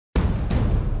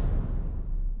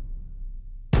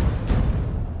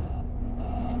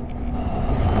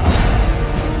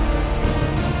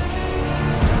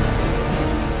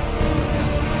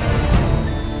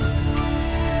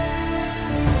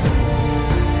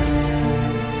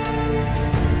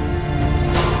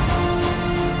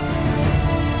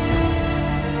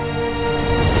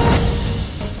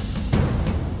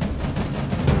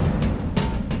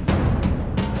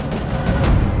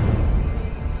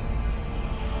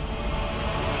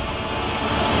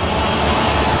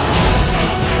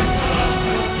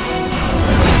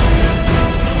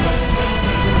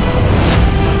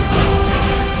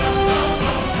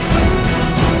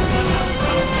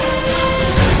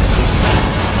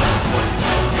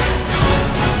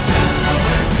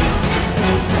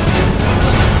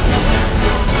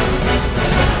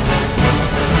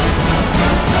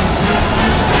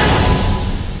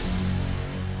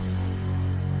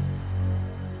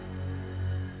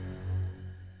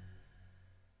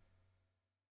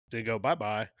to go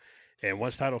bye-bye. And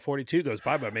once Title 42 goes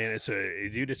bye-bye, man, it's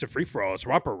a free-for-all. It's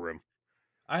romper room.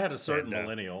 I had a certain And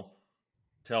millennial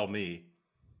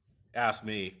ask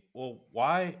me, well,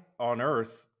 why on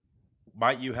earth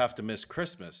might you have to miss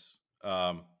Christmas?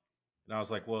 And I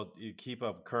was like, well, you keep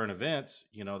up current events.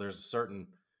 There's a certain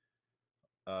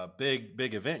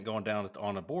big event going down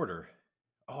on the border.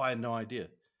 Oh, I had no idea.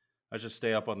 I just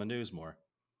stay up on the news more.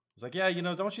 It's like, yeah,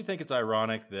 don't you think it's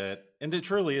ironic that, and it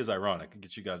truly is ironic, and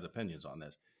get you guys' opinions on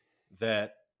this,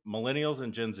 that millennials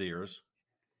and Gen Zers,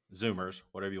 Zoomers,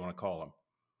 whatever you want to call them,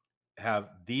 have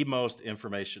the most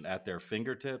information at their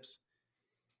fingertips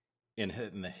in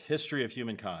the history of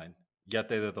humankind, yet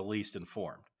they're the least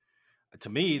informed. To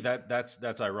me,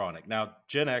 that's ironic. Now,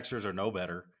 Gen Xers are no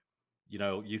better.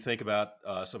 You think about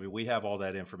us. I mean, we have all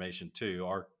that information too,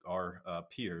 our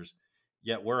peers,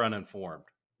 yet we're uninformed.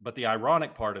 But the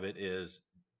ironic part of it is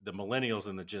the millennials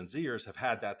and the Gen Zers have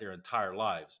had that their entire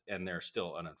lives, and they're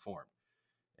still uninformed.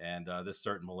 And this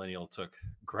certain millennial took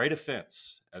great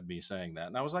offense at me saying that,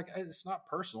 and I was like, "It's not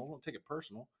personal. Don't take it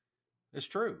personal. It's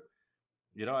true."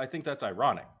 I think that's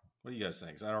ironic. What do you guys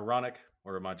think? Is that ironic,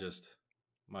 or am I Well,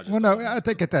 just no, old and I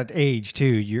think stupid? at that age too,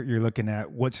 you're looking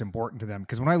at what's important to them.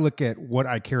 Because when I look at what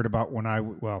I cared about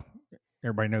well,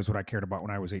 everybody knows what I cared about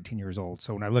when I was 18 years old.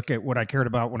 So when I look at what I cared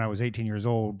about when I was 18 years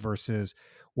old versus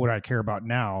what I care about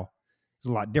now, it's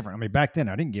a lot different. I mean, back then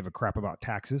I didn't give a crap about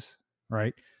taxes,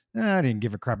 right? I didn't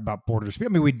give a crap about borders. I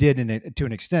mean, we did to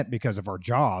an extent because of our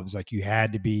jobs. Like you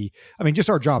had to be, I mean, just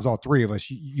our jobs, all three of us,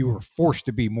 you were forced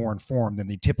to be more informed than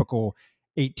the typical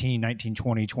 18, 19,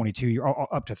 20, 22,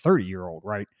 up to 30-year-old,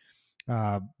 right?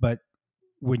 But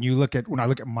when I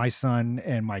look at my son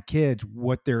and my kids,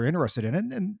 what they're interested in,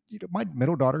 and my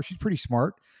middle daughter, she's pretty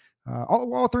smart.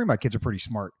 All three of my kids are pretty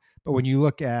smart. But when you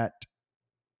look at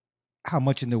how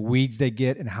much in the weeds they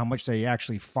get and how much they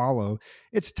actually follow,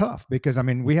 it's tough because I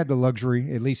mean, we had the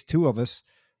luxury, at least two of us,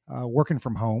 working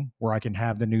from home where I can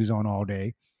have the news on all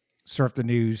day, surf the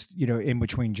news, in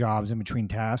between jobs, in between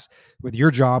tasks. With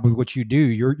your job, with what you do,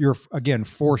 you're again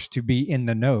forced to be in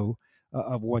the know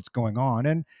of what's going on.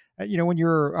 And I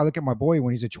look at my boy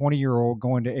when he's a 20-year-old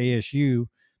going to ASU.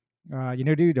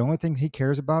 Dude, the only thing he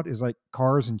cares about is like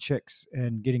cars and chicks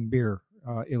and getting beer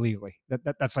illegally.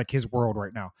 That's like his world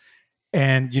right now.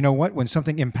 And you know what? When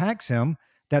something impacts him,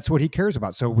 that's what he cares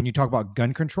about. So when you talk about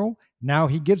gun control, now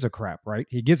he gives a crap, right?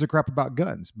 He gives a crap about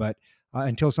guns. But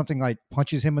until something like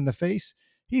punches him in the face,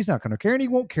 he's not going to care, and he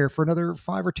won't care for another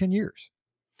 5 or 10 years.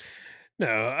 no,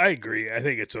 I agree. I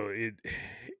think it's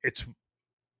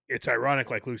it's ironic,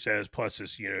 like Luke says. Plus,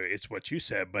 it's what you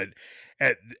said. But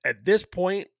at this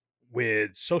point,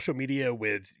 with social media,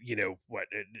 with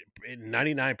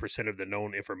 99% of the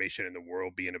known information in the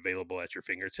world being available at your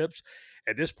fingertips,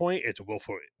 at this point, it's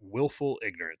willful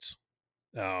ignorance.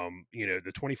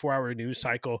 The 24-hour news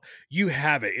cycle, you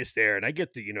have it, it's there. And I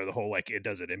get the whole, like, it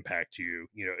doesn't impact you,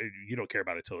 you don't care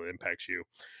about it till it impacts you.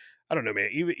 I don't know, man.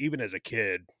 Even as a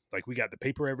kid, like, we got the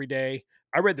paper every day.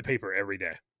 I read the paper every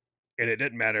day, and it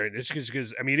didn't matter. And it's just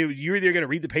because, I mean, you're either going to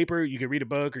read the paper, you can read a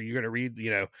book, or you're going to read,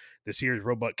 the Sears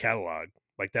Roebuck catalog.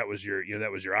 Like, that was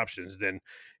your options. Then,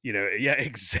 yeah,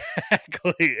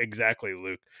 exactly,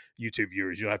 Luke. YouTube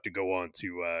viewers, you'll have to go on to,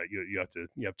 you have to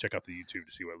check out the YouTube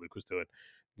to see what Luke was doing,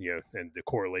 and the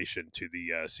correlation to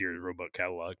the Sears Roebuck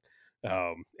catalog,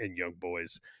 and young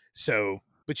boys. So,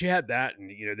 but you had that, and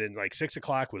then like 6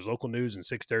 o'clock was local news, and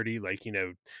 6:30, like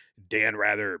Dan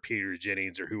Rather or Peter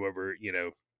Jennings or whoever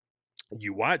you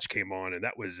watch came on, and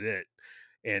that was it.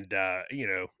 And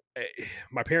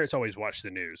my parents always watched the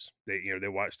news. They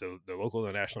watched the local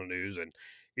and national news, and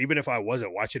even if I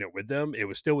wasn't watching it with them, it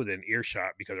was still within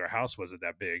earshot because our house wasn't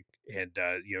that big, and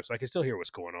so I can still hear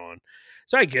what's going on.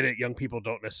 So I get it. Young people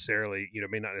don't necessarily,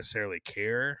 may not necessarily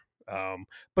care,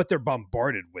 but they're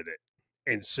bombarded with it.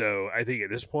 And so I think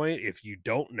at this point, if you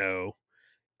don't know,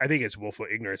 I think it's willful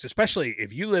ignorance, especially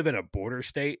if you live in a border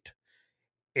state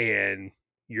and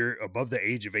you're above the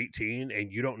age of 18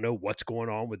 and you don't know what's going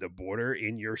on with the border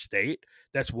in your state.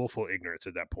 That's willful ignorance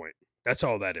at that point. That's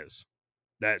all that is.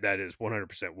 That is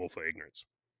 100% willful ignorance.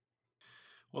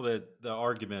 Well, the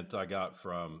argument I got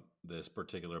from this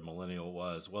particular millennial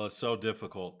was, well, it's so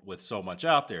difficult with so much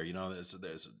out there.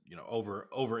 There's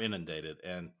over inundated,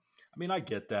 and I mean, I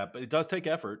get that, but it does take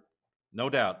effort, no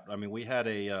doubt. I mean, we had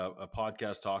a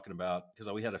podcast talking about, because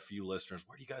we had a few listeners.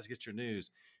 Where do you guys get your news?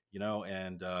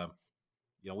 And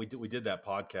we did that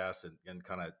podcast and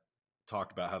kind of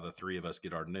talked about how the three of us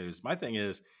get our news. My thing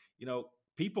is,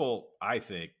 people, I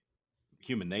think,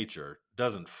 human nature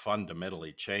doesn't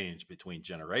fundamentally change between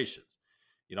generations.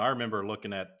 I remember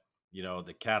looking at,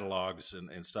 the catalogs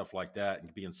and stuff like that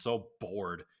and being so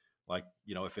bored like,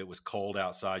 if it was cold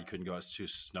outside, you couldn't go, it's too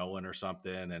snowing or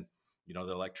something. And,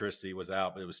 the electricity was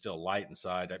out, but it was still light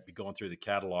inside. I'd be going through the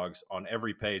catalogs on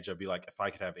every page. I'd be like, if I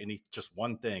could have just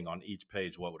one thing on each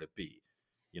page, what would it be?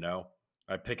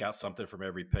 I'd pick out something from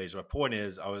every page. My point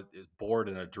is, I was bored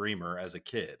and a dreamer as a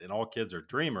kid, and all kids are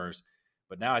dreamers.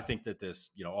 But now I think that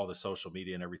this, all the social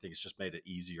media and everything has just made it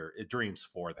easier. It dreams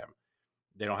for them.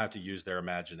 They don't have to use their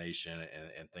imagination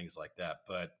and things like that.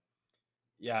 But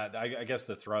yeah, I guess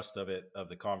the thrust of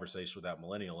the conversation with that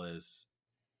millennial is,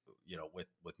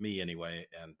 with me anyway,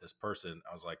 and this person,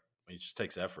 I was like, it just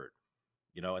takes effort,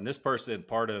 and this person,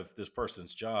 part of this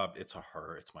person's job, it's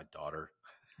my daughter.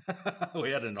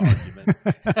 We had an argument.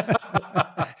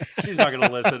 She's not going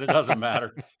to listen. It doesn't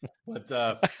matter. But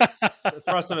the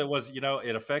thrust of it was,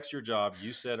 it affects your job.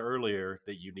 You said earlier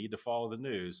that you need to follow the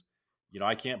news.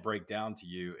 I can't break down to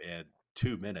you in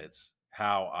 2 minutes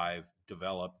how I've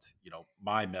developed,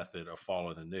 my method of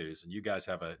following the news. And you guys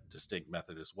have a distinct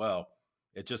method as well.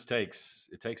 It takes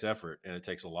effort, and it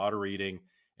takes a lot of reading,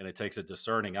 and it takes a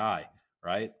discerning eye,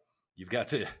 right? You've got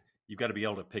to be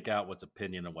able to pick out what's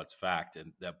opinion and what's fact.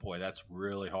 And that's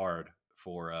really hard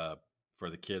for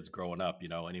the kids growing up,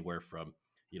 anywhere from,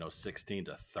 16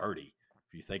 to 30,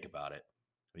 if you think about it.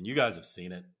 I mean, you guys have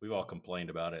seen it. We've all complained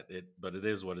about it, but it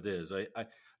is what it is.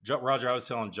 Roger, I was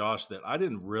telling Josh that I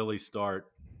didn't really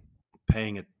start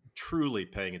truly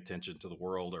paying attention to the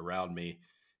world around me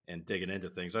and digging into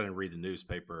things. I didn't read the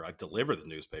newspaper. I delivered the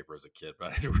newspaper as a kid,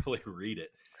 but I didn't really read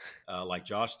it like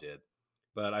Josh did.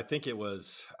 But I think it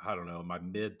was, I don't know, my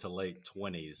mid to late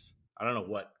 20s. I don't know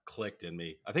what clicked in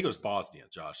me. I think it was Bosnia,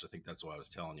 Josh. I think that's what I was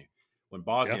telling you. When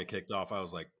Bosnia kicked off, I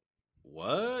was like,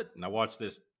 what? And I watched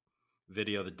this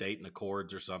video, The Dayton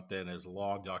Accords or something. It was a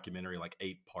long documentary, like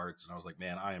 8 parts. And I was like,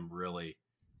 man,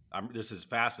 this is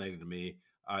fascinating to me.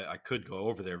 I could go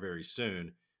over there very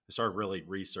soon. I started really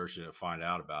researching it to find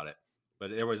out about it.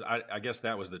 But I guess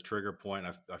that was the trigger point.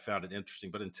 I found it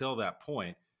interesting. But until that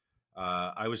point,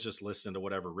 I was just listening to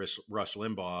whatever Rush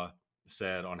Limbaugh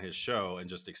said on his show and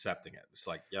just accepting it. It's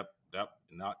like, yep,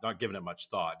 not giving it much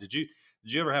thought. Did you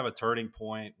ever have a turning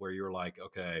point where you were like,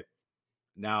 okay,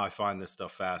 now I find this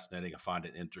stuff fascinating, I find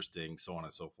it interesting, so on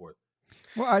and so forth?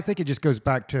 Well, I think it just goes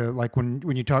back to like when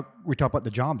we talk about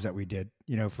the jobs that we did.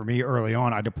 For me early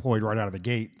on, I deployed right out of the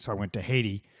gate. So I went to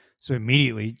Haiti. So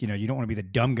immediately, you don't want to be the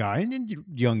dumb guy, and then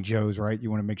young Joes, right?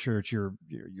 You want to make sure that you're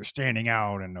standing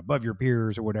out and above your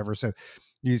peers or whatever. So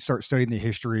you start studying the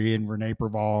history and Rene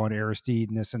Preval and Aristide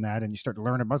and this and that, and you start to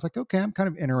learn about. It's like, okay, I'm kind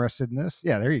of interested in this.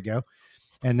 Yeah, there you go.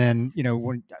 And then,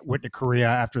 when I went to Korea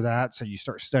after that, so you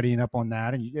start studying up on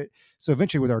that, and so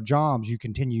eventually with our jobs, you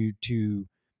continue to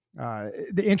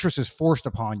the interest is forced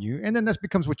upon you, and then this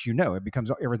becomes what it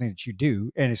becomes everything that you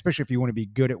do, and especially if you want to be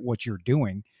good at what you're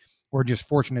doing. We're just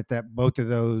fortunate that both of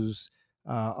those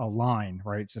align,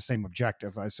 right? It's the same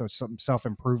objective. So it's some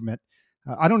self-improvement.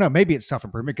 I don't know, maybe it's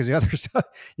self-improvement because the other side,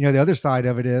 the other side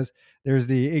of it is there's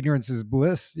the ignorance is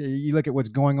bliss. You look at what's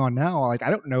going on now. Like, I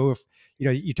don't know if,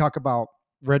 you talk about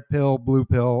red pill, blue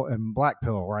pill, and black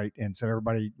pill, right? And so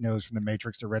everybody knows from the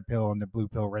Matrix, the red pill and the blue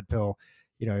pill, red pill,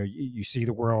 you see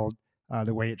the world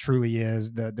the way it truly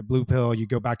is. The blue pill, you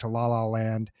go back to La La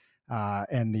Land.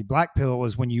 And the black pill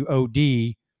is when you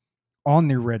OD on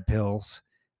the red pills,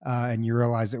 and you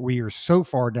realize that we are so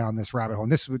far down this rabbit hole.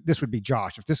 And this would be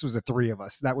Josh. If this was the 3 of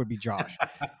us, that would be Josh.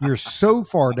 You're so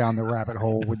far down the rabbit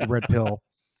hole with the red pill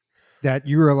that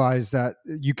you realize that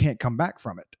you can't come back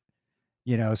from it.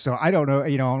 So I don't know,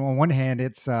 on one hand,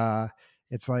 it's like,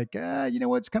 it's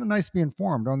kind of nice to be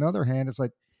informed. On the other hand, it's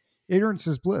like ignorance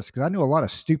is bliss. Cause I know a lot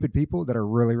of stupid people that are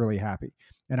really, really happy.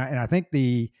 And I think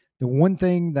the one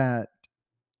thing that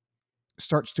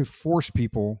starts to force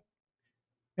people,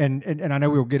 and I know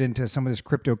we'll get into some of this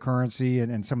cryptocurrency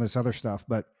and some of this other stuff,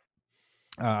 but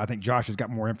I think Josh has got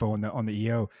more info on the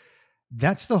EO.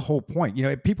 That's the whole point.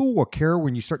 People will care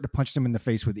when you start to punch them in the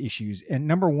face with issues, and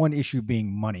number one issue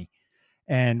being money.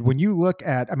 And when you look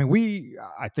at,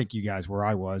 I think you guys, where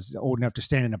I was old enough to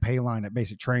stand in a pay line at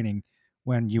basic training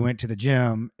when you went to the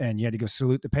gym and you had to go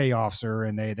salute the pay officer,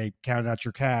 and they counted out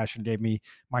your cash and gave me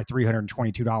my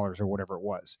 $322 or whatever it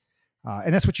was.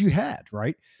 And that's what you had,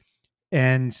 right?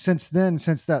 And since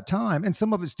that time, and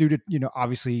some of it's due to,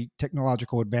 obviously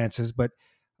technological advances, but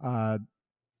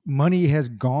money has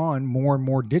gone more and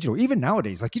more digital. Even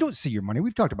nowadays, like, you don't see your money.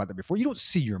 We've talked about that before. You don't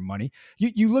see your money.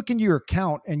 You look into your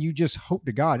account and you just hope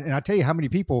to God. And I tell you how many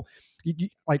people,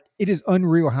 like, it is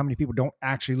unreal how many people don't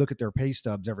actually look at their pay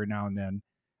stubs every now and then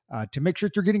to make sure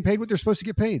that they're getting paid what they're supposed to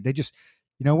get paid. They just,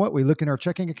 we look in our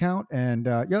checking account and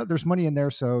there's money in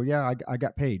there. So yeah, I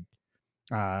got paid.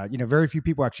 Very few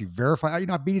people actually verify.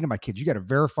 I beat it to my kids. You got to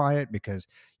verify it because,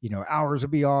 hours will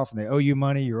be off and they owe you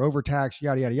money. You're overtaxed,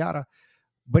 yada, yada, yada.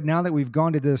 But now that we've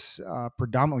gone to this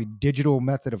predominantly digital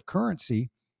method of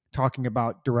currency, talking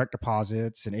about direct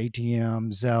deposits and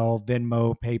ATM, Zelle,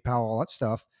 Venmo, PayPal, all that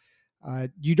stuff,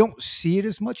 you don't see it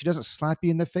as much. It doesn't slap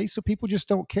you in the face. So people just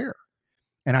don't care.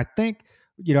 And I think,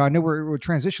 I know we're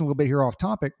transitioning a little bit here off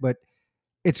topic, but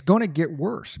it's going to get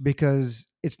worse because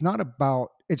it's not about,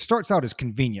 it starts out as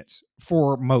convenience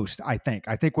for most. I think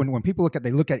when people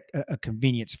they look at a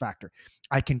convenience factor.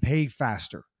 I can pay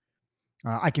faster.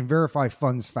 I can verify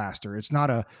funds faster. It's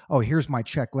not oh, here's my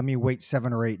check. Let me wait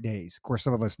 7 or 8 days. Of course,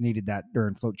 some of us needed that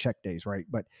during float check days, right?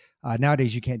 But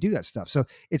nowadays you can't do that stuff. So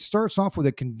it starts off with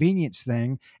a convenience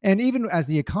thing. And even as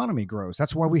the economy grows,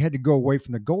 that's why we had to go away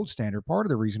from the gold standard. Part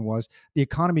of the reason was the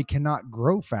economy cannot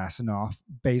grow fast enough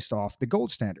based off the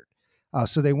gold standard.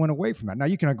 So they went away from that. Now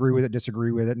you can agree with it,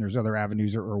 disagree with it, and there's other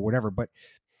avenues or whatever. But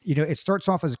it starts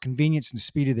off as a convenience and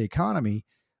speed of the economy.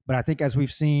 But I think as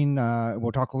we've seen,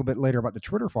 we'll talk a little bit later about the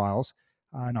Twitter files,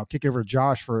 and I'll kick it over to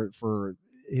Josh for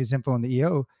his info on the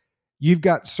EO. You've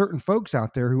got certain folks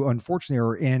out there who unfortunately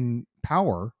are in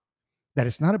power that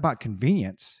it's not about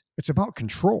convenience. It's about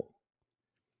control.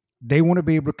 They want to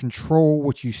be able to control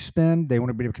what you spend. They want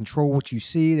to be able to control what you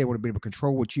see. They want to be able to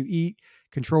control what you eat,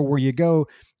 control where you go.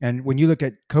 And when you look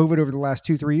at COVID over the last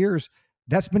 2-3 years,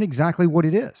 that's been exactly what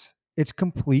it is. It's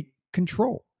complete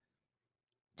control.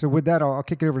 So with that, I'll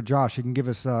kick it over to Josh. He can give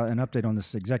us an update on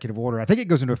this executive order. I think it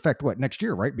goes into effect, next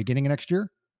year, right? Beginning of next year?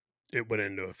 It went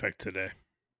into effect today.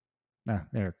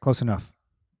 There, close enough.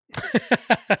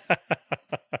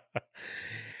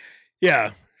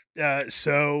 Yeah.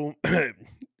 So the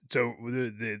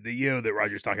EO that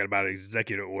Roger's talking about,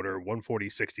 Executive Order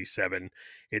 14067,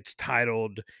 it's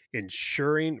titled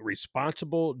Ensuring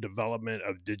Responsible Development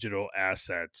of Digital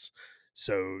Assets.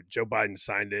 So Joe Biden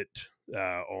signed it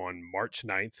on March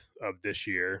 9th of this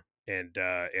year, and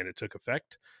it took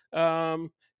effect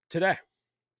today.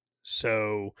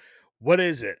 So what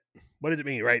is it? What does it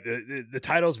mean, right? The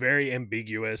title is very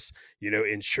ambiguous,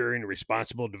 ensuring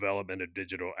responsible development of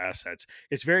digital assets.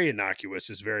 It's very innocuous.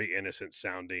 It's very innocent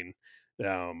sounding.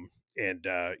 But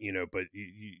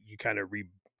you kind of read,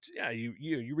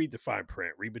 you read the fine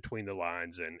print, read between the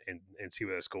lines and see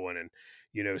where that's going. And,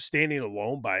 standing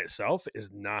alone by itself is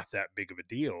not that big of a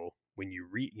deal when you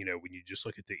read, when you just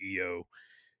look at the EO,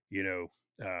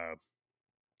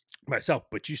 myself,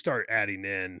 but you start adding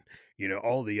in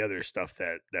all the other stuff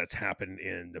that's happened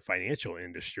in the financial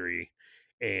industry,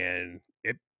 and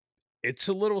it's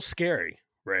a little scary,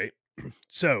 right?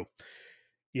 So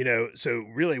so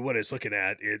really what it's looking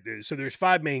at so there's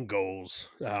 5 main goals,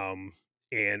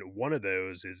 and one of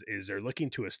those is they're looking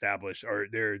to establish, or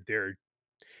they're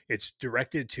it's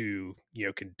directed to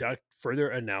conduct further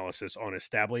analysis on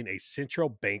establishing a central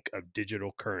bank of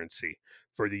digital currency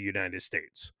for the United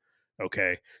States.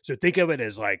 Okay, so think of it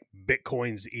as like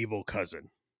Bitcoin's evil cousin.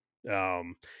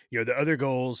 The other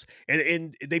goals,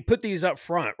 and they put these up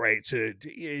front, right? So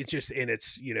it's just, and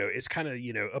it's kind of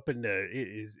up in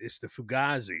it's the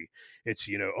Fugazi. It's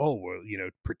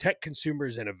protect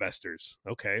consumers and investors.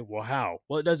 Okay, well, how?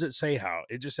 Well, it doesn't say how.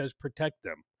 It just says protect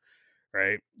them.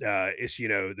 Right. It's,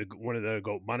 one of the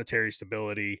goal, monetary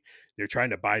stability. They're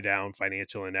trying to buy down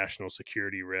financial and national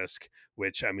security risk,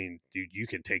 which, I mean, dude, you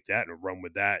can take that and run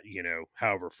with that,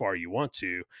 however far you want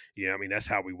to. I mean, that's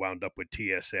how we wound up with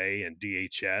TSA and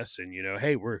DHS, and,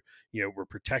 hey, we're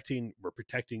protecting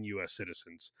US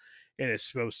citizens. And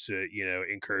it's supposed to,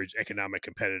 encourage economic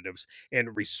competitiveness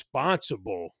and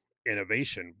responsible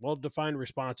innovation. Well, define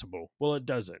responsible. Well, it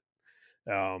doesn't.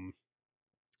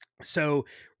 So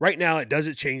right now, it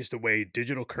doesn't change the way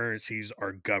digital currencies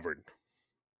are governed.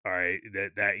 All right,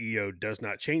 that EO does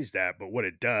not change that, but what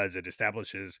it does,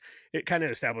 it kind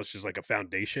of establishes like a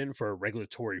foundation for a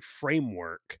regulatory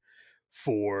framework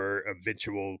for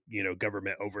eventual,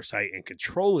 government oversight and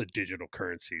control of digital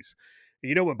currencies.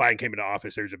 And when Biden came into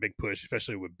office, there was a big push,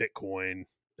 especially with Bitcoin.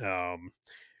 Um,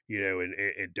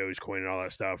 and Dogecoin and all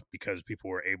that stuff, because people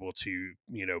were able to,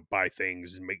 buy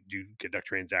things and conduct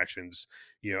transactions,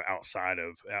 outside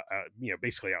of,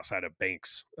 basically outside of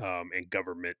banks and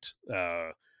government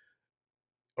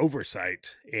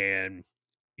oversight. And,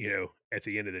 at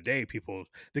the end of the day,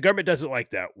 the government doesn't like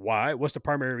that. Why? What's the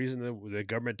primary reason the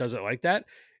government doesn't like that?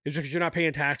 Is because you're not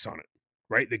paying tax on it.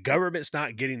 Right, the government's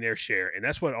not getting their share, and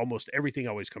that's what almost everything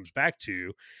always comes back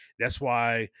to. That's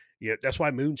why, that's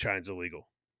why moonshine's illegal.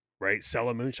 Right?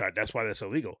 Selling moonshine. That's why that's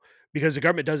illegal, because the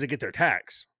government doesn't get their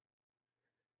tax.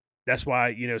 That's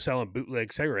why, selling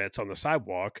bootleg cigarettes on the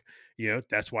sidewalk,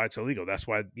 that's why it's illegal. That's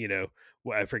why,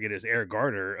 I forget his Eric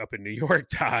Garner up in New York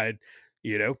died,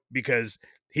 because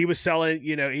he was selling,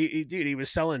 dude, he was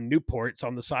selling Newports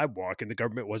on the sidewalk and the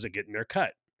government wasn't getting their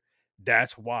cut.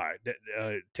 That's why.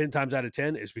 10 times out of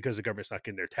 10 is because the government's not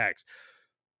getting their tax.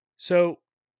 So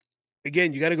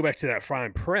again, you got to go back to that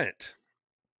fine print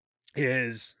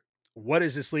is what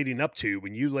is this leading up to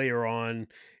when you layer on,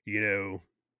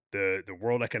 the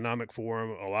World Economic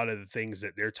Forum, a lot of the things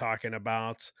that they're talking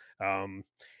about, um,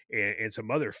 and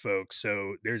some other folks.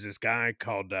 So there's this guy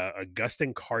called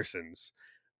Augustin Carsons.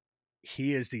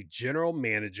 He is the general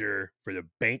manager for the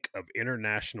Bank of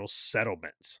International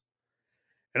Settlements.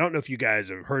 I don't know if you guys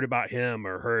have heard about him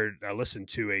or heard. I listened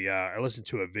to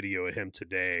a video of him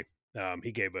today.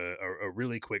 He gave a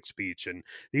really quick speech, and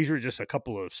these were just a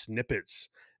couple of snippets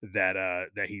that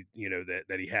he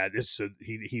that he had.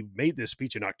 He made this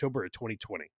speech in October of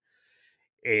 2020,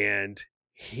 and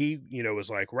he was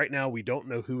like, right now we don't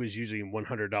know who is using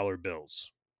 $100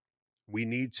 bills. We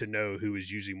need to know who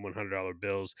is using $100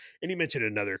 bills, and he mentioned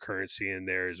another currency in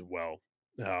there as well.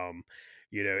 Um,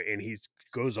 and he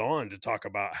goes on to talk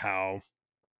about how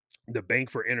the Bank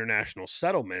for International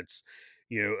Settlements,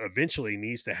 eventually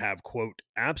needs to have, quote,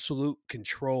 absolute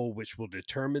control, which will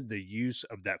determine the use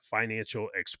of that financial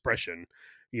expression,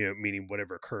 meaning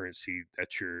whatever currency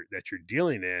that you're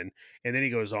dealing in. And then he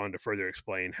goes on to further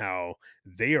explain how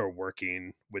they are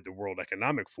working with the World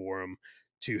Economic Forum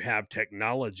to have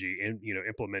technology and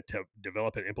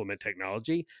develop and implement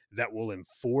technology that will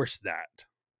enforce that.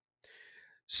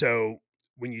 So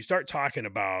when you start talking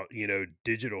about,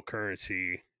 digital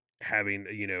currency having,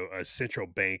 a central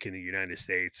bank in the United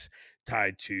States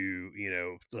tied to,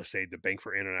 let's say the Bank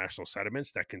for International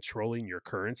Settlements that controlling your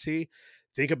currency,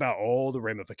 think about all the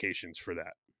ramifications for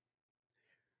that.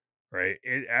 Right.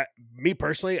 Me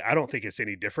personally, I don't think it's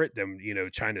any different than,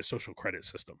 China's social credit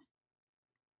system.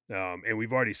 And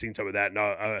we've already seen some of that.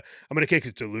 Now, I'm going to kick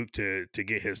it to Luke to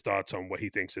get his thoughts on what he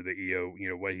thinks of the EO,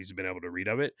 what he's been able to read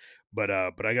of it. But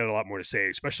I got a lot more to say,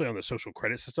 especially on the social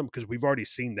credit system, because we've already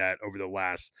seen that over the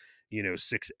last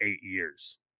 6-8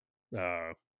 years.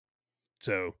 Uh,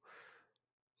 so,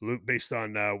 Luke, based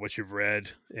on what you've read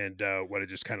and what I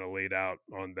just kind of laid out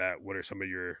on that, what are some of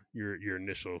your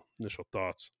initial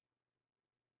thoughts?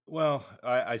 Well,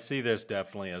 I see this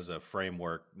definitely as a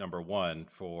framework, number one,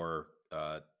 for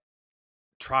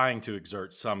trying to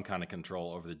exert some kind of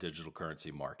control over the digital currency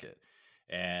market.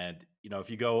 And, if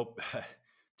you go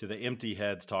to the empty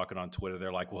heads talking on Twitter,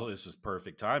 they're like, well, this is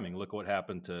perfect timing. Look what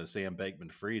happened to Sam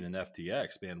Bankman Fried and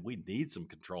FTX. Man, we need some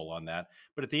control on that.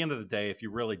 But at the end of the day, if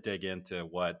you really dig into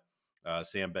what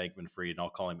Sam Bankman Fried, and I'll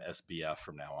call him SBF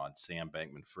from now on, Sam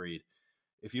Bankman Fried,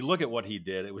 if you look at what he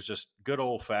did, it was just good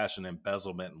old fashioned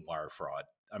embezzlement and wire fraud.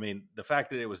 I mean, the fact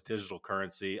that it was digital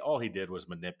currency, all he did was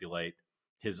manipulate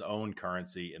his own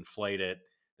currency, inflate it.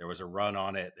 There was a run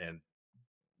on it, and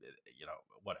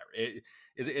whatever.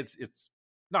 It's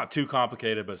not too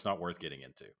complicated, but it's not worth getting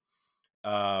into.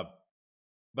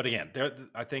 But again,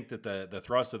 I think that the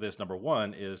thrust of this, number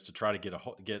one, is to try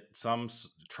to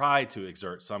try to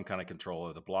exert some kind of control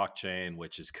of the blockchain,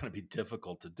 which is going to be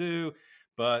difficult to do.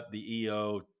 But the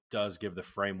EO does give the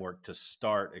framework to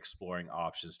start exploring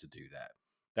options to do that.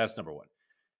 That's number one.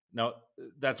 Now,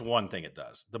 that's one thing it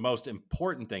does. The most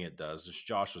important thing it does, as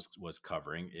Josh was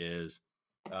covering, is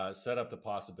set up the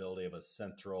possibility of a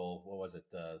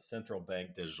central bank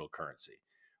digital currency,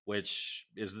 which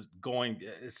is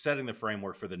setting the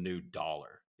framework for the new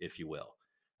dollar, if you will.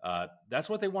 That's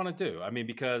what they want to do. I mean,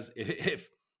 because if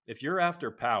you're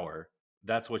after power,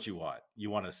 that's what you want. You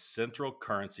want a central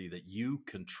currency that you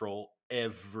control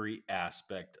every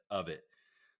aspect of it.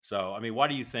 So, I mean, why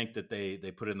do you think that they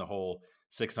put in the whole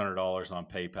 $600 on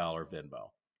PayPal or Venmo?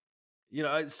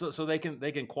 So they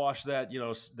can quash that,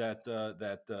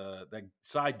 that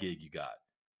side gig you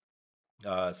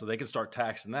got. So they can start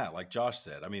taxing that, like Josh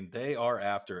said. I mean, they are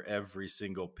after every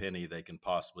single penny they can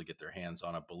possibly get their hands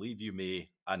on. Believe you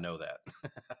me, I know that.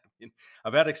 I mean,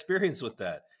 I've had experience with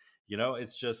that.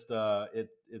 It's just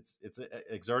it's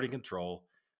exerting control.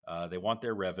 They want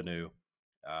their revenue.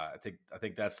 I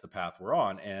think that's the path we're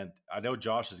on, and I know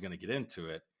Josh is going to get into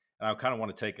it. And I kind of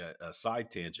want to take a side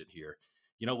tangent here.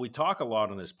 We talk a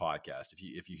lot on this podcast.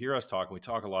 If you hear us talking, we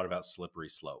talk a lot about slippery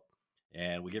slope,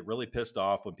 and we get really pissed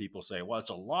off when people say, "Well, it's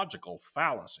a logical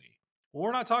fallacy." Well,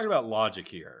 we're not talking about logic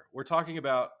here. We're talking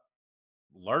about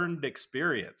learned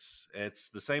experience. It's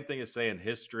the same thing as saying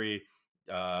history.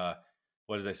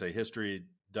 What does they say? History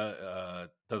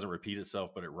doesn't repeat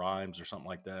itself, but it rhymes, or something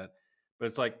like that. But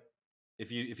it's like,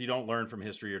 if you don't learn from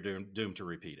history, you're doomed to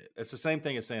repeat it. It's the same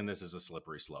thing as saying this is a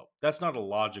slippery slope. That's not a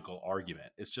logical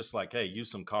argument. It's just like, hey,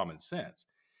 use some common sense.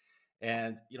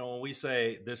 And when we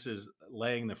say this is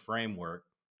laying the framework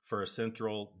for a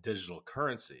central digital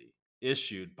currency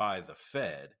issued by the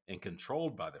Fed and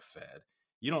controlled by the Fed,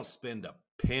 you don't spend a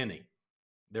penny.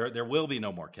 There will be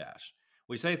no more cash.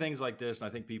 We say things like this, and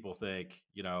I think people think,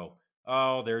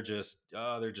 they're just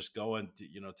going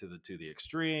to the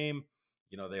extreme.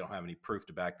 They don't have any proof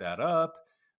to back that up.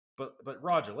 But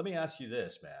Roger, let me ask you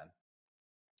this, man.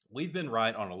 We've been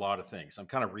right on a lot of things. I'm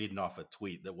kind of reading off a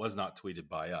tweet that was not tweeted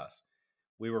by us.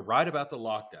 We were right about the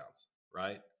lockdowns,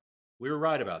 right? We were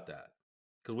right about that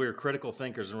because we were critical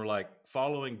thinkers and we're like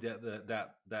following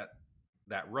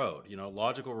that road,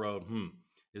 logical road.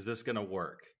 Is this going to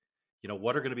work?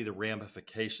 What are going to be the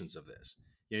ramifications of this?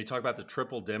 You talk about the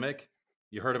triple demic.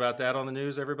 You heard about that on the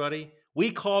news, everybody?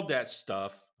 We called that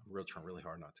stuff. I'm trying really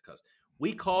hard not to cuss.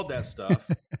 We called that stuff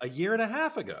a year and a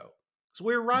half ago. So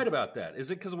we were right about that.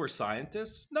 Is it because we're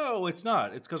scientists? No, it's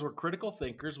not. It's because we're critical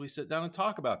thinkers. We sit down and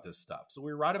talk about this stuff. So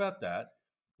we were right about that.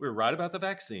 We were right about the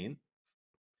vaccine.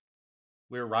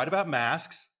 We were right about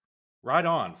masks. Right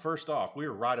on. First off, we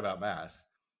were right about masks.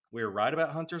 We were right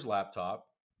about Hunter's laptop.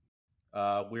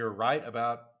 We were right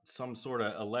about some sort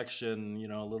of election,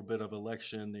 a little bit of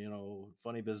election,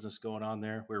 funny business going on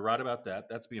there. We were right about that.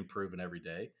 That's being proven every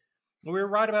day. We were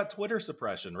right about Twitter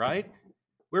suppression, right?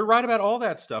 We were right about all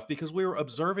that stuff because we were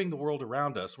observing the world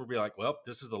around us. We'd be like, well,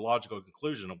 this is the logical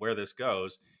conclusion of where this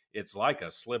goes. It's like a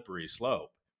slippery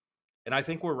slope. And I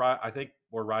think we're right. I think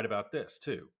we're right about this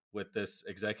too, with this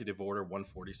executive order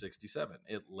 14067.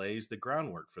 It lays the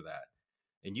groundwork for that.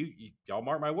 And y'all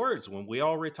mark my words, when we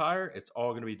all retire, it's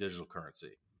all going to be digital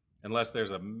currency. Unless there's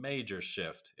a major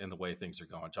shift in the way things are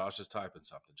going. Josh is typing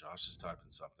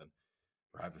something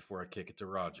right before I kick it to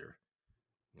Roger.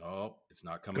 Oh, it's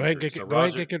not coming. Go ahead and kick it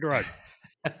to Roger.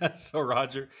 So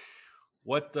Roger,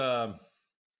 what are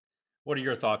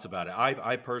your thoughts about it?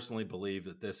 I personally believe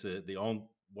that this is the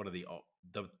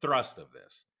thrust of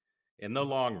this in the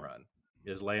long run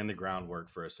is laying the groundwork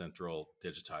for a central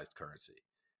digitized currency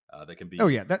that can be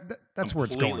that's where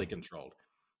it's going. Completely controlled.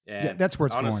 And that's where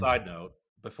it's going. On a side note,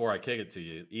 before I kick it to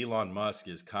you, Elon Musk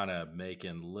is kind of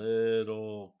making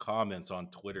little comments on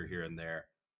Twitter here and there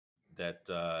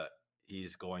that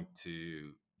he's going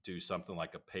to do something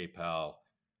like a PayPal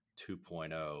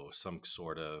 2.0, some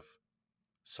sort of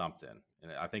something.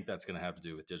 And I think that's going to have to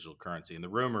do with digital currency. And the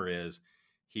rumor is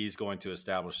he's going to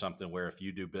establish something where if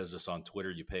you do business on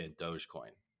Twitter, you pay in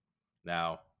Dogecoin.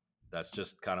 Now, that's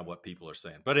just kind of what people are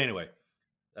saying. But anyway,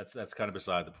 that's kind of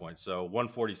beside the point. So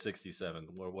 14067,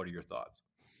 what are your thoughts?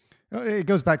 It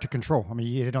goes back to control. I mean,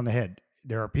 you hit it on the head.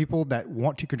 There are people that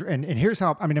want to control. And here's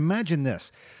how, imagine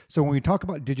this. So when we talk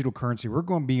about digital currency, we're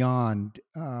going beyond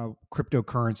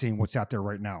cryptocurrency and what's out there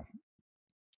right now.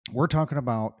 We're talking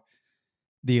about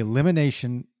the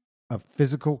elimination of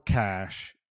physical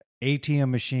cash, ATM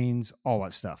machines, all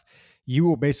that stuff. You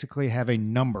will basically have a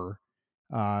number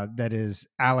that is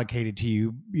allocated to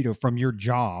you, from your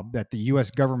job that the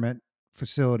U.S. government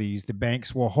facilities, the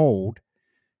banks will hold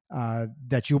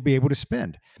that you'll be able to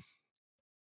spend.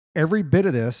 Every bit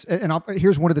of this, and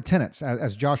here's one of the tenets,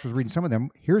 as Josh was reading some of them,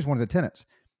 here's one of the tenets.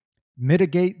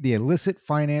 Mitigate the illicit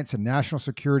finance and national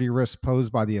security risks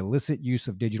posed by the illicit use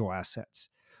of digital assets,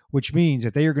 which means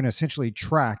that they are going to essentially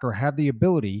track or have the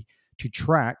ability to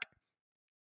track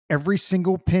every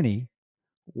single penny,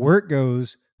 where it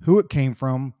goes, who it came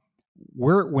from,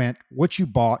 where it went, what you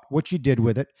bought, what you did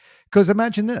with it. Because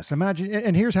imagine this,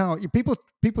 and here's how people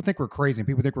think we're crazy and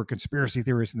people think we're conspiracy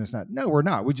theorists and this and that. No, we're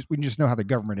not. We just know how the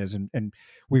government is. And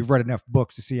we've read enough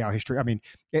books to see how history,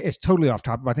 it's totally off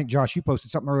topic. I think Josh, you posted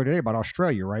something earlier today about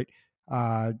Australia, right?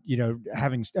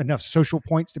 Having enough social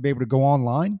points to be able to go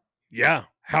online. Yeah.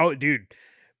 How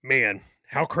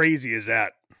crazy is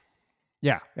that?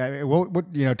 Yeah. We'll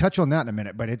touch on that in a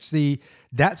minute, but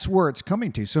that's where it's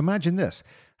coming to. So imagine this,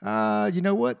 you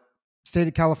know what? State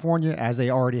of California, as they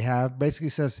already have, basically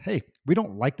says, hey, we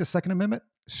don't like the Second Amendment.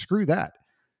 Screw that.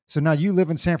 So now you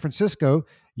live in San Francisco,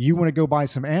 you want to go buy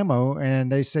some ammo,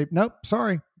 and they say, nope,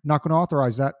 sorry, not going to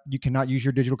authorize that. You cannot use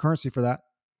your digital currency for that.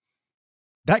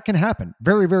 That can happen.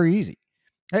 Very, very easy.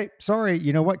 Hey, sorry,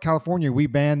 you know what, California, we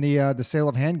banned the sale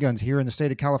of handguns here in the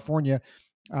state of California.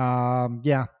 Can't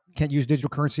use digital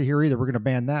currency here either. We're going to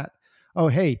ban that. Oh,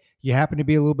 hey, you happen to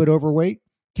be a little bit overweight?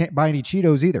 Can't buy any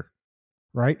Cheetos either,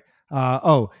 right?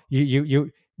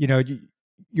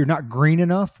 You're not green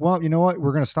enough. Well, you know what?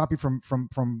 We're going to stop you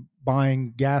from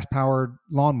buying gas-powered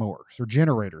lawnmowers or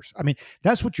generators.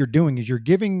 That's what you're doing is you're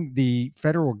giving the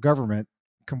federal government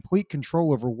complete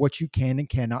control over what you can and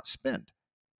cannot spend.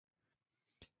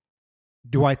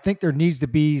 Do I think there needs to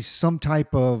be some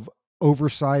type of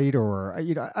oversight, or I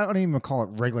don't even call it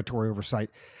regulatory oversight?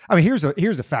 I mean, here's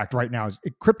the fact right now: is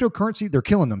cryptocurrency, they're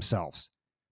killing themselves.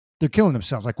 They're killing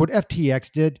themselves. Like what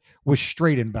FTX did was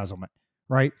straight embezzlement,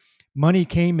 right? Money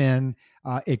came in,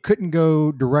 it couldn't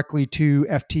go directly to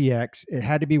FTX. It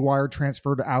had to be wire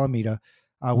transferred to Alameda,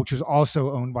 which was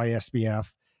also owned by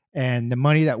SBF. And the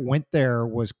money that went there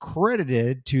was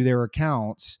credited to their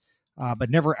accounts, but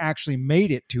never actually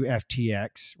made it to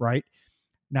FTX, right?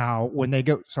 Now, when they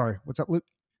go, sorry, what's up, Luke?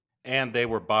 And they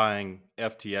were buying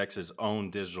FTX's own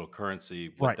digital currency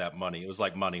with Right. that money. It was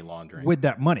like money laundering. With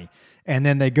that money. And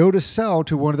then they go to sell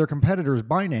to one of their competitors,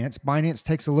 Binance. Binance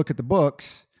takes a look at the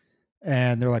books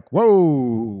and they're like,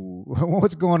 whoa,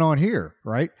 what's going on here?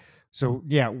 Right. So,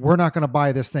 yeah, we're not going to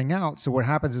buy this thing out. So what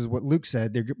happens is what Luke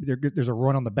said, there's a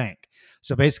run on the bank.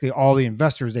 So basically all the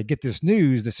investors, they get this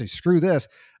news, they say, screw this,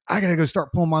 I got to go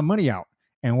start pulling my money out.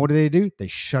 And what do? They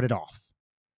shut it off.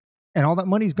 And all that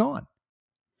money's gone.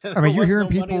 I mean, you're hearing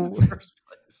people. Money in the first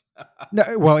place.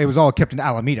 No, well, it was all kept in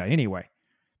Alameda anyway,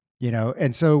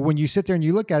 and so when you sit there and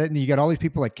you look at it and you got all these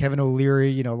people like Kevin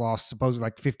O'Leary, lost supposedly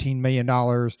like $15 million.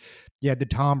 You had the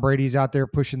Tom Brady's out there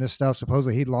pushing this stuff.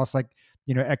 Supposedly he'd lost like,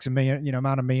 X amount of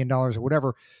 $1 million or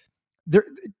whatever.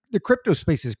 The crypto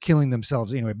space is killing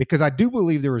themselves anyway, because I do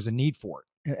believe there is a need for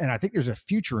it. And I think there's a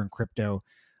future in crypto,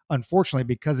 unfortunately,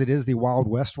 because it is the Wild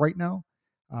West right now.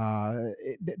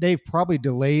 They've probably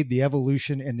delayed the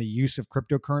evolution and the use of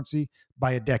cryptocurrency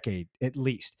by a decade at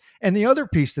least. And the other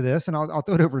piece to this, and I'll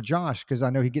throw it over to Josh because I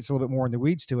know he gets a little bit more in the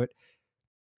weeds to it.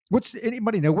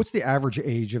 Anybody know what's the average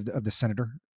age of a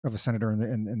senator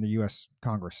in the U.S.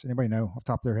 Congress? Anybody know off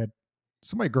the top of their head?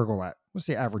 Somebody gurgle that. What's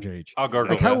the average age? I'll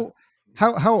gurgle that.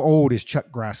 How old is Chuck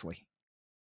Grassley?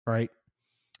 Right?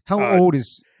 How old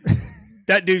is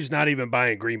that dude's not even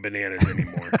buying green bananas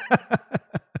anymore.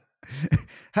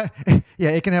 Yeah,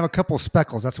 it can have a couple of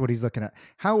speckles. That's what he's looking at.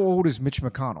 How old is Mitch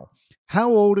McConnell? How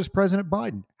old is President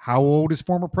Biden? How old is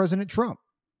former President Trump?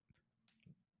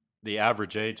 The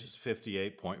average age is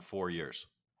 58.4 years.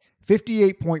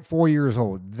 58.4 years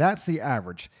old. That's the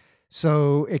average.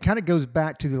 So it kind of goes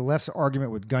back to the left's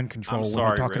argument with gun control.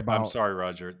 I'm sorry,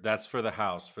 Roger. That's for the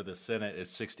House. For the Senate,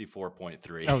 it's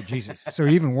 64.3. Oh, Jesus. So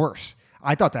even worse.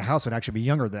 I thought the House would actually be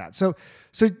younger than that. So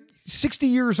 60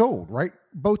 years old, right?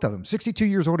 Both of them. 62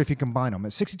 years old if you combine them.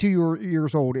 At 62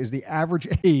 years old is the average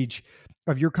age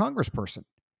of your congressperson.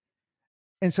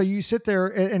 And so you sit there,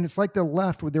 and it's like the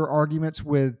left with their arguments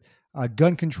with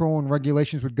gun control and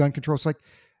regulations with gun control. It's like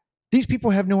these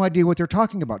people have no idea what they're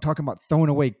talking about throwing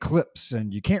away clips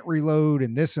and you can't reload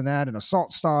and this and that and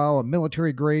assault style and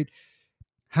military grade.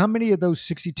 How many of those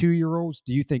 62-year-olds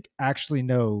do you think actually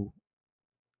know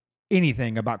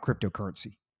anything about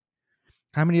cryptocurrency?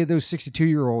 How many of those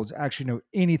 62-year-olds actually know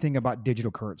anything about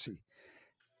digital currency?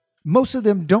 Most of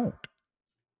them don't.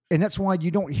 And that's why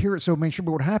you don't hear it so mainstream.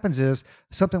 But what happens is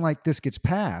something like this gets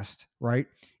passed, right?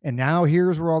 And now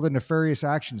here's where all the nefarious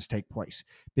actions take place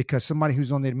because somebody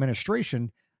who's on the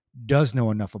administration does know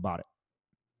enough about it.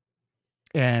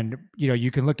 And,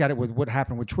 you can look at it with what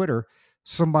happened with Twitter.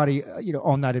 Somebody,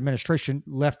 on that administration,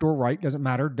 left or right, doesn't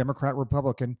matter, Democrat,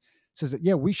 Republican, says that,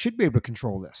 yeah, we should be able to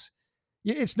control this.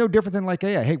 It's no different than like,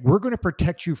 hey, we're going to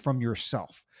protect you from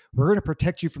yourself. We're going to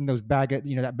protect you from those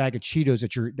that bag of Cheetos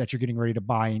that you're getting ready to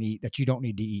buy and eat that you don't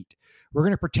need to eat. We're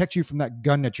going to protect you from that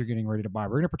gun that you're getting ready to buy.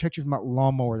 We're going to protect you from that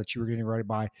lawnmower that you were getting ready to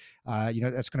buy.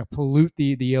 That's going to pollute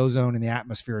the ozone in the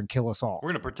atmosphere and kill us all.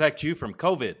 We're going to protect you from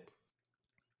COVID.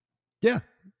 Yeah,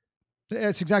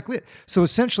 that's exactly it. So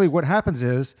essentially what happens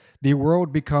is the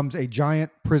world becomes a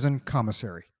giant prison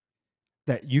commissary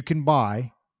that you can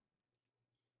buy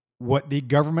what the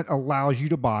government allows you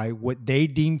to buy, what they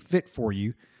deem fit for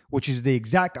you, which is the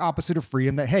exact opposite of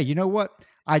freedom that, hey, you know what?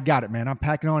 I got it, man. I'm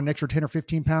packing on an extra 10 or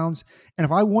 15 pounds. And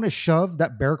if I want to shove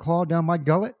that bear claw down my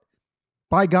gullet,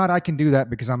 by God, I can do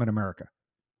that because I'm in America.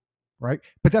 Right?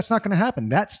 But that's not going to happen.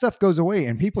 That stuff goes away.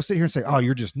 And people sit here and say, oh,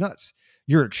 you're just nuts.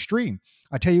 You're extreme.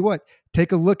 I tell you what,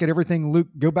 take a look at everything Luke,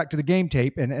 go back to the game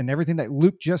tape and everything that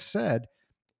Luke just said.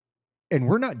 And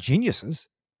we're not geniuses.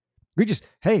 We just,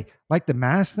 hey, like the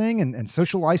mask thing and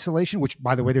social isolation, which,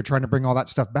 by the way, they're trying to bring all that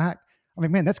stuff back. I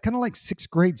mean, man, that's kind of like 6th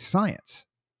grade science.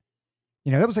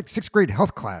 That was like 6th grade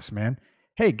health class, man.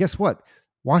 Hey, guess what?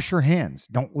 Wash your hands.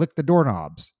 Don't lick the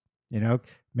doorknobs.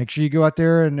 Make sure you go out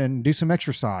there and do some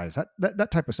exercise,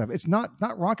 that type of stuff. It's not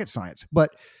rocket science,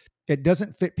 but it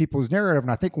doesn't fit people's narrative.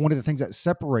 And I think one of the things that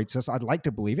separates us, I'd like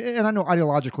to believe, and I know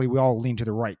ideologically we all lean to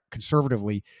the right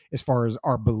conservatively as far as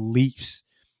our beliefs.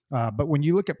 But when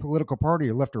you look at political party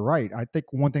or left or right, I think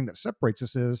one thing that separates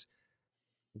us is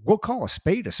we'll call a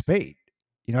spade a spade.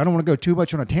 I don't want to go too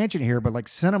much on a tangent here, but like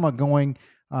Cinema going,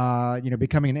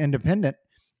 becoming an independent,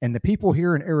 and the people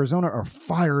here in Arizona are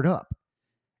fired up.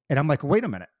 And I'm like, wait a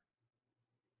minute.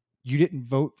 You didn't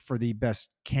vote for the best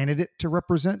candidate to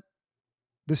represent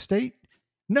the state?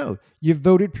 No, you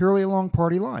voted purely along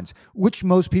party lines, which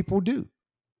most people do.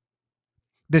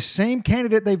 The same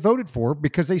candidate they voted for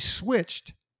because they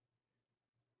switched.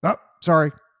 Oh,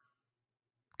 sorry.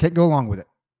 Can't go along with it.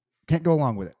 Can't go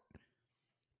along with it.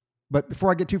 But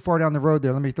before I get too far down the road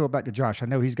there, let me throw it back to Josh. I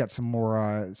know he's got some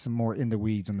more in the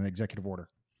weeds on the executive order.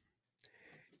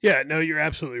 Yeah, no, you're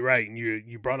absolutely right. And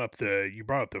you brought up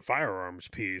the firearms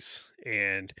piece,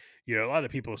 and a lot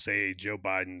of people say Joe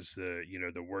Biden's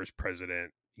the worst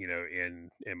president in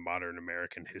modern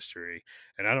American history,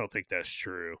 and I don't think that's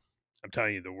true. I'm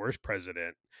telling you, the worst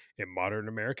president in modern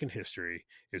American history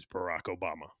is Barack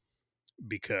Obama,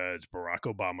 because Barack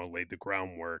Obama laid the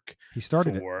groundwork He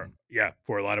started it.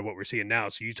 for a lot of what we're seeing now.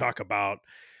 So you talk about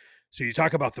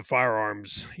the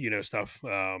firearms, stuff.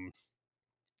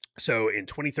 So in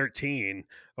 2013,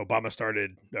 Obama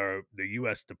started the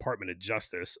U.S. Department of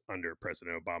Justice under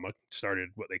President Obama started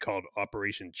what they called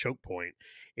Operation Choke Point,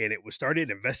 and it was started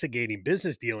investigating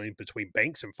business dealings between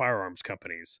banks and firearms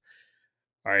companies.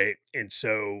 All right, and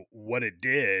so what it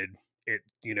did, it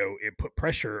put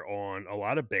pressure on a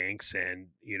lot of banks and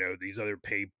these other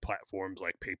pay platforms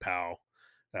like PayPal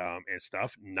and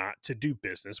stuff not to do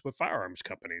business with firearms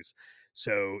companies.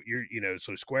 So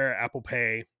so Square, Apple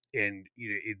Pay, and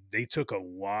they took a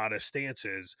lot of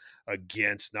stances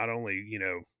against not only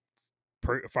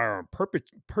firearm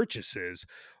purchases,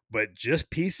 but just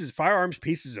firearms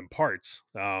pieces and parts.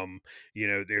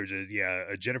 There's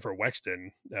a Jennifer Wexton.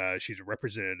 She's a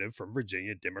representative from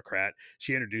Virginia, Democrat.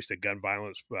 She introduced a gun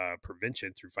violence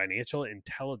prevention through Financial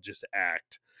Intelligence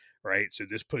Act. Right. So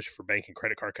this push for bank and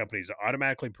credit card companies to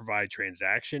automatically provide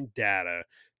transaction data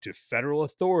to federal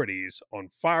authorities on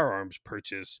firearms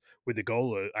purchase with the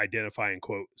goal of identifying,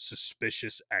 quote,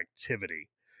 suspicious activity.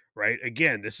 Right.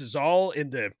 Again, this is all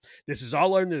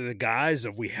under the guise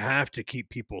of we have to keep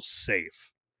people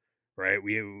safe. Right.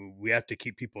 We have to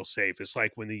keep people safe. It's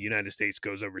like when the United States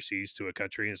goes overseas to a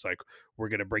country and it's like, we're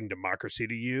going to bring democracy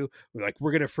to you.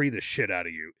 We're going to free the shit out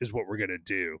of you is what we're going to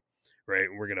do. Right.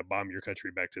 And we're going to bomb your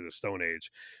country back to the Stone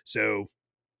Age. So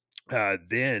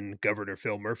then Governor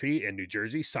Phil Murphy in New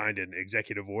Jersey signed an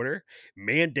executive order,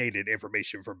 mandated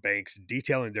information from banks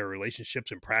detailing their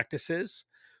relationships and practices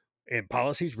and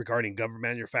policies regarding gun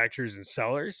manufacturers and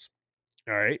sellers.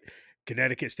 All right.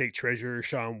 Connecticut State Treasurer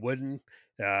Sean Wooden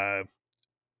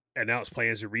announced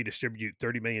plans to redistribute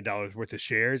 $30 million worth of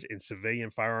shares in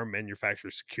civilian firearm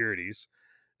manufacturer securities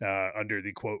under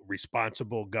the, quote,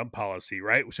 responsible gun policy,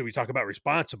 right? So we talk about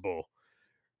responsible,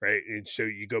 right? And so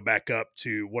you go back up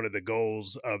to one of the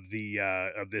goals of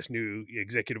this new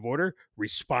executive order: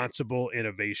 responsible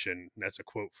innovation. And that's a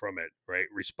quote from it, right?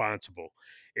 Responsible.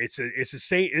 It's the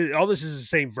same. All this is the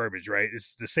same verbiage, right?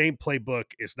 It's the same playbook.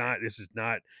 This is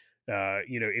not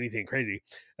anything crazy.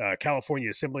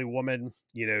 California Assemblywoman,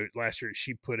 last year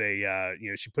she put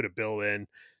a bill in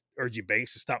urging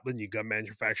banks to stop lending gun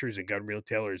manufacturers and gun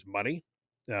retailers money.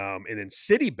 And then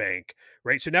Citibank,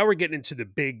 right? So now we're getting into the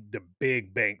big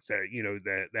banks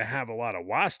that that have a lot of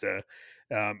WASTA,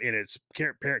 in its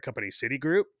parent company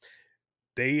Citigroup.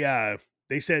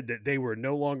 They said that they were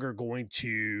no longer going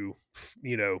to,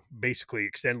 basically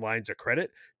extend lines of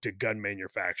credit to gun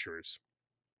manufacturers.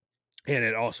 And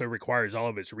it also requires all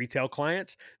of its retail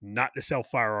clients not to sell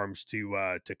firearms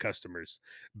to customers.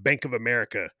 Bank of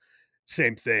America,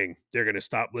 same thing. They're going to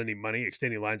stop lending money,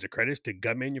 extending lines of credits to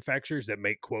gun manufacturers that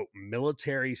make, quote,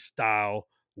 military style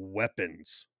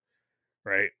weapons.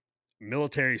 Right?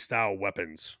 Military style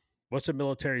weapons. What's a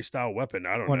military style weapon?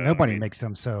 I don't Well, know. nobody makes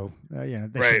them, so they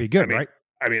Right. should be good, right?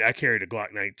 I carried a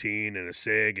Glock 19 and a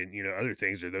SIG and other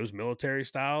things. Are those military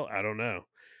style? I don't know.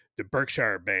 The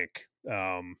Berkshire Bank,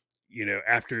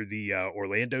 after the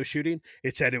Orlando shooting,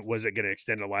 it said it wasn't going to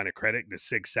extend a line of credit to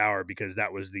Sig Sauer because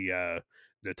that was the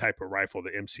type of rifle, the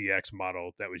MCX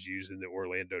model that was used in the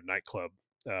Orlando nightclub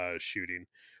shooting.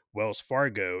 Wells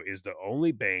Fargo is the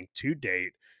only bank to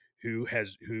date who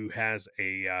has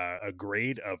a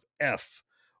grade of F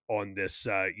on this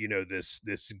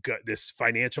this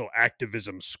financial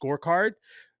activism scorecard,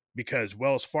 because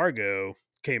Wells Fargo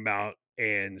came out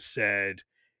and said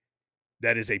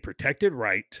that is a protected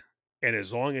right, and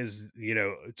as long as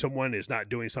someone is not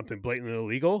doing something blatantly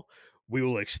illegal, we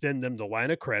will extend them the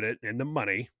line of credit and the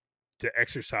money to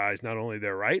exercise not only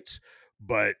their rights,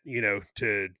 but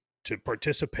to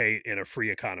participate in a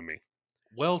free economy.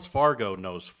 Wells Fargo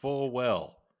knows full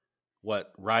well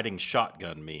what riding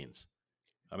shotgun means.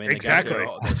 I mean, they got Exactly.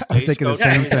 the I was thinking the stagecoach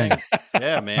and same everything. thing.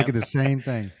 Yeah, Thinking man. the same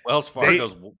thing. Wells They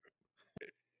Fargo's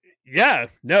Yeah,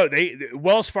 no,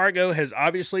 Wells Fargo has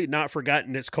obviously not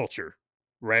forgotten its culture,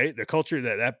 right? The culture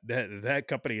that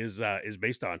company is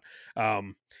based on.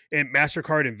 And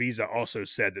Mastercard and Visa also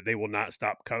said that they will not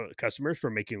stop customers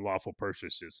from making lawful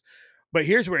purchases. But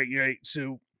here's where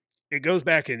so it goes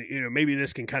back, and maybe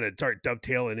this can kind of start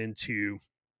dovetailing into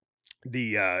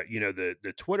the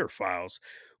the Twitter files.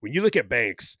 When you look at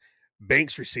banks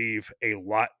receive a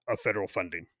lot of federal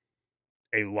funding,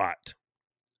 a lot.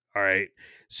 All right.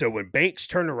 So when banks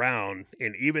turn around,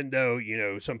 and even though,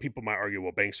 some people might argue,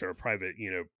 well, banks are a private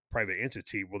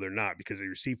entity. Well, they're not, because they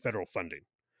receive federal funding,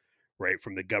 right,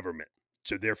 from the government.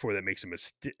 So therefore, that makes them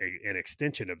an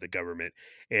extension of the government.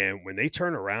 And when they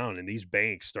turn around and these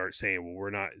banks start saying, well,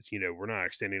 we're not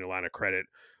extending a line of credit,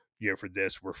 for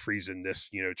this, we're freezing this,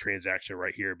 transaction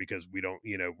right here because we don't,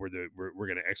 we're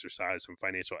going to exercise some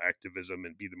financial activism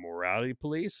and be the morality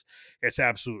police. It's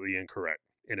absolutely incorrect.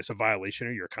 And it's a violation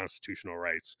of your constitutional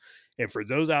rights. And for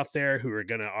those out there who are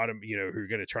going to who are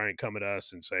going to try and come at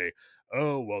us and say,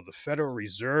 oh, well, the Federal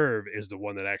Reserve is the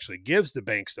one that actually gives the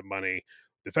banks the money.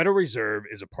 The Federal Reserve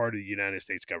is a part of the United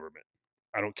States government.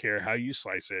 I don't care how you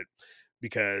slice it,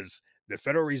 because the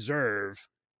Federal Reserve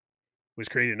was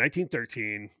created in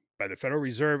 1913 by the Federal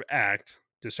Reserve Act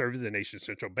to serve as the nation's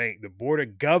central bank. The Board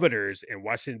of Governors in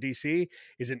Washington, D.C.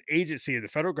 is an agency of the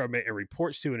federal government and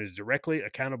reports to and is directly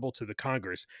accountable to the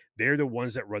Congress. They're the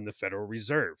ones that run the Federal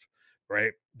Reserve,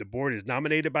 right? The board is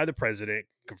nominated by the president,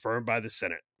 confirmed by the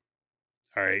Senate.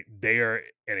 All right. They are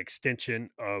an extension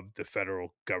of the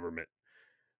federal government.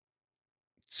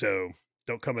 So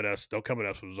don't come at us. Don't come at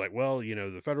us. It was like, well,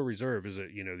 the Federal Reserve is the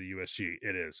USG.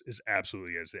 It is. It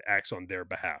absolutely is. It acts on their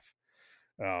behalf.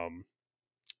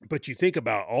 But you think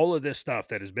about all of this stuff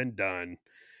that has been done,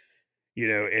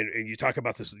 and you talk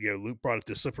about this, Luke brought up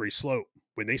the slippery slope.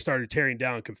 When they started tearing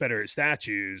down Confederate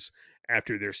statues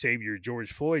after their savior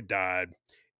George Floyd died,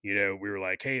 we were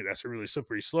like, hey, that's a really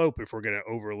slippery slope if we're going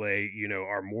to overlay,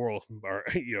 our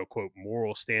quote,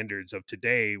 moral standards of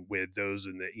today with those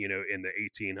in the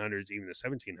 1800s, even the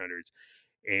 1700s.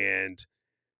 And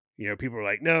people are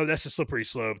like, no, that's a slippery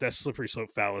slope. That's a slippery slope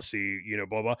fallacy,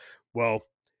 blah, blah. Well,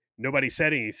 nobody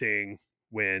said anything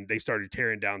when they started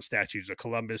tearing down statues of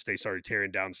Columbus. They started tearing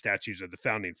down statues of the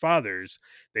founding fathers.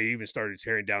 They even started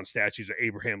tearing down statues of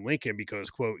Abraham Lincoln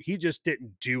because, quote, he just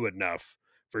didn't do enough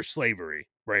for slavery,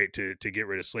 right? To get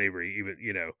rid of slavery, even,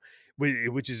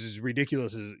 which is as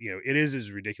ridiculous as, it is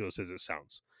as ridiculous as it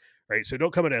sounds, right? So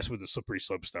don't come at us with the slippery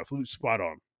slope stuff. Luke's spot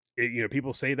on.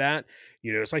 People say that,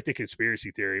 it's like the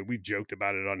conspiracy theory. We've joked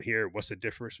about it on here. What's the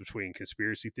difference between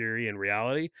conspiracy theory and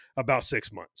reality? About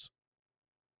 6 months,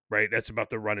 right? That's about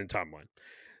the running timeline.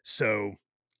 So,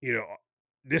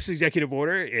 this executive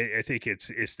order, I think it's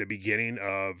the beginning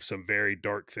of some very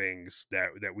dark things that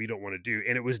we don't want to do.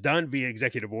 And it was done via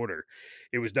executive order.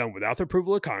 It was done without the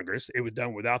approval of Congress. It was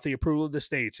done without the approval of the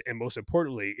states. And most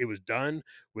importantly, it was done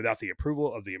without the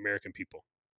approval of the American people,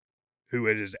 who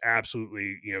it is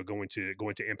absolutely, going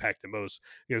to impact the most.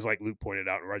 Because like Luke pointed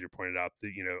out and Roger pointed out,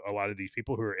 that a lot of these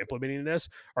people who are implementing this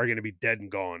are going to be dead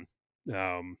and gone,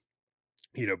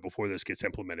 before this gets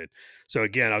implemented. So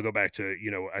again, I'll go back to,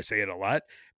 I say it a lot.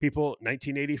 People,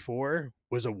 1984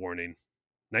 was a warning.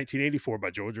 1984 by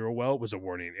George Orwell was a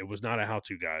warning. It was not a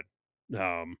how-to guide.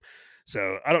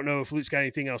 So I don't know if Luke's got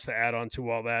anything else to add on to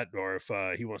all that, or if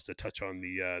he wants to touch on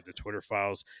the Twitter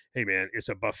files. Hey man, it's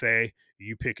a buffet.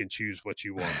 You pick and choose what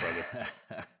you want,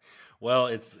 brother. Well,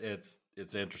 it's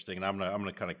interesting, and I'm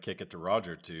gonna kind of kick it to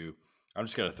Roger too. I'm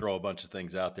just gonna throw a bunch of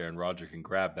things out there, and Roger can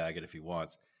grab bag it if he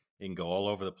wants. He can go all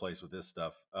over the place with this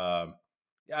stuff.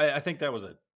 I think that was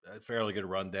a fairly good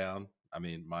rundown. I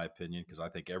mean, my opinion, because I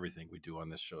think everything we do on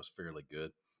this show is fairly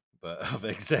good. But of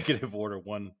Executive Order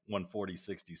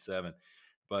 14067.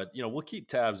 But we'll keep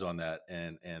tabs on that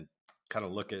and kind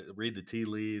of read the tea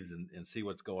leaves and see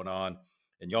what's going on.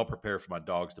 And y'all prepare for my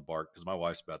dogs to bark, because my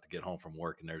wife's about to get home from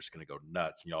work and they're just going to go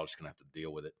nuts, and y'all are just going to have to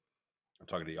deal with it. I'm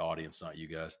talking to the audience, not you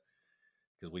guys,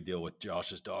 because we deal with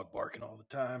Josh's dog barking all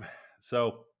the time.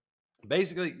 So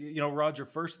basically, Roger,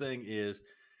 first thing is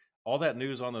all that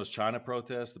news on those China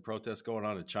protests, the protests going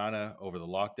on in China over the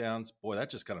lockdowns. Boy, that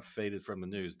just kind of faded from the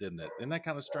news, didn't it? Isn't that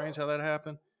kind of strange how that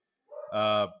happened?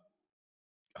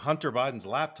 Hunter Biden's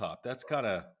laptop, that's kind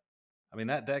of, I mean,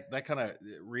 that kind of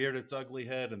reared its ugly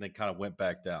head and then kind of went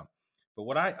back down. But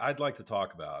what I'd like to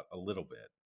talk about a little bit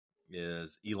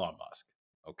is Elon Musk.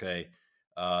 Okay.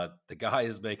 The guy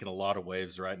is making a lot of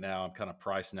waves right now. I'm kind of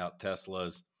pricing out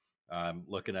Teslas. I'm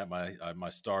looking at my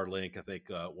Starlink. I think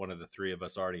one of the three of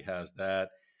us already has that.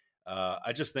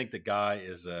 I just think the guy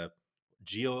is a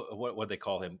what they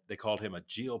call him? They called him a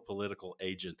geopolitical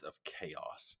agent of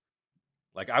chaos.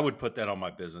 Like, I would put that on my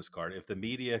business card. If the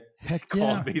media Heck yeah.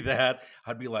 called me that,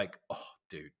 I'd be like, oh,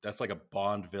 dude, that's like a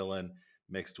Bond villain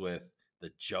mixed with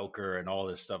the Joker and all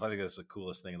this stuff. I think that's the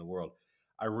coolest thing in the world.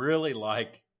 I really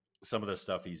like some of the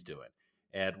stuff he's doing.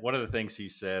 And one of the things he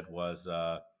said was,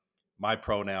 my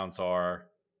pronouns are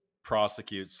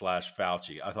prosecute /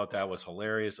 Fauci. I thought that was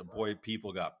hilarious. And boy,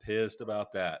 people got pissed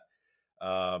about that.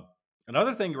 Uh,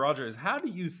 Another thing, Roger, is how do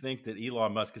you think that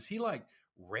Elon Musk, because he like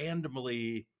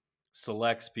randomly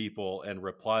selects people and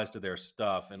replies to their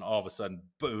stuff, and all of a sudden,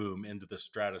 boom, into the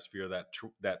stratosphere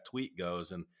that tweet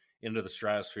goes, and into the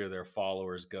stratosphere their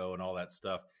followers go, and all that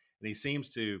stuff. And he seems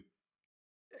to,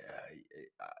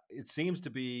 it seems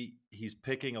to be he's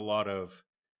picking a lot of,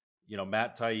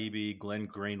 Matt Taibbi, Glenn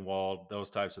Greenwald, those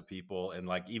types of people, and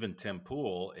like even Tim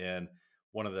Pool and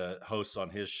one of the hosts on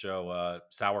his show,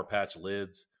 Sour Patch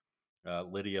Lids.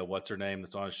 Lydia, what's her name,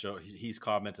 that's on his show. He's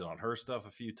commented on her stuff a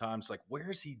few times. Like,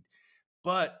 where is he?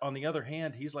 But on the other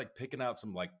hand, he's like picking out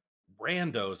some like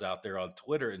randos out there on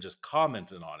Twitter and just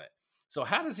commenting on it. So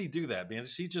how does he do that, man?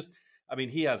 Is he just, I mean,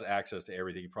 he has access to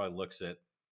everything. He probably looks at,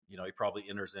 he probably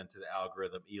enters into the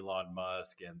algorithm, Elon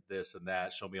Musk and this and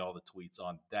that, show me all the tweets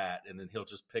on that. And then he'll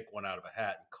just pick one out of a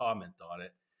hat and comment on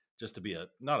it just to be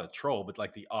not a troll, but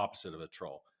like the opposite of a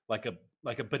troll, like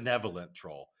a benevolent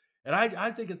troll. And I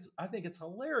think it's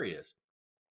hilarious.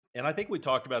 And I think we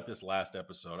talked about this last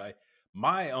episode.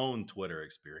 My own Twitter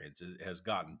experience has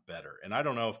gotten better. And I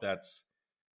don't know if that's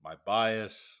my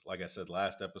bias, like I said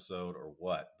last episode, or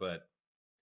what, but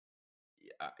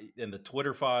in the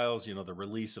Twitter files, the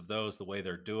release of those, the way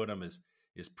they're doing them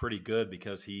is pretty good,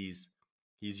 because he's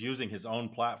using his own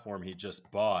platform he just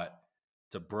bought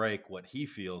to break what he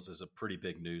feels is a pretty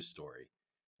big news story.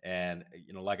 And,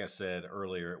 like I said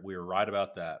earlier, we were right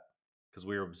about that, because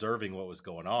we were observing what was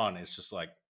going on. It's just like,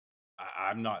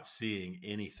 I'm not seeing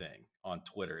anything on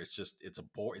Twitter.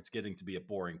 It's getting to be a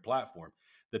boring platform.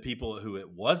 The people who it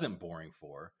wasn't boring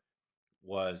for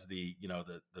was the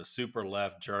super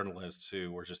left journalists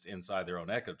who were just inside their own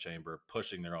echo chamber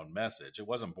pushing their own message. It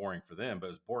wasn't boring for them, but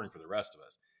it was boring for the rest of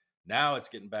us. Now it's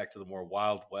getting back to the more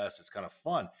Wild West. It's kind of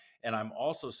fun. And I'm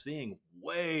also seeing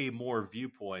way more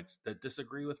viewpoints that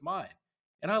disagree with mine.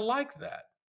 And I like that.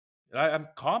 And I'm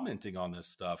commenting on this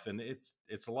stuff, and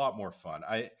it's a lot more fun.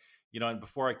 And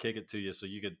before I kick it to you, so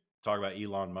you could talk about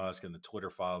Elon Musk and the Twitter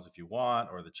files if you want,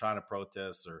 or the China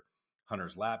protests, or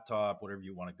Hunter's laptop, whatever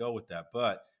you want to go with that.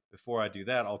 But before I do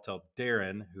that, I'll tell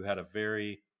Darren, who had a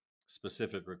very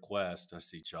specific request. I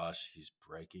see Josh, he's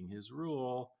breaking his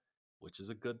rule, which is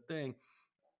a good thing.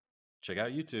 Check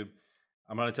out YouTube.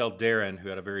 I'm going to tell Darren, who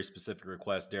had a very specific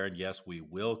request. Darren, yes, we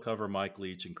will cover Mike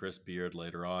Leach and Chris Beard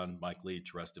later on. Mike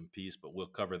Leach, rest in peace, but we'll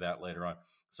cover that later on.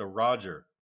 So, Roger,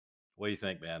 what do you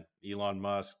think, man? Elon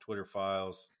Musk, Twitter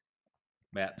files,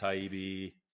 Matt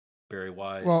Taibbi, Barry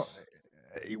Weiss. Well,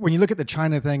 when you look at the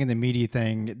China thing and the media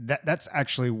thing, that's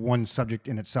actually one subject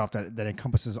in itself that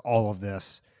encompasses all of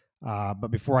this.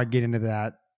 But before I get into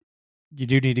that, you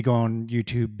do need to go on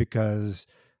YouTube, because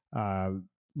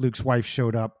Luke's wife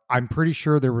showed up. I'm pretty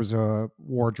sure there was a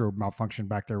wardrobe malfunction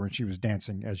back there when she was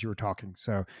dancing as you were talking.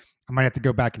 So I might have to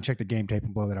go back and check the game tape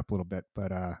and blow that up a little bit,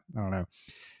 but I don't know.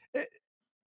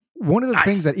 One of the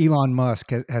things that Elon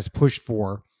Musk has pushed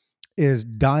for is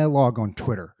dialogue on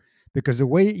Twitter, because the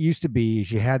way it used to be is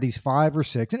you had these 5 or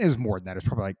 6, and it was more than that. It's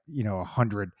probably like,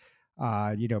 100,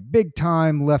 big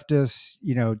time leftists,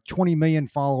 20 million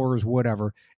followers,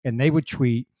 whatever. And they would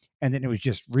tweet, and then it was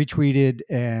just retweeted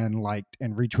and liked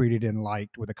and retweeted and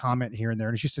liked with a comment here and there.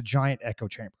 And it's just a giant echo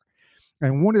chamber.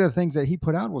 And one of the things that he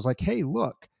put out was like, hey,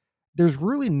 look, there's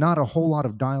really not a whole lot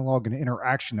of dialogue and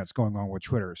interaction that's going on with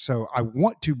Twitter. So I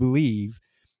want to believe,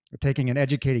 taking an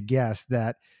educated guess,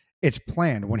 that it's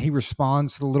planned. When he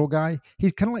responds to the little guy,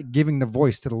 he's kind of like giving the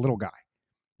voice to the little guy,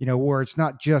 where it's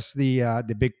not just the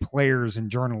big players in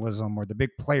journalism or the big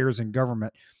players in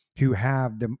government who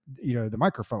have the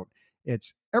microphone.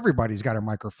 It's everybody's got a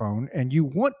microphone, and you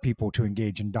want people to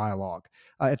engage in dialogue.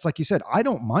 It's like you said, I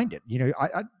don't mind it.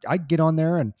 I get on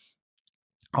there and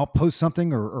I'll post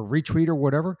something or retweet or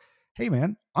whatever. Hey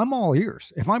man, I'm all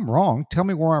ears. If I'm wrong, tell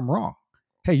me where I'm wrong.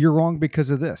 Hey, you're wrong because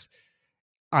of this.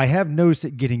 I have noticed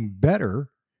it getting better,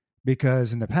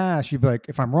 because in the past you'd be like,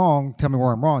 if I'm wrong, tell me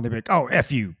where I'm wrong. They'd be like, oh, F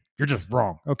you. You're just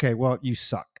wrong. Okay, well, you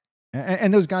suck.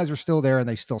 And those guys are still there, and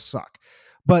they still suck.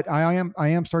 But I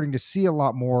am starting to see a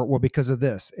lot more, well, because of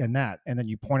this and that. And then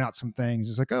you point out some things.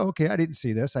 It's like, oh, okay, I didn't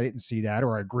see this. I didn't see that.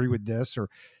 Or I agree with this. Or,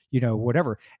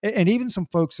 whatever. And even some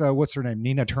folks, what's her name?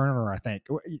 Nina Turner, I think,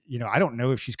 I don't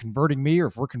know if she's converting me or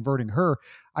if we're converting her.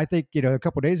 I think, a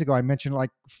couple of days ago, I mentioned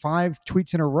like 5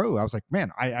 tweets in a row. I was like,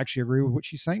 man, I actually agree with what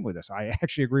she's saying with this. I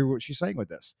actually agree with what she's saying with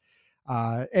this.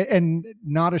 And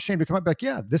not ashamed to come up back.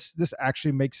 Yeah, this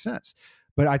actually makes sense.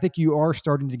 But I think you are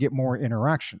starting to get more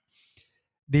interaction.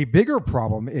 The bigger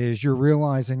problem is you're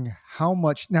realizing how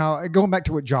much now, going back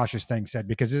to what Josh's thing said,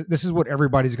 because this is what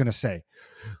everybody's going to say.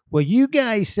 Well, you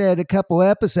guys said a couple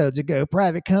episodes ago,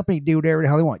 private company do whatever the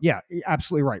hell they want. Yeah,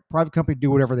 absolutely right. Private company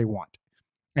do whatever they want.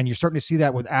 And you're starting to see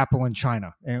that with Apple in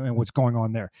China and what's going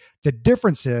on there. The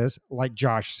difference is, like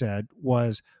Josh said,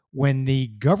 was when the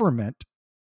government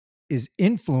is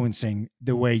influencing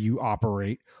the way you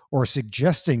operate or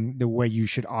suggesting the way you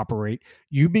should operate,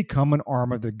 you become an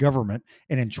arm of the government.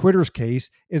 And in Twitter's case,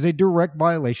 is a direct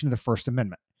violation of the First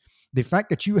Amendment. The fact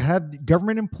that you have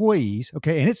government employees,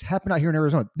 okay, and it's happened out here in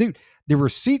Arizona. Dude, the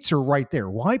receipts are right there.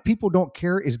 Why people don't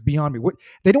care is beyond me. What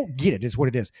they don't get it is what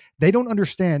it is. They don't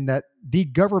understand that the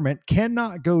government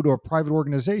cannot go to a private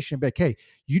organization and be like, hey,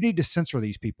 you need to censor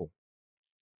these people.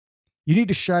 You need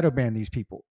to shadow ban these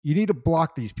people. You need to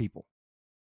block these people.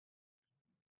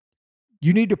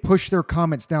 You need to push their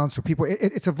comments down so people,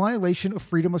 it's a violation of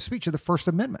freedom of speech of the First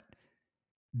Amendment.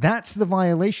 That's the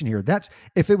violation here. That's,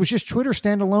 if it was just Twitter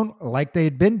standalone, like they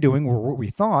had been doing, or what we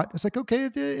thought, it's like, okay,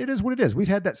 it is what it is. We've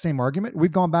had that same argument.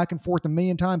 We've gone back and forth a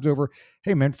million times over,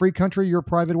 hey man, free country, you're a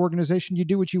private organization, you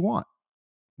do what you want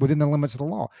within the limits of the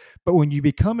law. But when you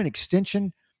become an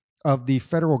extension of the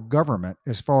federal government,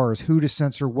 as far as who to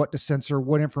censor,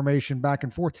 what information back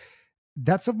and forth,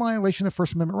 that's a violation of the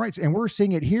First Amendment rights. And we're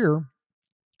seeing it here.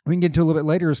 We can get into a little bit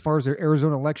later as far as the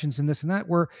Arizona elections and this and that,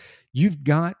 where you've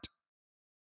got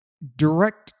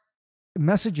direct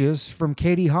messages from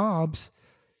Katie Hobbs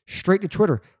straight to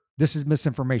Twitter. This is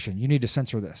misinformation. You need to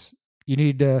censor this. You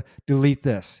need to delete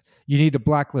this. You need to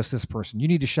blacklist this person. You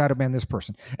need to shadow ban this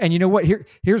person. And you know what?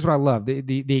 Here's what I love.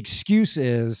 The excuse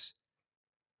is,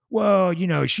 well,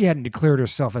 she hadn't declared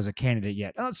herself as a candidate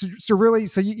yet. Oh, so really?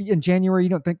 So in January, you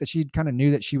don't think that she kind of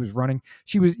knew that she was running?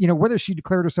 She was, whether she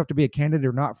declared herself to be a candidate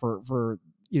or not for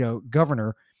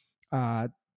governor,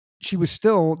 she was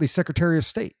still the Secretary of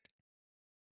State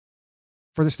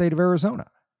for the state of Arizona.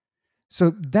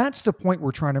 So that's the point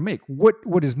we're trying to make.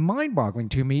 What is mind-boggling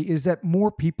to me is that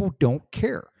more people don't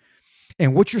care.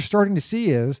 And what you're starting to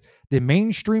see is the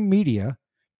mainstream media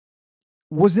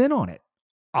was in on it,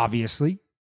 obviously.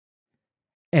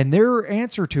 And their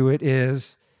answer to it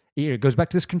is, it goes back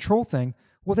to this control thing.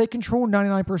 Well, they control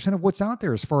 99% of what's out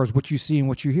there as far as what you see and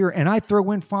what you hear. And I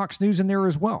throw in Fox News in there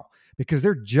as well, because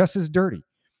they're just as dirty.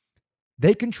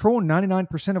 They control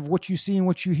 99% of what you see and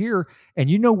what you hear. And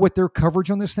you know what their coverage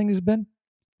on this thing has been?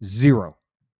 Zero.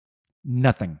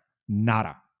 Nothing.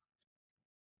 Nada.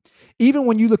 Even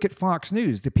when you look at Fox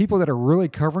News, the people that are really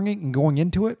covering it and going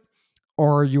into it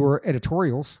are your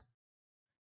editorials.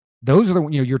 Those are the,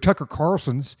 your Tucker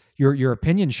Carlson's, your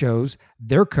opinion shows,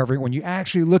 they're covering. When you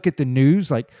actually look at the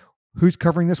news, like who's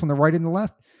covering this on the right and the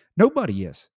left? Nobody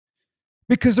is.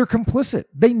 Because they're complicit.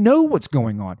 They know what's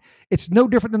going on. It's no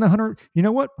different than the Hunter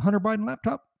Biden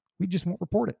laptop. We just won't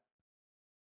report it.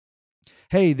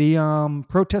 Hey, the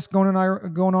protests going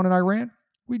on in Iran,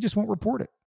 we just won't report it.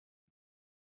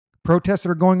 Protests that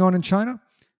are going on in China,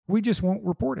 we just won't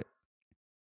report it.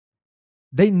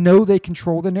 They know they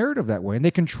control the narrative that way, and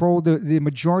they control the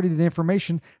majority of the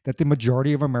information that the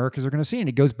majority of Americans are going to see. And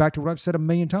it goes back to what I've said a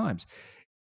million times.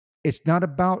 It's not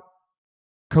about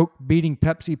Coke beating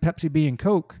Pepsi, Pepsi being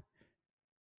Coke.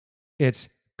 It's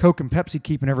Coke and Pepsi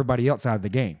keeping everybody else out of the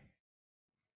game.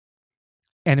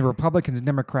 And the Republicans and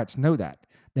Democrats know that.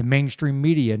 The mainstream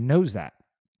media knows that.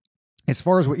 As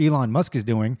far as what Elon Musk is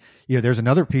doing, there's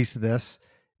another piece of this,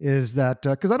 is that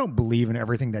because I don't believe in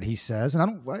everything that he says, and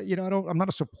I'm not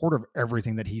a supporter of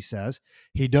everything that he says.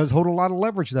 He does hold a lot of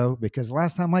leverage though, because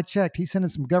last time I checked, he's sending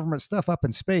some government stuff up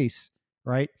in space,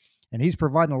 right? And he's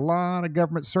providing a lot of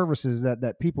government services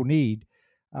that people need.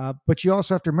 But you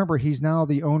also have to remember, he's now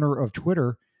the owner of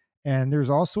Twitter, and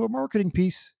there's also a marketing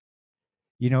piece.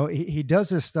 He does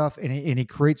this stuff and he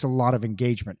creates a lot of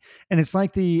engagement. And it's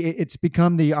like it's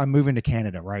become I'm moving to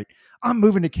Canada, right? I'm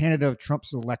moving to Canada if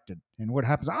Trump's elected. And what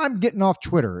happens? I'm getting off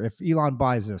Twitter if Elon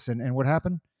buys this. And what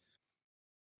happened?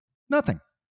 Nothing,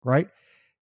 right?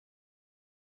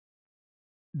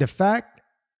 The fact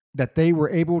that they were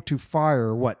able to fire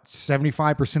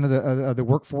 75% of the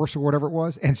workforce or whatever it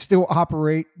was, and still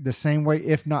operate the same way,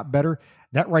 if not better,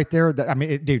 that right there,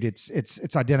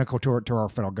 it's identical to our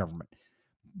federal government.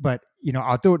 But,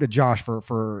 I'll throw it to Josh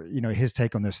for his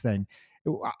take on this thing.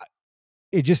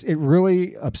 it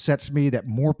really upsets me that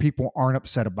more people aren't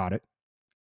upset about it,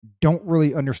 don't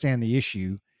really understand the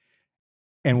issue.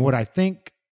 And what I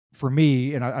think for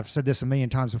me, and I've said this a million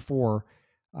times before,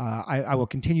 I will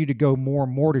continue to go more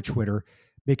and more to Twitter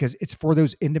because it's for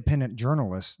those independent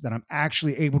journalists that I'm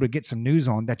actually able to get some news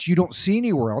on that you don't see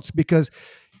anywhere else, because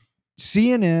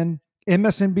CNN,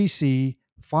 MSNBC,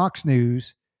 Fox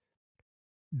News,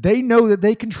 they know that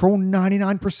they control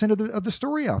 99% of the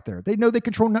story out there. They know they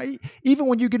control, even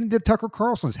when you get into Tucker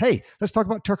Carlson's. Hey, let's talk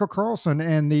about Tucker Carlson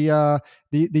and the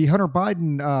Hunter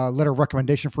Biden letter of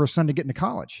recommendation for his son to get into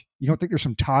college. You don't think there's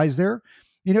some ties there?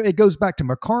 You know, it goes back to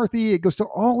McCarthy. It goes to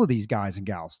all of these guys and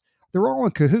gals. They're all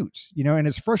in cahoots, you know, and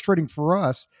it's frustrating for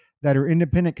us that are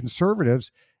independent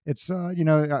conservatives. It's,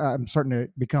 I'm starting to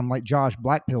become like Josh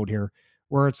Blackpilled here,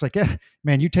 where it's like,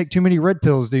 man, you take too many red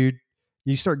pills, dude.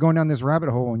 You start going down this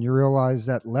rabbit hole and you realize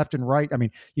that left and right, I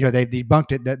mean, you know, they've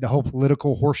debunked it, that the whole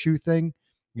political horseshoe thing,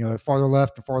 you know, the farther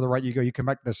left, the farther right you go, you come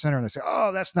back to the center and they say,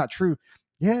 oh, that's not true.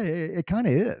 Yeah, it kind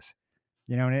of is,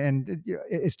 you know, and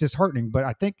it's disheartening. But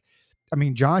I think, I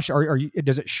mean, Josh, are you,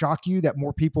 does it shock you that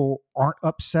more people aren't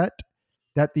upset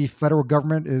that the federal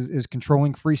government is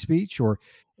controlling free speech, or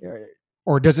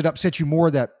does it upset you more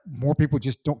that more people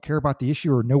just don't care about the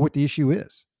issue or know what the issue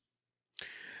is?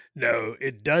 No,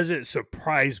 it doesn't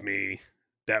surprise me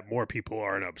that more people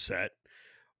aren't upset,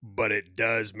 but it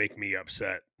does make me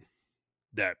upset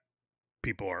that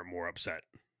people aren't more upset.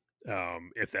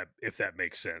 If that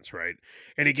makes sense, right?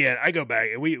 And again, I go back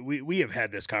and we have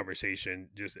had this conversation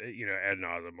just ad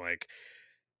nauseum. Like,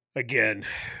 again,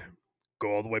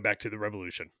 go all the way back to the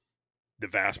Revolution. The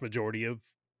vast majority of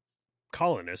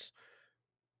colonists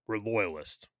were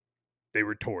loyalists. They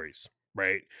were Tories,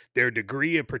 right? Their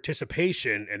degree of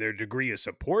participation and their degree of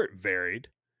support varied.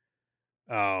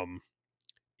 Um,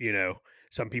 you know,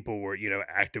 some people were,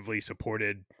 actively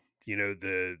supported,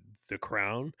 the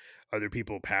crown. Other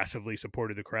people passively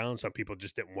supported the crown. Some people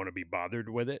just didn't want to be bothered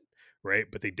with it, right?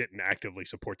 But they didn't actively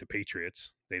support the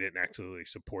patriots. They didn't actively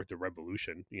support the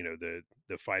revolution, the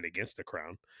fight against the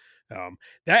crown.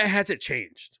 That hasn't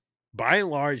changed. By and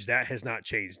large, that has not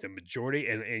changed. The majority,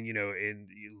 and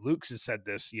Luke's has said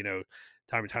this, time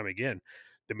and time again,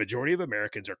 the majority of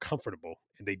Americans are comfortable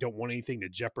and they don't want anything to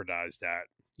jeopardize that,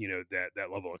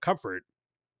 that level of comfort.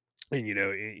 And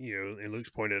and Luke's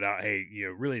pointed out, hey,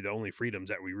 really the only freedoms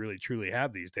that we really truly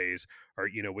have these days are,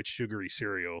 which sugary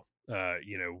cereal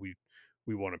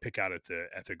we want to pick out at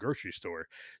the grocery store.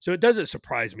 So it doesn't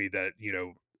surprise me that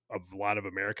a lot of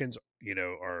Americans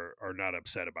are not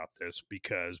upset about this,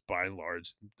 because by and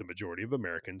large the majority of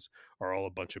Americans are all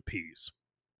a bunch of peas,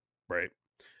 right?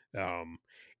 um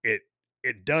it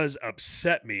it does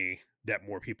upset me that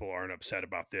more people aren't upset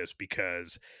about this,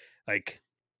 because, like,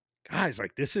 guys,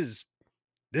 like, this is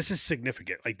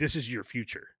significant. Like, this is your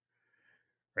future,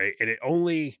 right? And it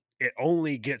only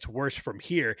gets worse from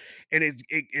here. And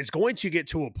it's going to get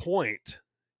to a point,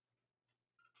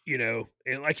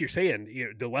 and like you're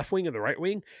saying, the left wing and the right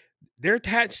wing, they're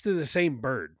attached to the same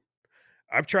bird.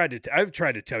 I've tried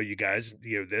to tell you guys,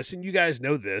 this, and you guys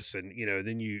know this, and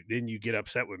then you get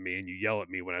upset with me and you yell at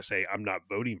me when I say I'm not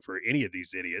voting for any of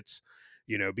these idiots,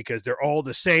 because they're all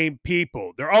the same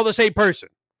people. They're all the same person,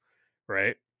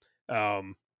 right?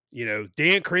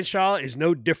 Dan Crenshaw is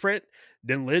no different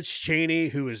than Liz Cheney,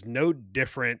 who is no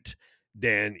different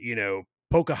than,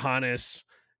 Pocahontas,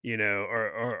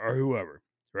 or whoever,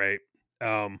 right?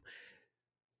 Um,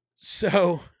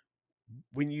 so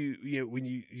when you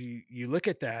look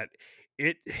at that,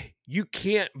 it you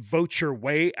can't vote your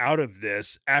way out of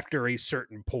this after a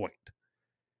certain point,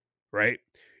 right?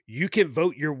 You can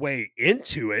vote your way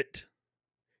into it.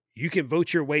 You can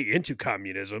vote your way into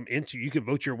communism, you can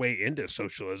vote your way into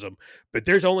socialism, but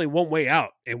there's only one way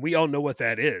out, and we all know what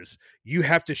that is. You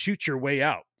have to shoot your way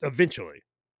out eventually,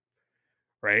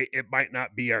 right? It might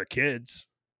not be our kids,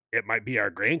 it might be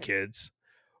our grandkids,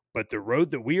 but the road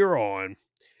that we are on,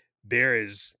 there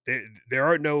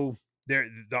are no there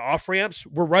the off ramps.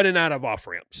 We're running out of off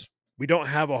ramps. We don't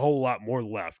have a whole lot more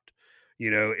left.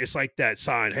 It's like that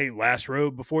sign, hey, last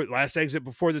exit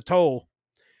before the toll.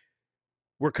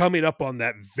 We're coming up on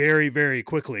that very, very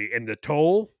quickly. And the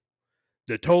toll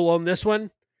on this one,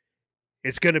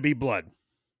 it's going to be blood.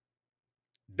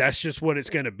 That's just what it's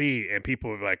going to be. And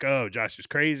people are like, oh, Josh is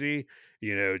crazy.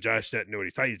 Josh doesn't know what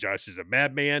he's talking. Josh is a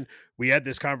madman. We had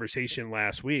this conversation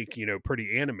last week,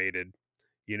 pretty animated,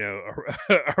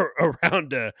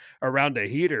 around a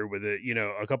heater with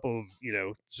a couple of,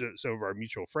 some of our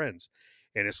mutual friends.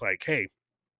 And it's like, hey,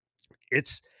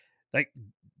 it's like,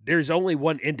 there's only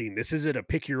one ending. This isn't a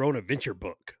pick your own adventure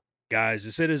book, guys.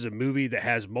 This is a movie that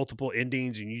has multiple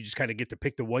endings, and you just kind of get to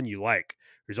pick the one you like.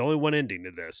 There's only one ending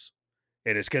to this,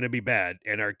 and it's going to be bad.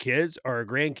 And our kids or our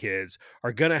grandkids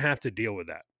are going to have to deal with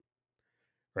that,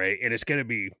 right? And it's going to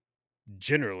be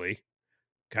generally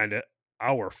kind of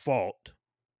our fault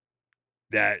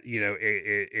that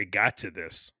it got to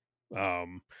this.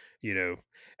 Um, you know,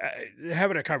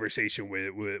 Having a conversation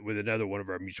with another one of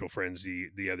our mutual friends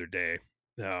the other day,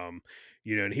 um,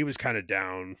 and he was kind of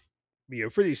down,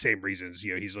 for these same reasons.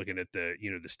 He's looking at the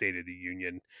State of the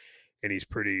Union, and he's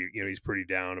pretty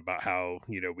down about how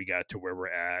we got to where we're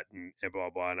at, and blah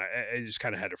blah. And I just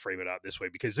kind of had to frame it out this way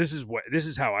because this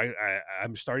is how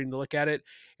I'm starting to look at it,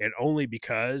 and only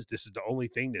because this is the only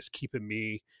thing that's keeping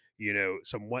me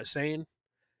somewhat sane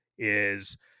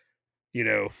is you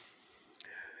know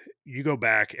you go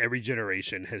back, every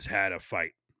generation has had a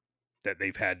fight that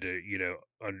they've had to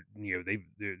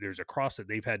there's a cross that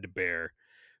they've had to bear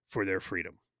for their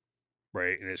freedom,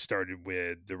 right? And it started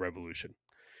with the revolution.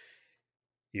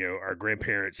 Our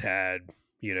grandparents had,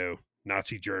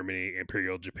 Nazi Germany,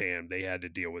 Imperial Japan. They had to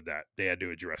deal with that. They had to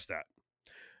address that.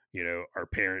 Our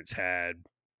parents had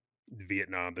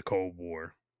Vietnam, the Cold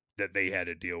War that they had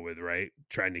to deal with, right?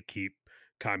 Trying to keep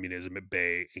communism at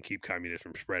bay and keep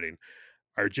communism from spreading.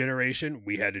 Our generation,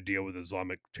 we had to deal with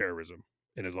Islamic terrorism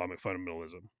and Islamic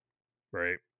fundamentalism,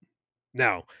 right?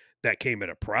 Now, that came at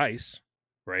a price,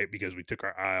 right? Because we took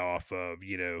our eye off of,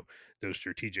 those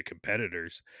strategic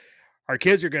competitors. Our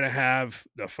kids are going to have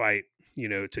the fight,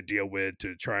 to deal with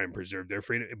to try and preserve their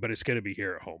freedom, but it's going to be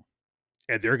here at home.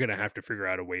 And they're going to have to figure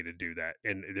out a way to do that.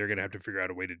 And they're going to have to figure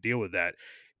out a way to deal with that.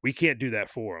 We can't do that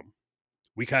for them.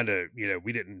 We kind of,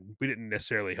 we didn't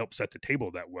necessarily help set the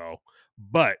table that well,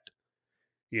 but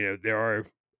there are,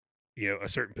 a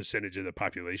certain percentage of the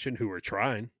population who are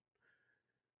trying.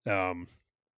 Um,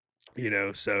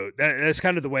 so that's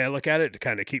kind of the way I look at it, to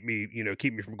kind of keep me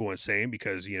from going insane,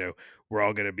 because we're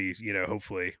all going to be,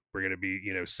 hopefully we're going to be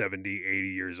 70, 80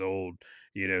 years old,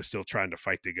 still trying to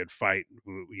fight the good fight,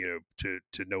 to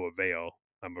no avail,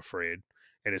 I'm afraid.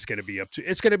 And it's going to be up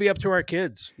to our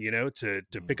kids, to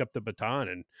pick up the baton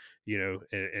and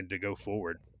and to go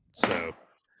forward. So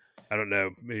I don't know.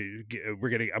 I'm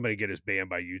gonna get us banned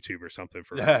by YouTube or something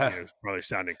for probably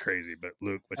sounding crazy. But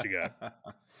Luke, what you got?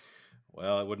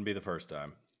 Well, it wouldn't be the first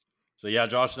time. So yeah,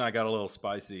 Josh and I got a little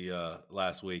spicy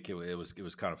last week. It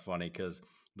was kind of funny because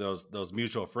those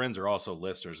mutual friends are also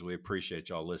listeners. We appreciate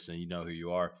y'all listening. You know who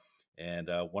you are. And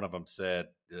one of them said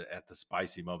at the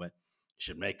spicy moment, "You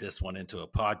should make this one into a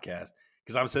podcast."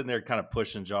 Because I'm sitting there kind of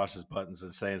pushing Josh's buttons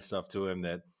and saying stuff to him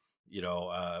that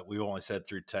we only said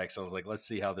through text. I was like, let's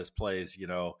see how this plays,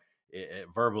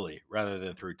 verbally rather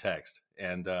than through text.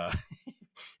 And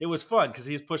it was fun because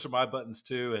he's pushing my buttons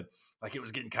too, and like it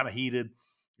was getting kind of heated.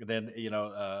 And then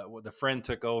the friend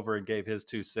took over and gave his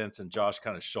 2 cents, and Josh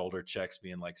kind of shoulder checks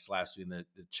me and like slaps me in the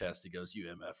chest. He goes, "You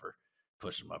MFer,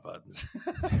 pushing my buttons."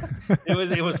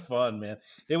 It was fun, man.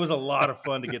 It was a lot of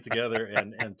fun to get together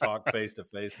and talk face to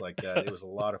face like that. It was a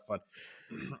lot of fun.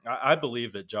 I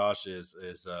believe that Josh is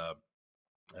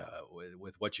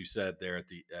with what you said there at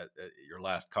your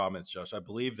last comments, Josh. I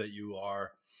believe that you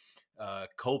are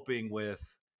coping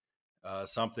with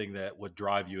something that would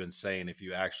drive you insane if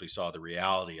you actually saw the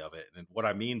reality of it. And what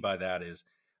I mean by that is,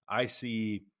 I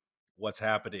see what's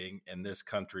happening in this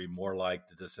country more like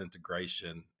the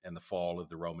disintegration and the fall of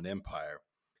the Roman Empire.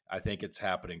 I think it's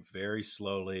happening very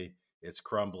slowly. It's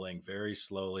crumbling very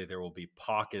slowly. There will be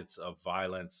pockets of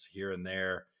violence here and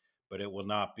there, but it will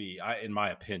not be, in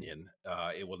my opinion,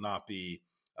 it will not be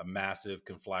a massive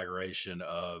conflagration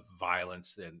of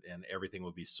violence and everything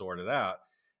will be sorted out.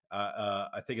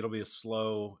 I think it'll be a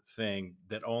slow thing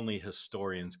that only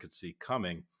historians could see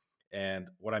coming. And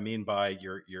what I mean by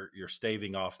you're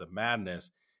staving off the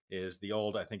madness is the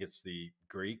old, I think it's the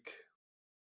Greek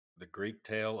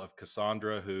tale of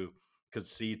Cassandra who could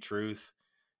see truth,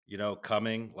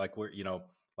 coming. Like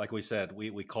like we said,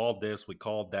 we called this, we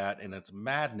called that, and it's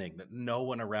maddening that no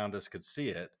one around us could see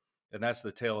it. And that's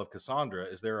the tale of Cassandra.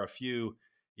 Is there are a few,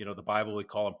 the Bible, we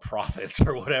call them prophets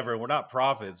or whatever. We're not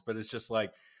prophets, but it's just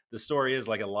like, the story is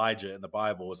like Elijah in the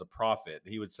Bible was a prophet.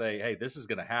 He would say, "Hey, this is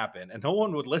going to happen." And no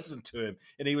one would listen to him.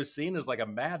 And he was seen as like a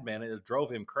madman, and it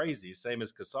drove him crazy. Same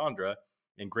as Cassandra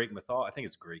in Greek mythology. I think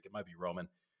it's Greek. It might be Roman.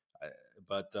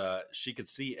 But she could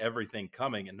see everything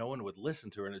coming and no one would listen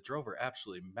to her. And it drove her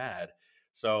absolutely mad.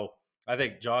 So I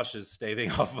think Josh is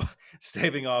staving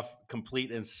off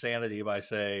complete insanity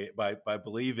by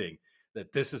believing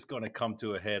that this is going to come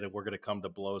to a head and we're going to come to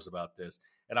blows about this.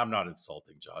 And I'm not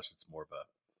insulting Josh. It's more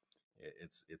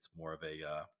of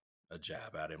a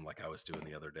jab at him like I was doing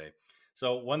the other day.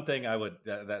 So one thing I would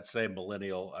that same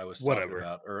millennial I was talking Whatever.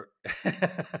 about, or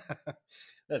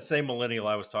that same millennial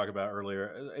I was talking about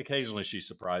earlier. Occasionally, she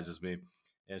surprises me,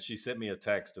 and she sent me a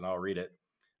text, and I'll read it.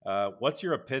 What's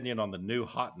your opinion on the new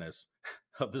hotness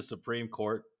of the Supreme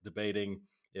Court debating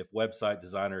if website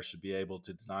designers should be able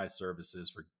to deny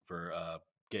services for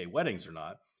gay weddings or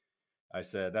not? I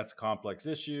said that's a complex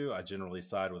issue. I generally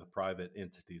side with a private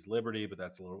entity's liberty, but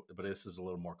this is a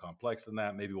little more complex than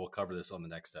that. Maybe we'll cover this on the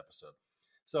next episode.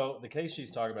 So the case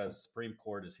she's talking about is the Supreme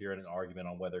Court is hearing an argument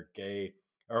on whether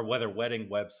wedding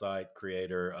website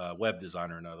creator, web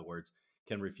designer, in other words,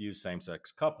 can refuse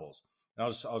same-sex couples. And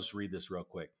I'll just read this real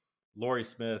quick. Lori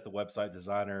Smith, the website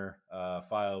designer,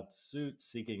 filed suit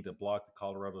seeking to block the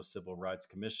Colorado Civil Rights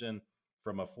Commission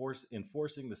from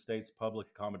enforcing the state's public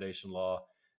accommodation law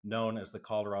known as the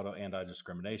Colorado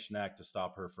Anti-Discrimination Act to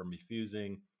stop her from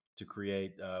refusing to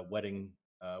create wedding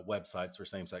websites for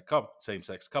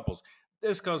same-sex couples.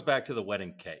 This goes back to the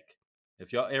wedding cake.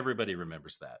 Everybody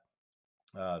remembers that.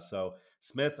 So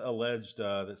Smith alleged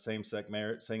that same-sex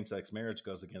marriage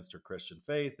goes against her Christian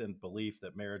faith and belief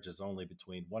that marriage is only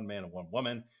between one man and one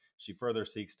woman. She further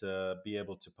seeks to be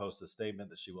able to post a statement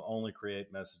that she will only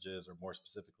create messages, or more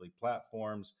specifically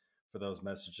platforms, for those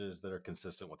messages that are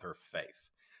consistent with her faith.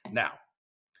 Now,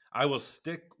 I will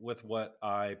stick with what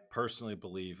I personally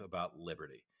believe about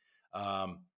liberty.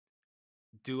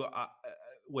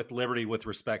 With liberty with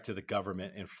respect to the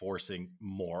government enforcing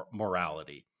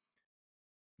morality.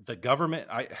 The government,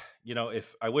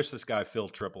 if I wish this guy Phil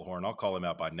Triplehorn, I'll call him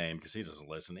out by name because he doesn't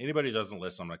listen. Anybody who doesn't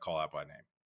listen, I'm going to call out by name.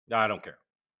 I don't care.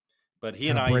 But he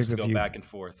and I used to go back and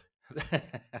forth.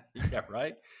 Yeah,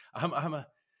 right. I'm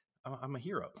a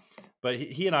hero. But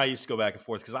he and I used to go back and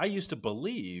forth because I used to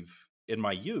believe in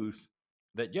my youth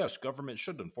that, yes, government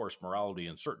should enforce morality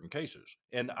in certain cases.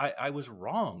 And I was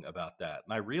wrong about that.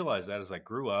 And I realized that as I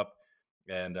grew up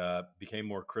and became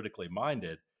more critically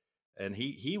minded. And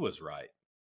he was right.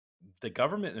 The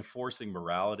government enforcing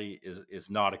morality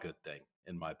is not a good thing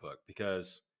in my book,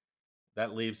 because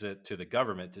that leaves it to the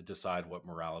government to decide what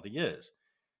morality is.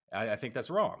 I think that's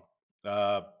wrong.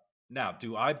 Now,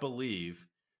 do I believe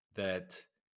that,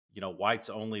 whites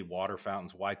only water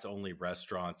fountains, whites only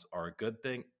restaurants are a good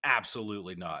thing?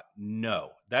 Absolutely not.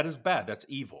 No, that is bad. That's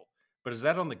evil. But is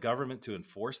that on the government to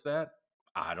enforce that?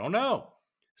 I don't know.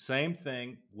 Same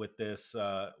thing with this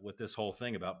whole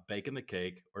thing about baking the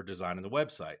cake or designing the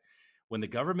website. When the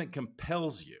government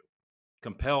compels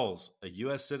a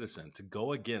U.S. citizen to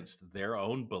go against their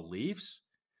own beliefs,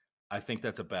 I think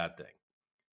that's a bad thing,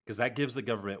 because that gives the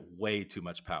government way too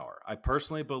much power. I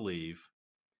personally believe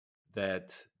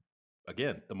that,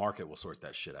 again, the market will sort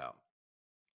that shit out.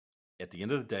 At the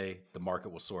end of the day, the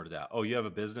market will sort it out. Oh, you have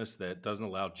a business that doesn't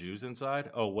allow Jews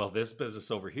inside? Oh, well, this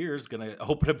business over here is going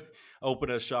to open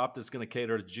a shop that's going to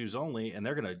cater to Jews only, and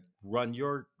they're going to run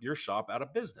your shop out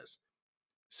of business.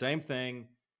 Same thing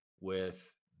with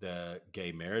the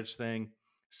gay marriage thing.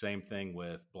 Same thing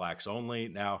with blacks only.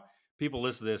 Now, people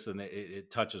listen to this and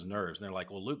it touches nerves, and they're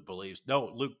like, well, Luke believes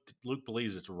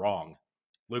it's wrong.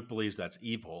 Luke believes that's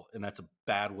evil, and that's a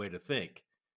bad way to think.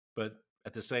 But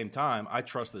at the same time, I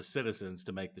trust the citizens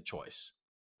to make the choice.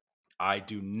 I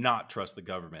do not trust the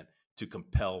government to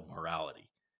compel morality.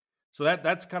 So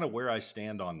that's kind of where I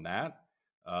stand on that.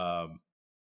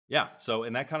 Yeah. So,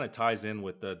 and that kind of ties in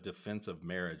with the Defense of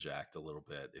Marriage Act a little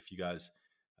bit. If you guys,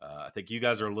 I think you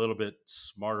guys are a little bit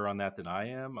smarter on that than I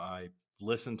am. I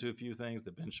listened to a few things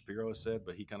that Ben Shapiro has said,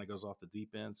 but he kind of goes off the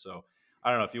deep end. So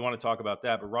I don't know if you want to talk about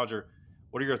that, but Roger,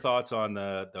 what are your thoughts on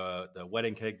the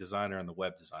wedding cake designer and the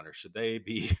web designer? Should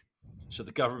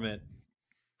the government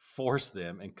force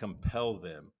them and compel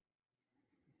them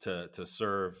to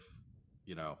serve,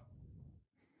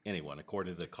 anyone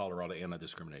according to the Colorado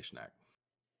Anti-Discrimination Act?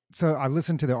 So I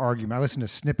listened to the argument. I listened to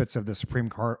snippets of the Supreme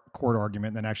Court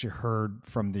argument, and then actually heard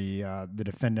from the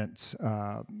defendant's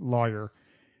lawyer,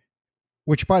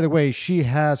 which, by the way, she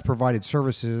has provided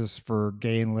services for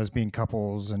gay and lesbian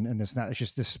couples and this and that. It's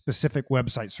just this specific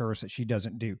website service that she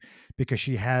doesn't do, because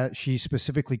she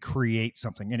specifically creates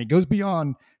something, and it goes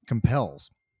beyond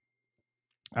compels.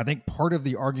 I think part of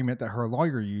the argument that her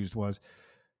lawyer used was,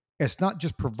 it's not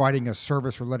just providing a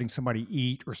service or letting somebody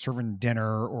eat or serving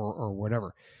dinner or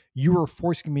whatever. You are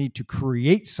forcing me to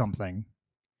create something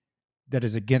that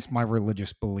is against my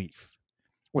religious belief,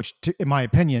 which, in my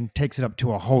opinion, takes it up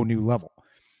to a whole new level.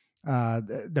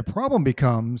 The problem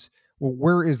becomes, well,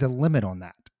 where is the limit on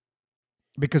that?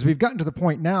 Because we've gotten to the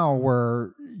point now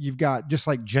where you've got, just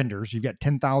like genders, you've got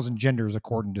 10,000 genders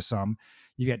according to some.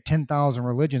 You got 10,000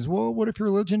 religions. Well, what if your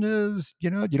religion is, you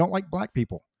don't like black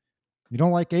people? You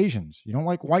don't like Asians. You don't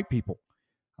like white people.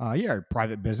 Yeah,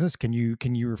 private business. Can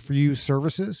you refuse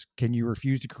services? Can you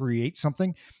refuse to create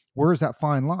something? Where is that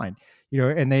fine line?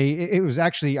 And it was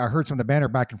actually, I heard some of the banner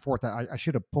back and forth. I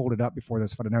should have pulled it up before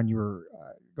this if I'd have known you were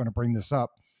going to bring this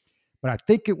up. But I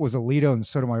think it was Alito and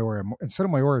Sotomayor. And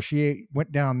Sotomayor, she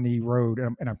went down the road,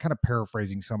 and I'm kind of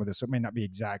paraphrasing some of this, so it may not be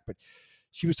exact, but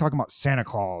she was talking about Santa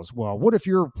Claus. Well, what if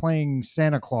you're playing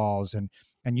Santa Claus and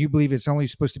you believe it's only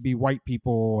supposed to be white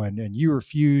people, and you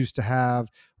refuse to have,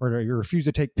 or you refuse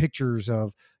to take pictures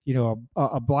of,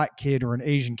 a black kid or an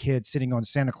Asian kid sitting on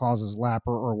Santa Claus's lap,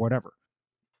 or whatever.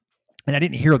 And I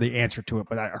didn't hear the answer to it,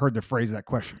 but I heard the phrase of that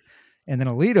question. And then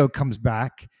Alito comes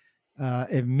back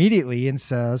immediately and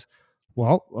says,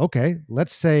 well, okay,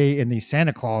 let's say in the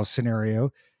Santa Claus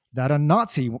scenario that a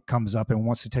Nazi comes up and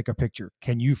wants to take a picture.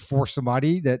 Can you force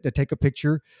somebody to take a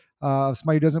picture of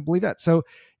somebody who doesn't believe that? So,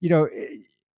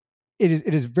 it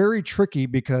is very tricky,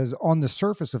 because on the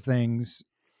surface of things,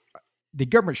 the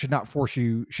government should not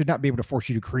be able to force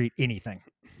you to create anything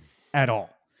at all.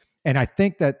 And I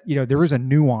think that, there is a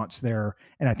nuance there.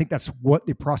 And I think that's what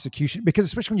the prosecution, because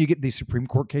especially when you get these Supreme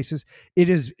Court cases, it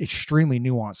is extremely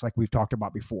nuanced, like we've talked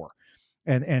about before.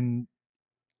 And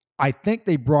I think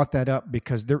they brought that up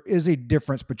because there is a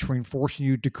difference between forcing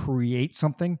you to create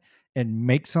something and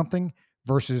make something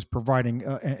versus providing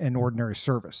an ordinary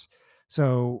service.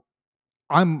 So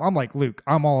I'm like Luke.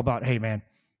 I'm all about, hey man,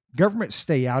 government,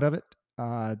 stay out of it.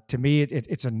 To me,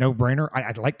 it's a no-brainer.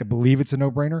 I'd like to believe it's a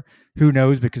no-brainer. Who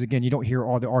knows? Because again, you don't hear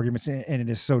all the arguments, and it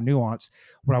is so nuanced.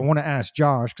 What I want to ask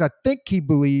Josh, because I think he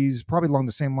believes probably along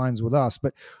the same lines with us,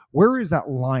 but where is that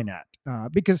line at?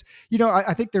 Because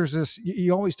I think there's this.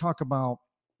 You always talk about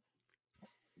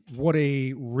what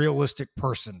a realistic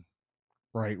person,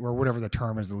 right, or whatever the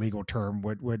term is, the legal term,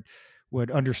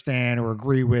 would understand or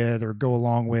agree with or go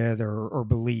along with or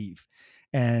believe,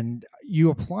 and you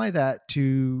apply that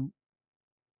to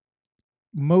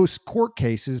most court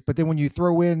cases. But then when you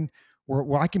throw in,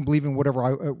 well, I can believe in whatever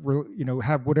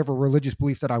have whatever religious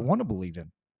belief that I want to believe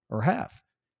in or have,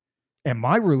 and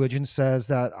my religion says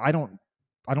that I don't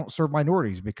serve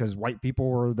minorities because white people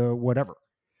are the whatever.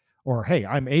 Or, hey,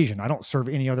 I'm Asian, I don't serve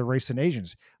any other race than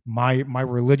Asians. My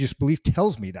religious belief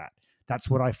tells me that. That's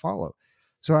what I follow.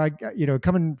 So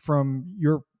coming from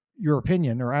your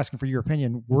opinion, or asking for your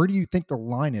opinion, where do you think the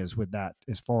line is with that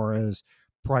as far as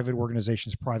private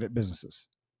organizations, private businesses?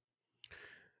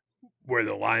 Where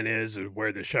the line is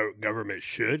where the government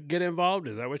should get involved?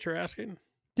 Is that what you're asking?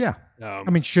 Yeah. I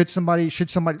mean, should somebody,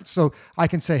 so I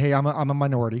can say, hey, I'm a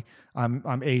minority,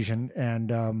 I'm Asian,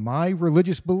 and my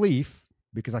religious belief,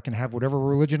 because I can have whatever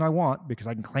religion I want, because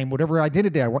I can claim whatever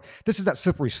identity I want. This is that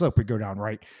slippery slope we go down,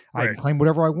 right? I can claim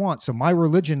whatever I want. So my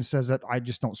religion says that I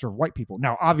just don't serve white people.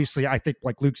 Now, obviously, I think,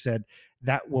 like Luke said,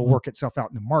 that will work itself out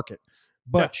in the market.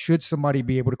 But should somebody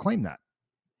be able to claim that?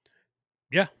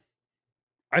 Yeah,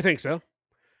 I think so.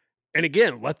 And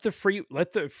again, let the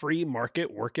free market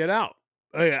work it out.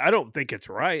 I don't think it's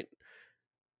right,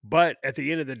 but at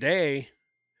the end of the day,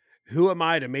 who am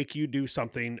I to make you do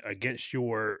something against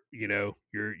your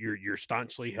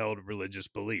staunchly held religious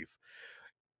belief?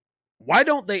 Why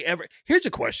don't they ever? Here's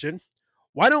a question: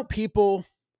 Why don't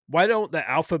the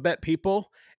alphabet people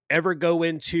ever go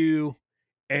into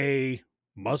a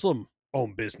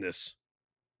Muslim-owned business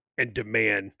and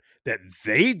demand that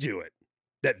they do it,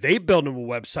 that they build them a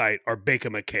website or bake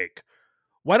them a cake?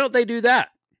 Why don't they do that?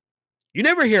 You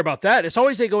never hear about that. It's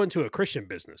always they go into a Christian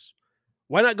business.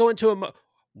 Why not go into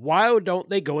why don't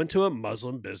they go into a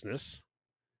Muslim business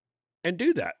and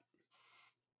do that?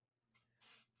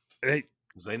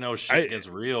 Because they know shit gets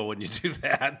real when you do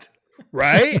that.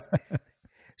 Right?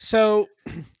 So,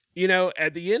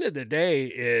 at the end of the day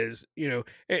is,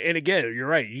 and again, you're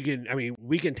right.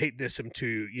 We can take this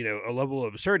into, a level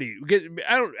of absurdity.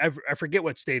 I forget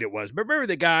what state it was, but remember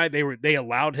the guy, they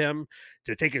allowed him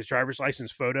to take his driver's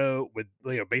license photo with,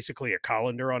 basically a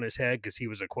colander on his head because he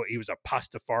was a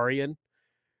Pastafarian,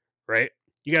 right?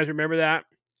 You guys remember that?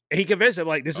 And he convinced him,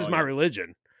 like, this is my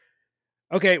religion.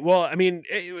 Okay, well,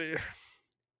 the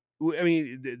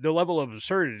level of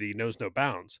absurdity knows no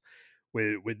bounds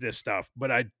with this stuff.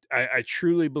 But I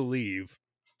truly believe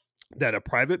that a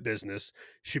private business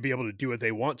should be able to do what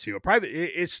they want to.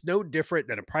 It's no different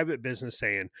than a private business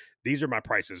saying, these are my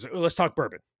prices. Let's talk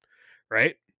bourbon,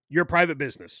 right? You're a private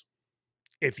business.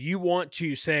 If you want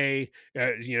to say,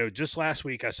 just last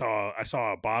week I saw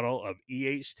a bottle of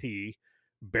EHT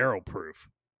barrel proof.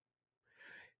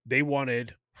 They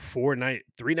wanted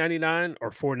 $3.99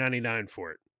 or $4.99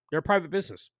 for it. They're a private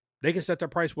business. They can set their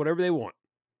price whatever they want.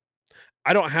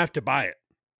 I don't have to buy it.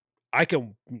 I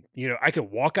can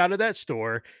walk out of that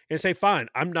store and say, fine,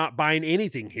 I'm not buying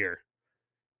anything here.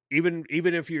 Even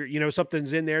if you're,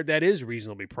 something's in there that is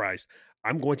reasonably priced,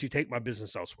 I'm going to take my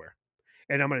business elsewhere.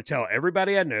 And I'm going to tell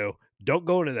everybody I know, don't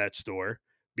go into that store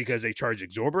because they charge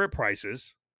exorbitant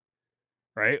prices,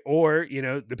 right? Or,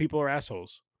 the people are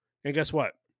assholes. And guess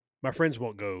what? My friends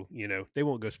won't go, they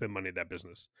won't go spend money at that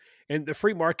business. And the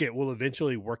free market will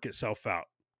eventually work itself out.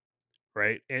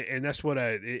 Right. And that's what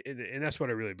and that's what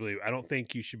I really believe. I don't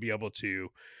think you should be able to,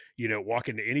 walk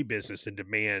into any business and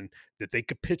demand that they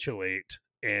capitulate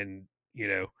and,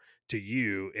 to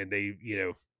you, and they,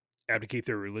 abdicate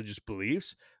their religious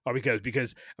beliefs.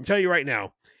 Because I'm telling you right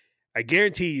now, I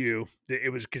guarantee you that it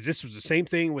was because this was the same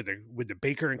thing with the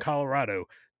baker in Colorado.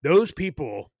 Those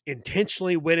people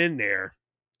intentionally went in there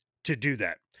to do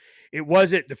that. It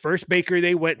wasn't the first bakery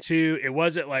they went to. It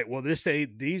wasn't like, well,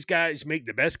 these guys make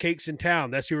the best cakes in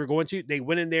town. That's who we're going to. They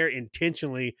went in there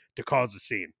intentionally to cause a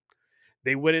scene.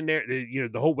 They went in there,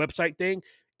 the whole website thing,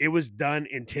 it was done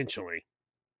intentionally.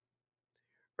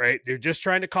 Right? They're just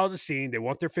trying to cause a scene. They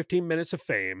want their 15 minutes of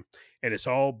fame, and it's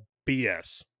all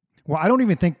BS. Well, I don't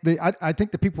even think I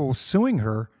think the people suing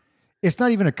her, it's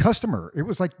not even a customer. It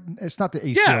was like, it's not the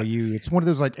ACLU. Yeah. It's one of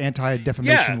those like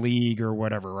anti-defamation league or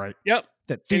whatever, right? Yep.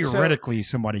 That theoretically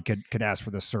somebody could ask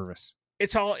for this service.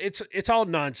 It's all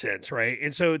nonsense, right?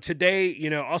 And so today,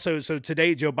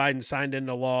 today Joe Biden signed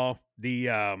into law the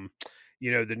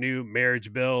the new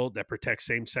marriage bill that protects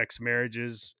same-sex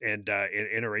marriages and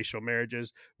interracial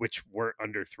marriages, which weren't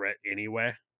under threat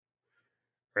anyway,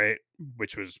 right?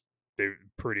 Which was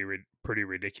pretty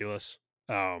ridiculous,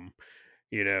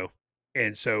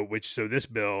 And so this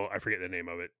bill, I forget the name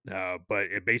of it, but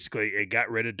it got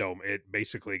rid of DOMA. It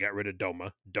basically got rid of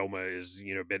DOMA. DOMA is,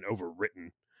 been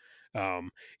overwritten.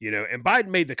 And Biden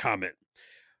made the comment.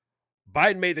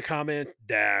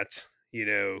 That,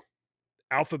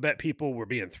 alphabet people were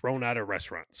being thrown out of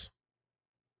restaurants.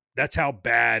 That's how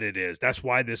bad it is. That's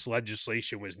why this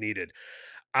legislation was needed.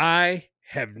 I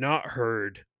have not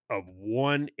heard of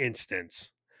one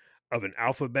instance of an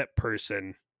alphabet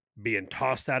person being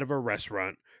tossed out of a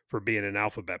restaurant for being an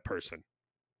alphabet person.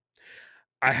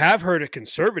 I have heard of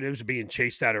conservatives being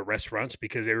chased out of restaurants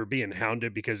because they were being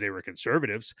hounded because they were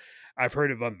conservatives. I've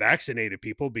heard of unvaccinated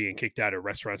people being kicked out of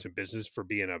restaurants and business for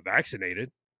being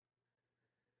unvaccinated.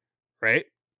 Right?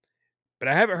 But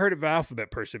I haven't heard of an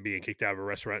alphabet person being kicked out of a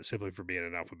restaurant simply for being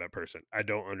an alphabet person. I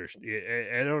don't understand.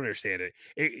 I don't understand it.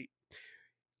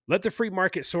 Let the free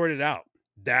market sort it out.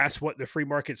 That's what the free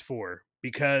market's for.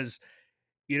 Because,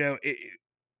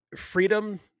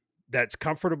 freedom that's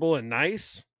comfortable and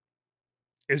nice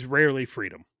is rarely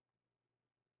freedom.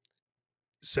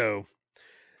 So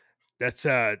that's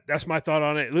my thought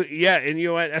on it. Yeah, and you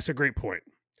know what? That's a great point.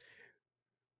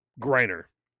 Griner.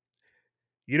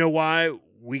 You know why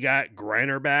we got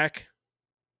Griner back?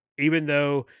 Even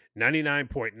though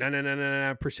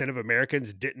 99.9999% of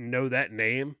Americans didn't know that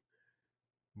name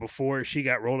before she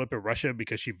got rolled up in Russia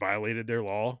because she violated their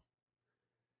law.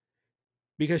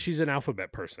 Because she's an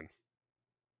alphabet person.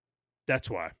 That's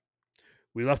why.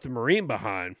 We left the Marine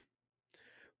behind,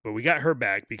 but we got her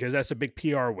back because that's a big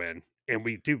PR win. And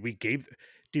we gave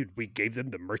them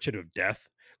the Merchant of Death.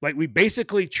 Like, we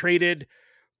basically traded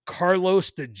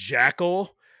Carlos the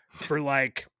Jackal for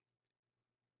like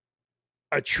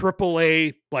a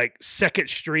AAA like second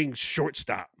string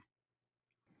shortstop.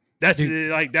 That's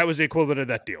like, that was the equivalent of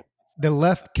that deal. The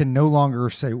left can no longer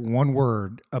say one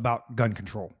word about gun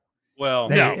control. Well,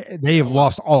 they have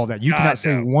lost all of that. You cannot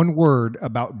say one word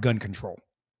about gun control.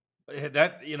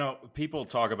 That, people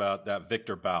talk about that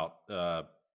Victor Bout,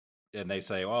 and they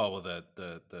say, "Oh, well,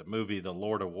 the movie The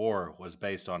Lord of War was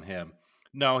based on him."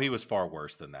 No, he was far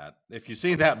worse than that. If you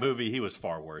see that movie, he was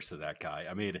far worse than that guy.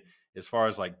 I mean, as far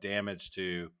as like damage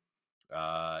to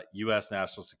U.S.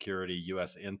 national security,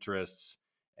 U.S. interests,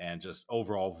 and just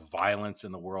overall violence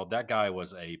in the world, that guy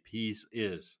is a piece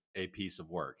of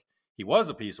work. He was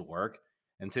a piece of work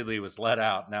until he was let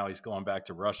out. Now he's going back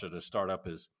to Russia to start up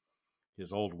his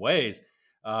old ways.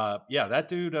 That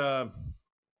dude,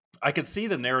 I could see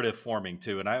the narrative forming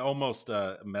too. And I almost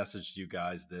messaged you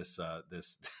guys this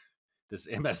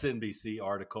MSNBC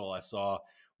article I saw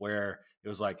where it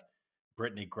was like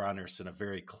Brittany Griner sent a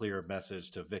very clear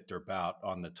message to Victor Bout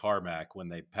on the tarmac when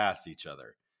they passed each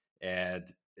other. And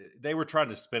they were trying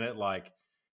to spin it like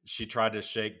she tried to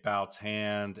shake Bout's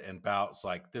hand and Bout's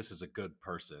like, this is a good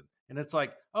person. And it's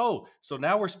like, oh, so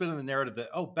now we're spinning the narrative that,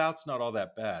 oh, Bout's not all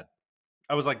that bad.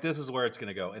 I was like, this is where it's going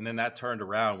to go. And then that turned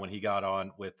around when he got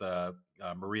on with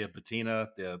Maria Butina,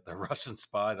 the Russian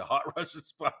spy, the hot Russian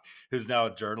spy, who's now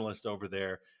a journalist over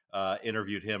there,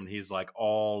 interviewed him. And he's like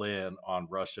all in on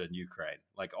Russia and Ukraine,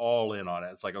 like all in on it.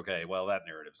 It's like, okay, well, that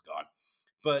narrative's gone.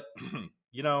 But,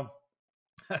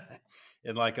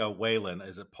 And like a Whalen,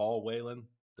 is it Paul Whalen,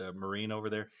 the Marine over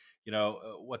there?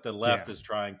 What the Yeah. left is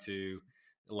trying to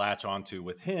latch onto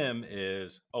with him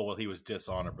is, oh, well, he was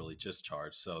dishonorably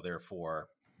discharged, so therefore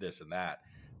this and that.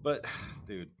 But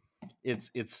dude,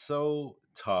 it's so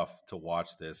tough to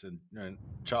watch this, and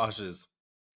Josh is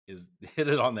hit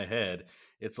it on the head.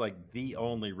 It's like the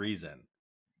only reason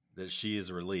that she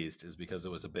is released is because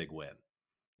it was a big win.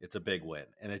 It's a big win.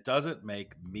 And it doesn't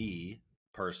make me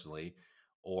personally,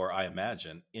 or I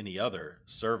imagine any other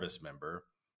service member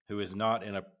who is not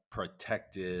in a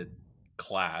protected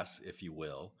class, if you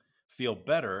will, feel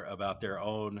better about their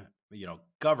own,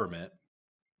 government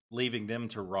leaving them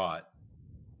to rot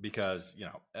because,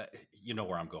 you know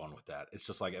where I'm going with that. It's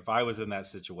just like if I was in that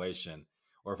situation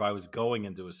or if I was going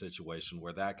into a situation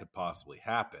where that could possibly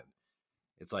happen,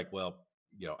 it's like, well,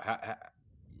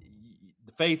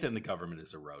 the faith in the government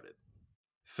is eroded.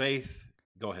 Faith.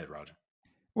 Go ahead, Roger.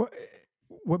 Well,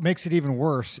 what makes it even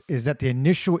worse is that the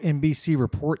initial NBC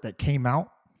report that came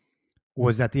out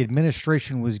was that the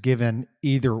administration was given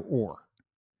either or.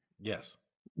 Yes.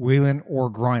 Whelan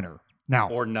or Griner. Now,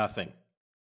 or nothing.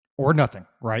 Or nothing,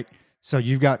 right? So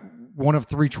you've got one of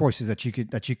three choices that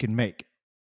you can make.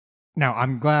 Now,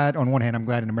 I'm glad on one hand, I'm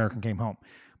glad an American came home.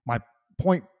 My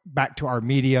point back to our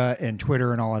media and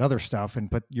Twitter and all that other stuff,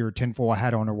 and put your tinfoil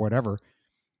hat on or whatever.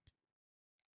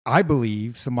 I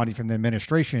believe somebody from the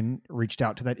administration reached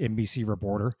out to that NBC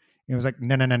reporter and was like,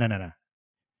 no.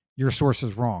 Your source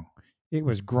is wrong. It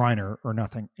was Griner or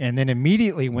nothing. And then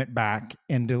immediately went back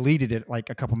and deleted it like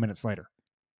a couple minutes later.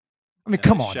 I mean,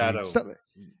 come on, dude.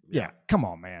 Yeah, come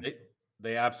on, man.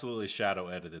 They absolutely shadow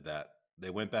edited that. They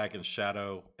went back and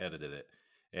shadow edited it.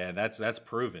 And that's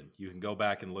proven. You can go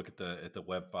back and look at the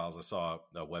web files. I saw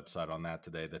a website on that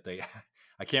today that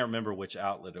I can't remember which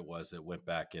outlet it was that went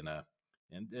back and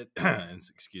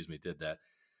excuse me, did that.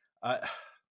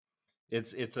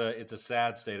 It's a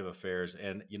sad state of affairs.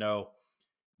 And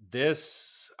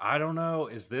this, I don't know,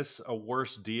 is this a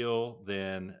worse deal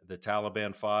than the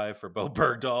Taliban 5 for Bo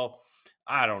Bergdahl?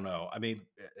 I don't know. I mean,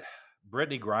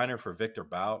 Brittany Griner for Victor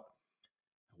Bout.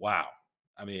 Wow.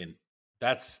 I mean,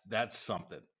 that's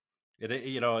something.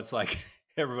 It's like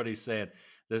everybody's saying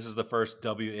this is the first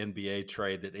WNBA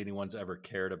trade that anyone's ever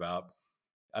cared about.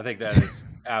 I think that is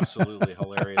absolutely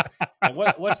hilarious. And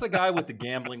what's the guy with the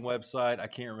gambling website? I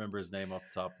can't remember his name off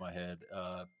the top of my head.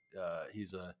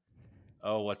 He's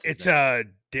what's his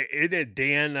name?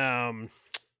 Dan.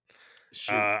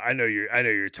 I know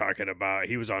you're talking about.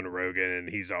 He was on Rogan and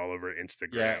he's all over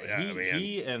Instagram.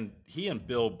 Yeah, he and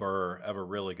Bill Burr have a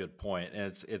really good point,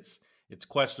 and it's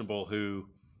questionable who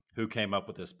came up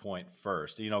with this point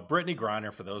first. Brittany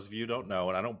Griner, for those of you who don't know,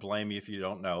 and I don't blame you if you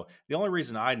don't know, the only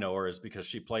reason I know her is because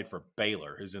she played for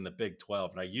Baylor, who's in the Big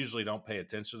 12, and I usually don't pay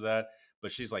attention to that,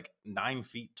 but she's like 9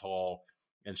 feet tall,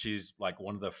 and she's like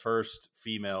one of the first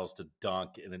females to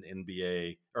dunk in an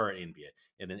NBA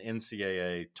in an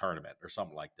NCAA tournament or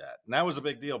something like that. And that was a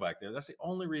big deal back there. That's the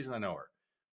only reason I know her.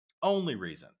 Only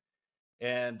reason.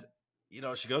 And,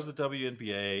 she goes to the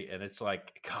WNBA, and it's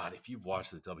like, God, if you've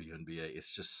watched the WNBA, it's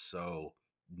just so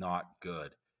not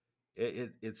good.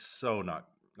 It's so not.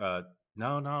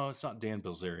 No, it's not Dan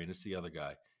Bilzerian. It's the other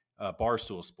guy.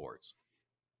 Barstool Sports.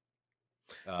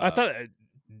 I thought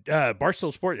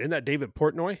Barstool Sport, isn't that David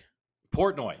Portnoy?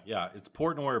 Portnoy, yeah, it's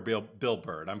Portnoy or Bill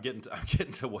Burr. I'm getting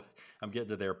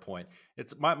to their point.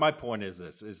 It's my point is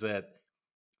this: is that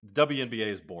the WNBA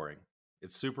is boring.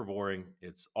 It's super boring.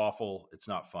 It's awful. It's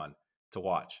not fun to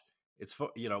watch. It's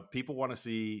people want to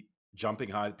see jumping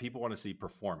high. People want to see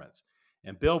performance.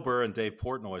 And Bill Burr and Dave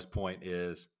Portnoy's point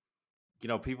is,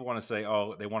 people want to say,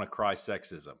 oh, they want to cry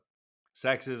sexism.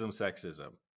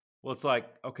 Well, it's like,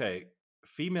 okay,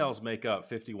 females make up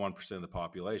 51% of the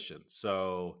population,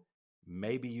 so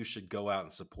maybe you should go out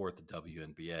and support the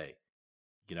WNBA.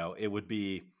 It would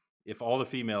be if all the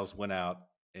females went out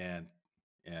and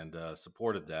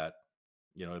supported that,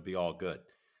 it'd be all good.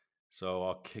 So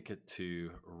I'll kick it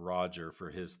to Roger for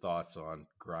his thoughts on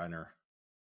Griner.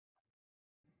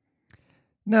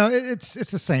 No, it's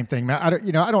the same thing, man. I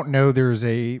don't know.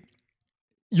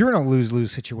 You're in a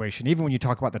lose-lose situation. Even when you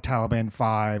talk about the Taliban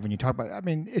 5, when you talk about,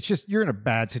 it's just, you're in a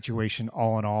bad situation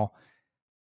all in all.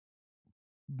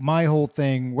 My whole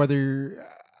thing,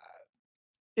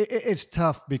 it's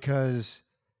tough because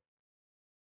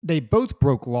they both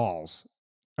broke laws.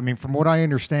 From what I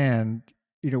understand,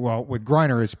 with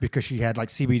Griner, it's because she had like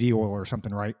CBD oil or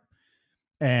something, right?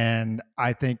 And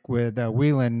I think with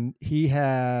Whelan, he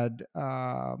had,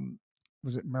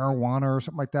 was it marijuana or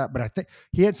something like that? But I think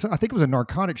I think it was a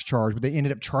narcotics charge, but they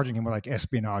ended up charging him with like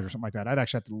espionage or something like that. I'd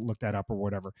actually have to look that up or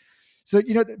whatever. So,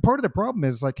 part of the problem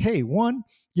is like, hey, one,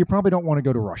 you probably don't want to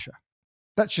go to Russia.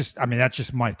 That's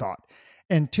just my thought.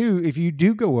 And two, if you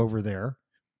do go over there,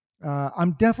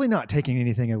 I'm definitely not taking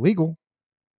anything illegal.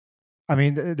 I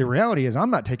mean, the reality is I'm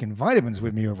not taking vitamins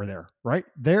with me over there, right?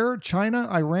 There, China,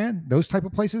 Iran, those type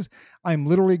of places, I'm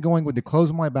literally going with the clothes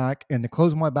on my back, and the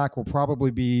clothes on my back will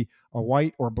probably be a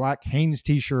white or black Hanes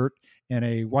t-shirt and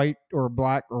a white or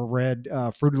black or red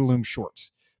Fruit of the Loom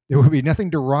shorts. There would be nothing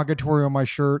derogatory on my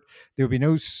shirt. There would be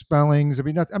no spellings. There'd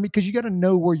be nothing. I mean, because you got to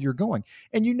know where you're going.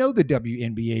 And the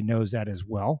WNBA knows that as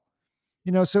well.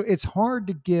 So it's hard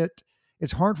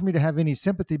for me to have any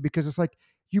sympathy because it's like,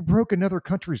 you broke another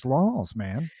country's laws,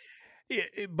 man.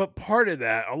 But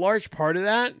a large part of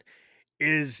that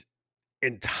is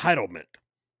entitlement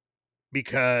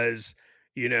because,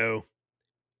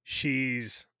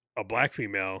 she's a black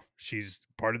female. She's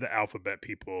part of the alphabet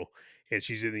people and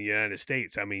she's in the United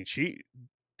States. I mean,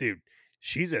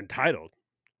 she's entitled,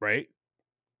 right?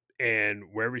 And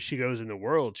wherever she goes in the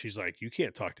world, she's like, you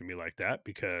can't talk to me like that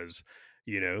because,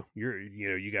 you're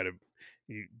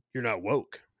not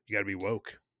woke. You got to be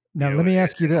woke. Now, let me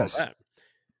ask you and all this. that.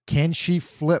 Can she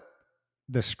flip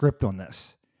the script on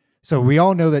this? So we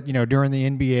all know that, during the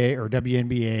NBA or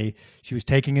WNBA, she was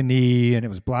taking a knee and it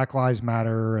was Black Lives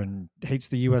Matter and hates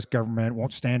the U.S. government,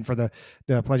 won't stand for the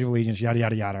Pledge of Allegiance, yada,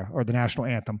 yada, yada, or the national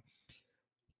anthem.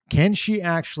 Can she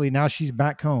actually, now she's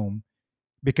back home,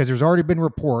 because there's already been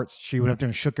reports she went up there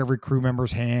and shook every crew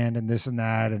member's hand and this and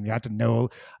that, and got to know,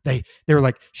 they were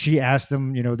like, she asked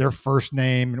them, their first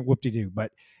name and whoop-de-doo.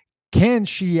 But can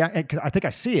she, I think I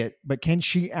see it, but can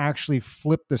she actually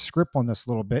flip the script on this a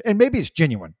little bit? And maybe it's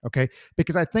genuine, okay?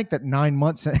 Because I think that 9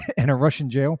 months in a Russian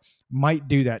jail might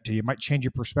do that to you, might change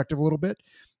your perspective a little bit.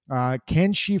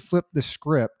 Can she flip the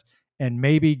script and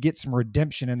maybe get some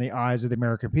redemption in the eyes of the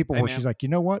American people, where she's like, you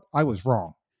know what? I was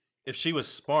wrong. If she was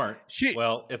smart,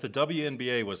 if the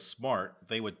WNBA was smart,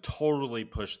 they would totally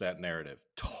push that narrative.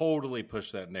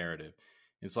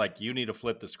 It's like, you need to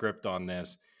flip the script on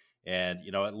this. And,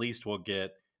 at least we'll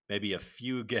get maybe a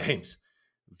few games,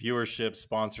 viewership,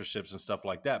 sponsorships, and stuff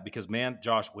like that. Because, man,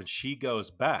 Josh, when she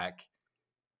goes back,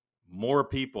 more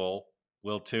people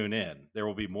will tune in. There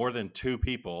will be more than 2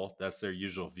 people. That's their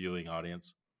usual viewing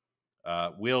audience.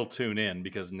 Will tune in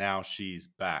because now she's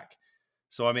back.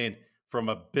 So, I mean, from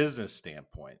a business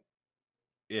standpoint,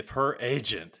 if her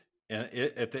agent, and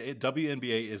if the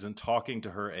WNBA isn't talking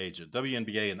to her agent,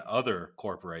 WNBA and other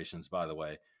corporations, by the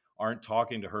way, aren't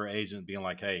talking to her agent being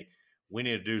like, hey, we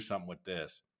need to do something with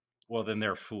this, well, then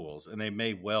they're fools, and they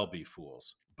may well be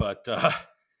fools. But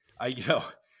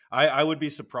I would be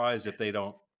surprised if they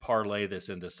don't parlay this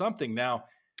into something. Now,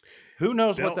 who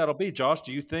knows what that'll be, Josh?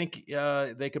 Do you think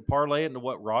they could parlay it into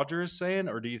what Roger is saying,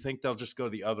 or do you think they'll just go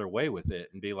the other way with it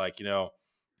and be like,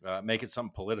 make it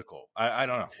something political? I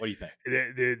don't know. What do you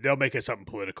think? They'll make it something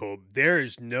political. There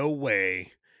is no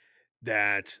way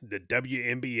that the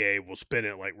WNBA will spin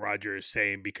it like Roger is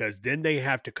saying, because then they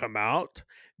have to come out.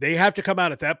 They have to come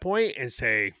out at that point and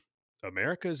say,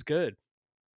 America's good.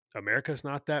 America's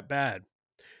not that bad.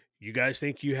 You guys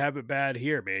think you have it bad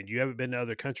here, man. You haven't been to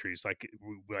other countries. Like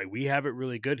we have it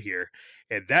really good here.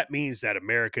 And that means that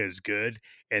America is good.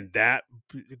 And that,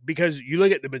 because you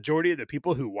look at the majority of the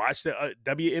people who watch the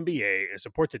WNBA and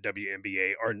support the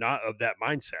WNBA are not of that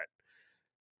mindset.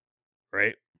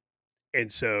 Right.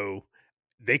 And so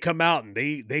they come out and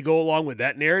they go along with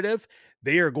that narrative.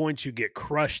 They are going to get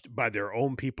crushed by their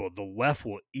own people. The left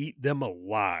will eat them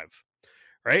alive.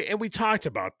 Right. And we talked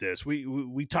about this.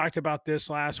 We talked about this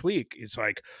last week. It's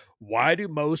like, why do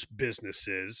most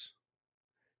businesses,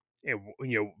 and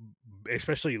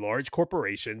especially large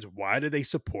corporations, why do they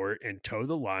support and toe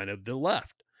the line of the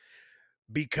left?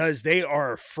 Because they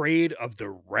are afraid of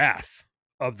the wrath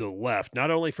of the left,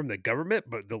 not only from the government,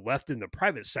 but the left in the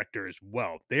private sector as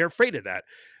well. They are afraid of that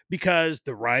because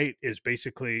the right is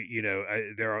basically,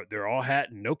 they're all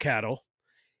hat and no cattle.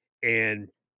 And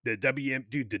the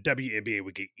WNBA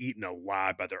would get eaten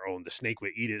alive by their own. The snake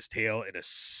would eat its tail in a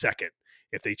second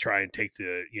if they try and take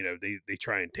they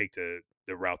try and take the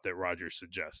route that Rogers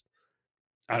suggests.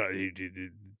 I don't.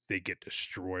 They get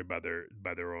destroyed by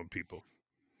their own people.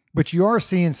 But you are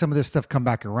seeing some of this stuff come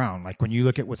back around. Like when you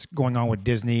look at what's going on with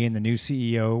Disney and the new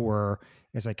CEO, where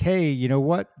it's like, hey, you know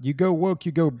what? You go woke,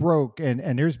 you go broke.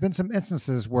 And there's been some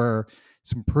instances where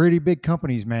some pretty big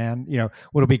companies, man,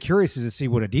 what'll be curious is to see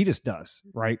what Adidas does,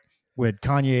 right? With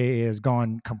Kanye has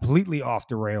gone completely off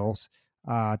the rails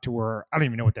to where I don't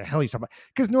even know what the hell he's talking about.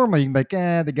 Because normally you can be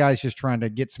like, the guy's just trying to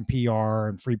get some PR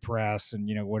and free press and,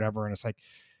 whatever. And it's like,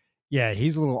 yeah,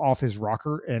 he's a little off his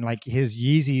rocker, and like his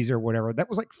Yeezys or whatever, that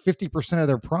was like 50% of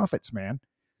their profits, man.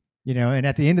 And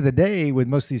at the end of the day, with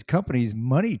most of these companies,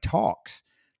 money talks.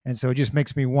 And so it just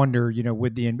makes me wonder,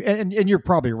 with and you're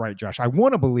probably right, Josh. I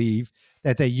want to believe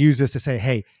that they use this to say,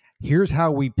 hey, here's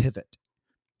how we pivot.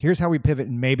 Here's how we pivot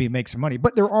and maybe make some money.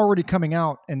 But they're already coming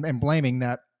out and blaming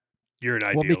that. You're an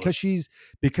Well, idealist.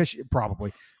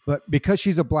 because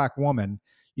she's a black woman,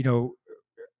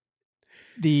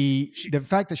 the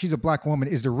fact that she's a black woman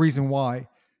is the reason why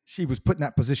she was put in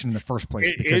that position in the first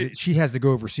place, because she has to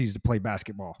go overseas to play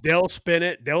basketball. They'll spin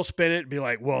it and be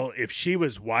like, well, if she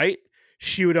was white,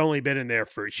 she would have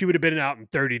been out in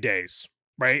 30 days.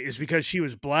 Right? It's because she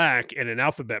was black and an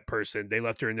alphabet person. They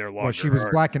left her in there longer. Well, she was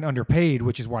black and underpaid,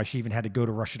 which is why she even had to go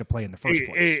to Russia to play in the first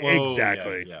place.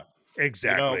 Exactly. Yeah.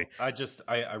 Exactly.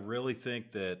 I really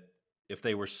think that if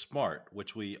they were smart,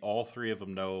 which we all three of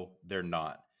them know they're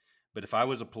not, but if I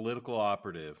was a political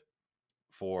operative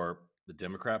for the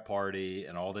Democrat Party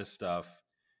and all this stuff,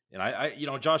 and I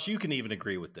Josh, you can even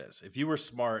agree with this. If you were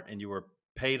smart and you were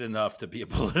paid enough to be a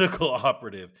political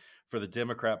operative for the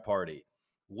Democrat Party,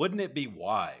 wouldn't it be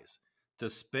wise to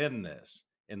spin this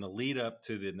in the lead up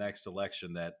to the next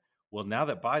election that, well, now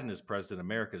that Biden is president,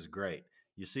 America is great.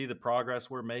 You see the progress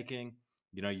we're making.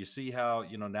 You see how,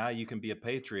 now you can be a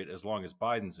patriot as long as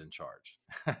Biden's in charge.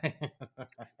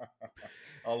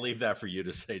 I'll leave that for you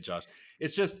to say, Josh.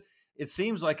 It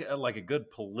seems like a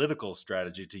good political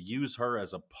strategy to use her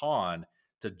as a pawn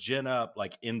to gin up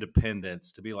like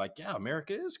independence, to be like, yeah,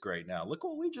 America is great now. Look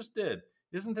what we just did.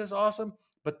 Isn't this awesome?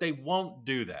 But they won't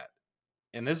do that.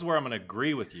 And this is where I'm going to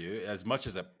agree with you, as much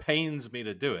as it pains me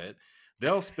to do it.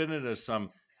 They'll spin it as some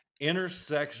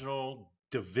intersectional,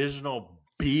 divisional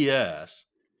BS,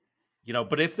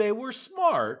 but if they were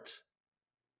smart,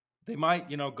 they might,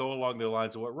 go along the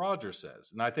lines of what Roger says.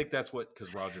 And I think that's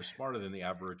because Roger's smarter than the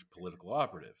average political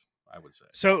operative, I would say.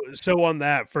 So on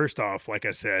that, first off, like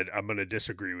I said, I'm going to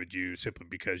disagree with you simply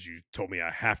because you told me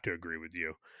I have to agree with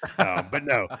you. But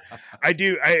no, I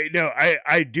do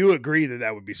agree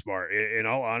that would be smart. In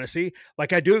all honesty,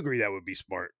 like I do agree that would be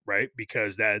smart, right?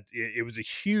 Because it was a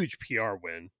huge PR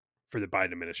win for the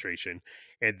Biden administration,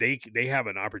 and they have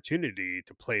an opportunity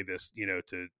to play this,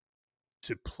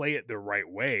 to play it the right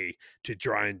way to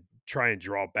try and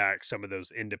draw back some of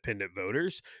those independent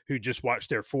voters who just watched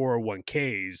their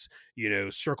 401ks,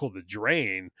 circle the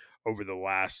drain over the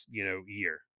last,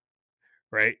 year.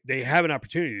 Right? They have an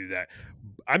opportunity to do that.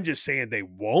 I'm just saying they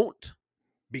won't,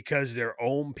 because their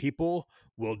own people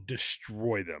will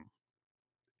destroy them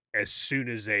as soon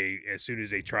as they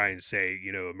try and say,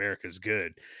 America's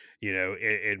good,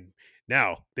 and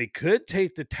now they could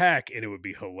take the tack, and it would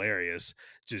be hilarious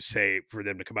to say, for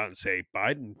them to come out and say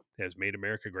Biden has made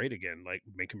America great again, like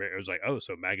make America. It was like, oh,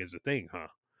 so MAGA is a thing, huh?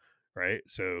 Right?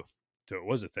 So it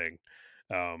was a thing.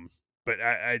 But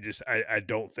I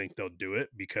don't think they'll do it,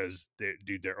 because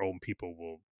their own people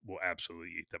will absolutely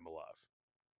eat them alive.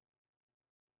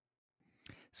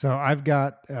 So I've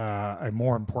got a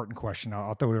more important question.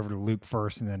 I'll throw it over to Luke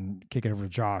first and then kick it over to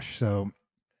Josh. So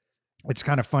it's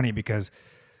kind of funny because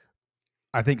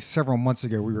I think several months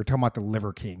ago we were talking about the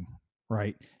Liver King,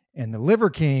 right? And the Liver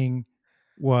King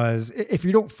was, if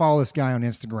you don't follow this guy on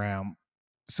Instagram,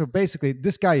 so basically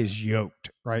this guy is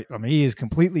yoked, right? I mean, he is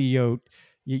completely yoked.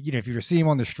 If you see him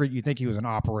on the street, you think he was an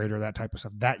operator, that type of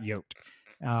stuff, that yoked.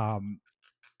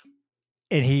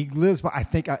 And he lives by, I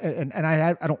think,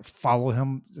 I don't follow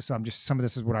him, so I'm just, some of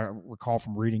this is what I recall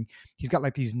from reading. He's got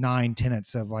like these 9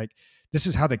 tenets of like, this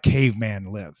is how the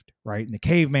caveman lived, right? And the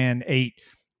caveman ate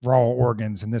raw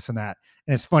organs and this and that.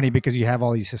 And it's funny because you have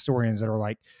all these historians that are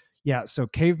like, yeah, so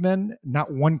cavemen,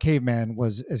 not one caveman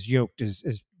was as yoked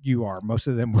as you are. Most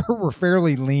of them were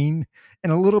fairly lean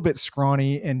and a little bit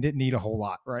scrawny and didn't eat a whole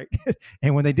lot, right?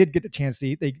 And when they did get the chance to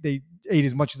eat, they ate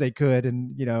as much as they could,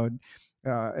 and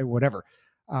whatever.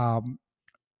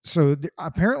 So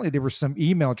apparently there was some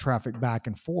email traffic back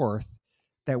and forth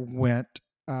that went,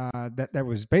 that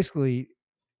was basically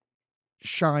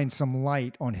shine some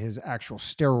light on his actual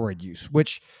steroid use,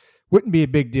 which wouldn't be a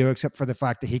big deal except for the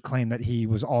fact that he claimed that he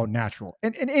was all natural.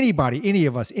 And anybody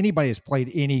has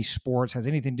played any sports, has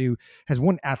anything to do, has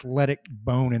one athletic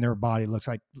bone in their body, looks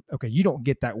like, okay, you don't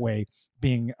get that way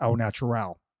being au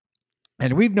natural.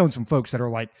 And we've known some folks that are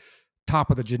like top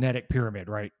of the genetic pyramid,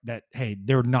 right? That, hey,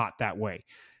 they're not that way.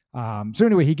 So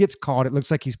anyway, he gets caught. It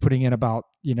looks like he's putting in about,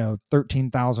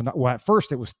 $13,000. Well, at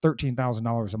first it was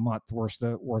 $13,000 a month worth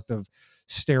of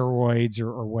steroids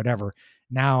or whatever.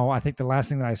 Now, I think the last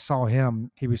thing that I saw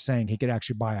him, he was saying he could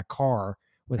actually buy a car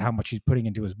with how much he's putting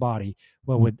into his body.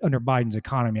 Well, under Biden's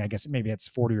economy, I guess maybe it's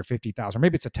 40 or 50,000, or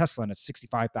maybe it's a Tesla and it's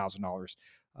 $65,000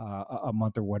 a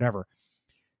month or whatever.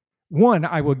 One,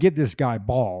 I will give this guy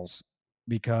balls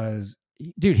because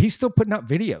dude, he's still putting out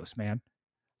videos, man.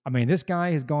 I mean, this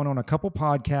guy has gone on a couple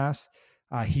podcasts.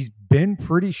 He's been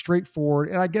pretty straightforward,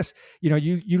 and I guess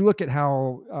you look at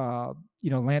how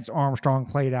Lance Armstrong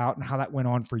played out and how that went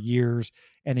on for years,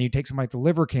 and then you take somebody like the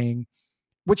Liver King,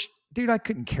 which, dude, I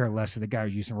couldn't care less if the guy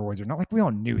was using roids or not. Like, we all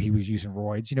knew he was using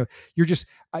roids. You're just,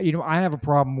 I have a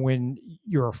problem when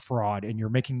you're a fraud and you're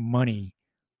making money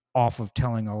off of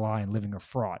telling a lie and living a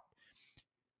fraud.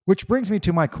 Which brings me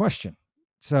to my question.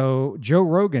 So Joe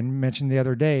Rogan mentioned the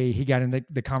other day, he got in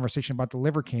the conversation about the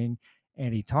Liver King,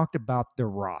 and he talked about The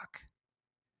Rock.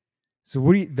 So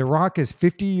The Rock is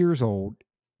 50 years old,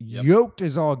 yoked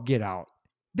as all get out.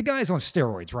 The guy's on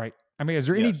steroids, right? I mean, is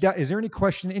there any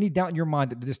question, any doubt in your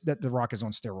mind that The Rock is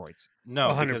on steroids? No,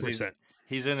 100%. Because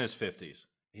he's in his 50s.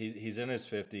 He's in his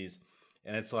 50s.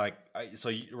 And it's like,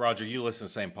 Roger, you listen to the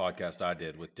same podcast I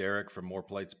did with Derek from More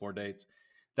Plates, More Dates.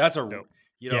 That's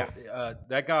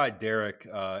that guy, Derek,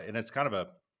 and it's kind of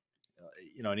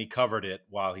and he covered it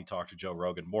while he talked to Joe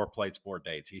Rogan, More Plates, More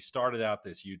Dates. He started out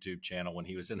this YouTube channel when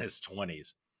he was in his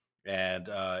 20s. And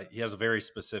he has a very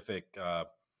specific,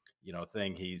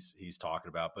 thing he's talking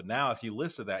about. But now if you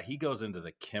listen to that, he goes into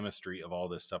the chemistry of all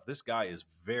this stuff. This guy is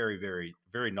very, very,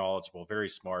 very knowledgeable, very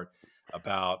smart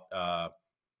about,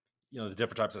 the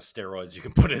different types of steroids you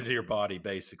can put into your body,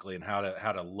 basically, and how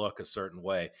to look a certain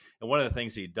way. And one of the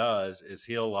things he does is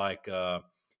he'll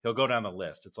go down the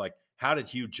list. It's like, how did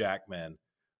Hugh Jackman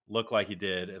look like he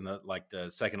did in the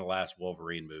second to last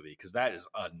Wolverine movie? Because that is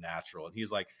unnatural. And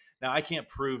he's like, now I can't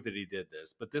prove that he did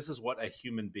this, but this is what a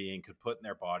human being could put in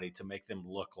their body to make them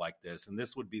look like this. And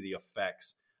this would be the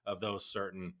effects of those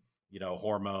certain,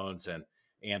 hormones and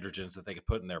androgens that they could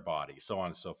put in their body, so on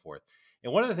and so forth.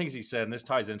 And one of the things he said, and this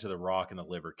ties into The Rock and the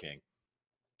Liver King,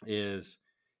 is,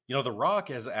 The Rock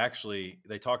has actually,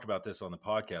 they talked about this on the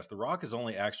podcast, The Rock has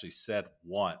only actually said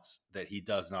once that he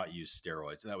does not use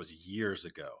steroids, and that was years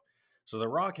ago. So The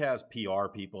Rock has PR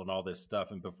people and all this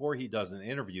stuff, and before he does an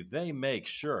interview, they make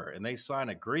sure, and they sign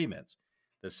agreements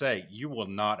that say, you will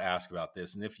not ask about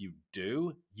this, and if you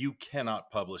do, you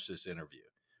cannot publish this interview,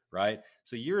 right?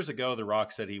 So years ago, The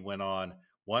Rock said he went on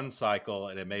one cycle,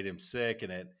 and it made him sick,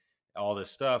 and all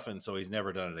this stuff, and so he's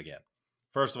never done it again.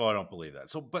 First of all, I don't believe that.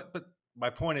 So, but my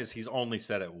point is, he's only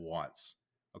said it once.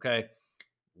 Okay,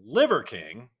 Liver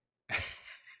King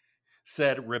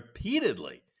said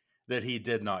repeatedly that he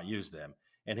did not use them,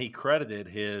 and he credited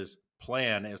his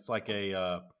plan. It's like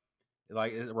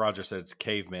like Roger said, it's a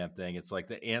caveman thing. It's like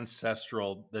the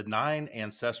 9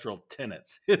 ancestral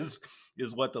tenets is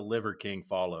what the Liver King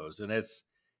follows, and it's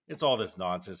all this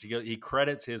nonsense. He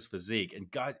credits his physique,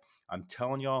 and God, I'm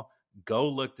telling y'all, go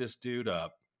look this dude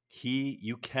up.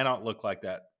 You cannot look like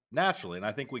that naturally. And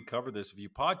I think we covered this a few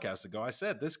podcasts ago. I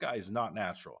said, this guy is not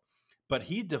natural, but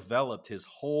he developed his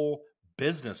whole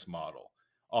business model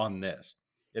on this.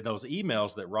 In those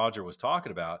emails that Roger was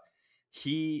talking about,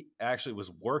 he actually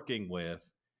was working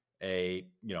with a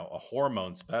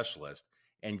hormone specialist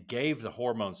and gave the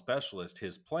hormone specialist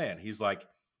his plan. He's like,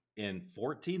 in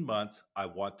 14 months, I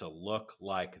want to look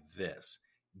like this.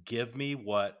 Give me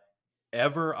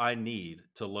whatever I need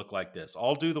to look like this.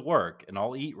 I'll do the work and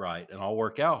I'll eat right and I'll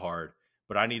work out hard,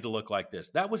 but I need to look like this.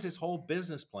 That was his whole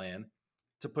business plan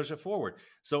to push it forward.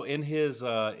 So in his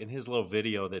little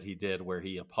video that he did where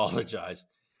he apologized,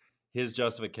 his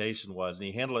justification was, and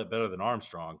he handled it better than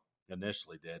Armstrong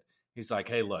initially did. He's like,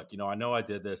 hey, look, I know I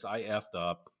did this. I effed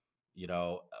up,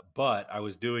 but I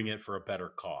was doing it for a better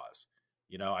cause.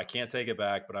 I can't take it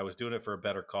back, but I was doing it for a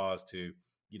better cause to,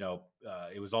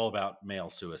 it was all about male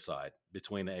suicide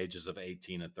between the ages of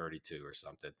 18 and 32 or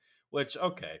something, which,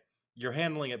 okay, you're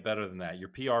handling it better than that. Your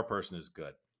PR person is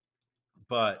good.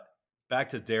 But back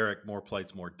to Derek, More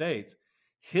Plates, More Dates.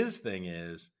 His thing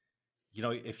is,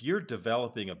 if you're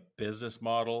developing a business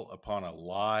model upon a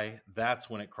lie, that's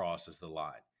when it crosses the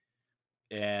line.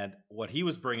 And what he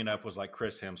was bringing up was like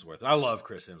Chris Hemsworth. And I love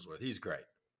Chris Hemsworth. He's great.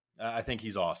 I think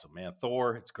he's awesome, man.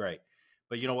 Thor, it's great.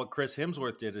 But what Chris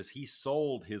Hemsworth did is he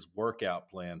sold his workout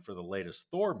plan for the latest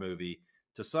Thor movie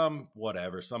to some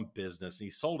business. And he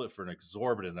sold it for an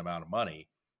exorbitant amount of money.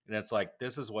 And it's like,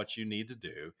 this is what you need to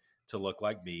do to look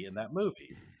like me in that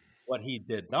movie. What he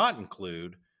did not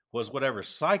include was whatever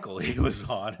cycle he was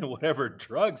on and whatever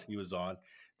drugs he was on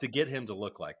to get him to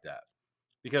look like that.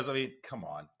 Because, I mean, come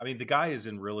on. I mean, the guy is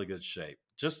in really good shape.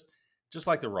 Just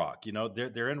like The Rock,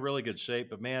 they're in really good shape.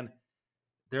 But, man,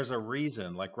 there's a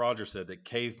reason, like Roger said, that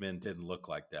cavemen didn't look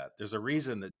like that. There's a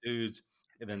reason that dudes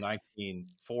in the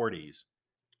 1940s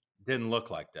didn't look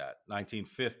like that,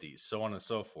 1950s, so on and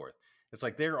so forth. It's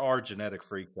like there are genetic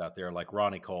freaks out there like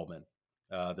Ronnie Coleman,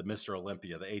 the Mr.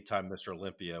 Olympia, the 8-time Mr.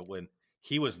 Olympia. When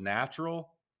he was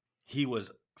natural, he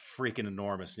was freaking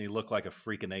enormous and he looked like a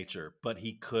freak of nature, but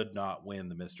he could not win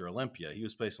the Mr. Olympia. He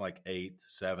was placing like 8th,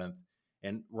 7th.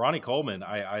 And Ronnie Coleman,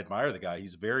 I admire the guy.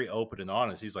 He's very open and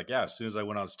honest. He's like, yeah, as soon as I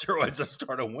went on steroids, I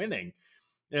started winning.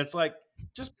 And it's like,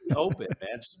 just be open,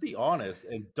 man. Just be honest,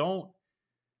 and don't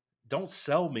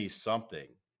sell me something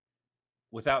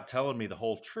without telling me the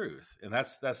whole truth. And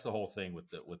that's the whole thing with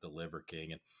the Liver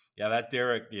King. And yeah, that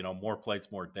Derek, more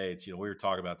plates, more dates. We were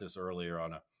talking about this earlier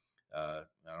on I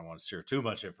don't want to share too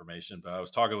much information, but I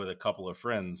was talking with a couple of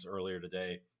friends earlier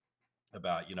today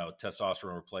about,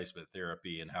 testosterone replacement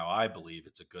therapy and how I believe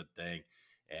it's a good thing.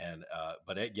 And,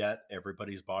 but yet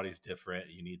everybody's body's different.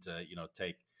 You need to,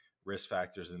 take risk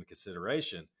factors into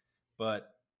consideration. But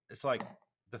it's like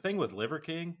the thing with Liver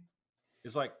King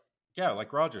is like, yeah,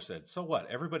 like Roger said, so what?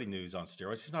 Everybody knew he's on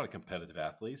steroids. He's not a competitive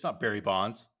athlete. He's not Barry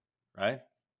Bonds, right?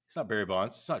 He's not Barry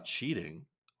Bonds. He's not cheating,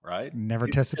 right? Never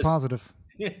tested positive.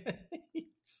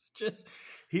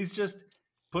 he's just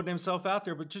putting himself out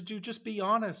there. But just be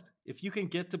honest. If you can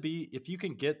get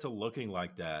to looking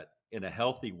like that in a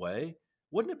healthy way,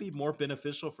 wouldn't it be more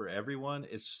beneficial for everyone?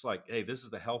 It's just like, hey, this is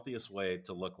the healthiest way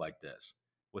to look like this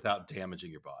without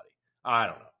damaging your body. I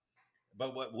don't know.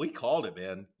 But what we called it,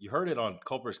 man, you heard it on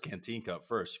Culper's Canteen Cup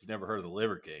first. If you've never heard of the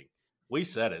Liver King, we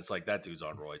said it. It's like, that dude's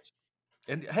on roids.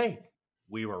 And hey,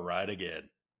 we were right again.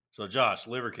 So Josh,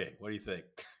 Liver King, what do you think?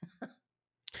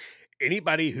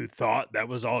 Anybody who thought that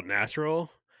was all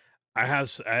natural, I have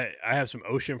some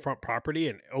oceanfront property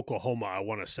in Oklahoma I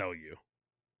want to sell you.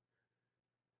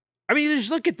 I mean,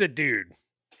 just look at the dude.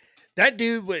 That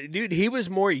dude, he was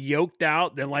more yoked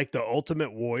out than like the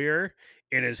Ultimate Warrior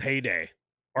in his heyday,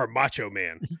 or Macho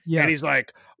Man. Yes. And he's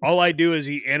like, all I do is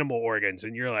eat animal organs.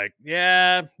 And you're like,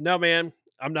 yeah, no, man,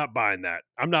 I'm not buying that.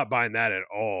 I'm not buying that at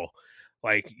all.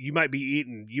 Like, you might be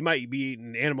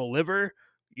eating animal liver,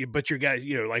 but you got,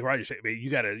 like Roger said, you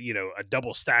got a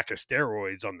double stack of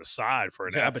steroids on the side for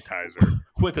an appetizer.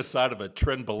 With a side of a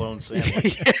trenbolone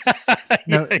sandwich.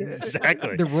 No,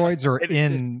 exactly. The roids are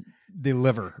in the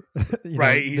liver,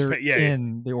 right? They're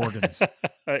in the organs.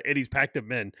 And he's packed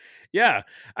them in. Yeah.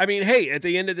 I mean, hey, at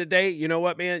the end of the day, you know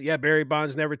what, man? Yeah, Barry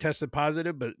Bonds never tested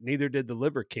positive, but neither did the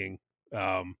Liver King.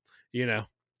 He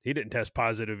didn't test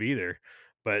positive either,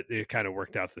 but it kind of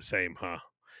worked out the same, huh?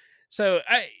 So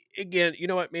again, you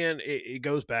know what, man? It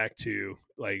goes back to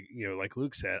like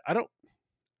Luke said, I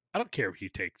don't care if you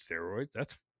take steroids.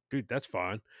 That's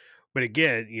fine. But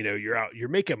again, you're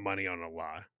making money on a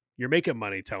lie. You're making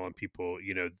money telling people,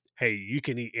 hey, you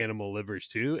can eat animal livers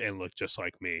too and look just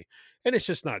like me. And it's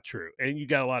just not true. And you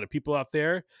got a lot of people out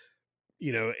there,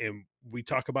 and we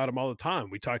talk about them all the time.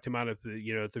 We talked them out at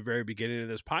the very beginning of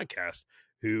this podcast,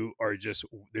 who are just,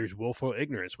 there's willful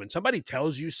ignorance. When somebody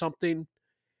tells you something,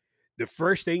 the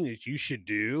first thing that you should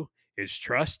do is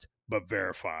trust, but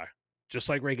verify. Just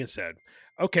like Reagan said,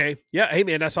 okay, yeah, hey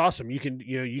man, that's awesome. You can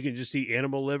just eat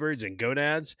animal livers and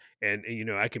gonads, and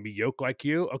I can be yoked like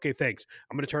you. Okay, thanks.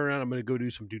 I'm gonna turn around. I'm gonna go do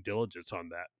some due diligence on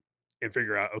that and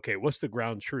figure out, okay, what's the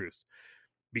ground truth?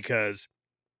 Because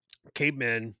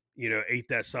cavemen, ate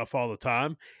that stuff all the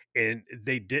time, and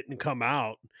they didn't come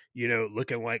out,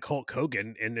 looking like Hulk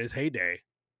Hogan in his heyday.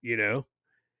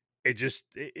 It just,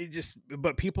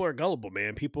 but people are gullible,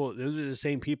 man. Those are the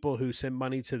same people who send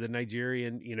money to the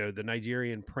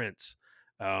Nigerian prince.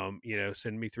 Send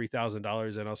me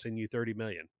 $3,000 and I'll send you 30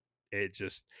 million. It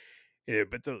just,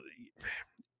 but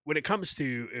when it comes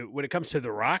to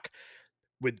The Rock,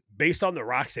 based on The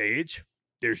Rock's age,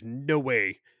 there's no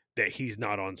way that he's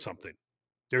not on something.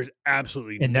 There's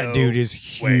absolutely and no that dude is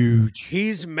huge.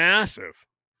 He's massive.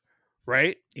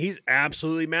 Right? He's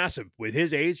absolutely massive. With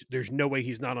his age, there's no way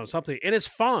he's not on something. And it's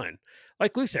fun.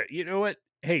 Like Luke said, you know what?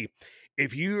 Hey,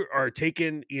 if you are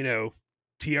taking,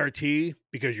 TRT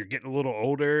because you're getting a little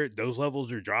older, those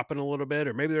levels are dropping a little bit,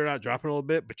 or maybe they're not dropping a little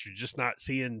bit, but you're just not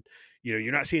seeing,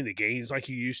 you're not seeing the gains like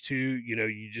you used to,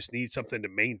 you just need something to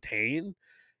maintain.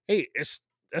 Hey,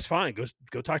 that's fine.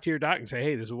 Go talk to your doc and say,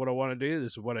 hey, this is what I want to do.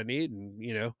 This is what I need.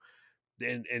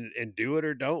 And, and do it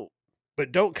or don't.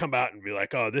 But don't come out and be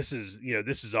like, oh, this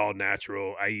is all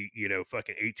natural. I eat,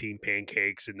 fucking 18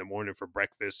 pancakes in the morning for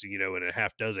breakfast, and a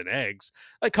half dozen eggs.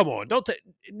 Like, come on,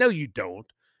 no, you don't.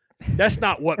 That's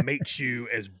not what makes you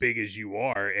as big as you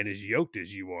are and as yoked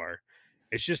as you are.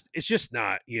 It's just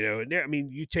not, And I mean,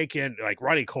 you take in like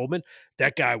Ronnie Coleman,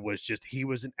 that guy he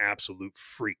was an absolute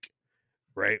freak,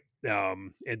 right?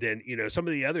 And then some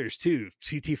of the others too,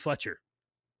 CT Fletcher,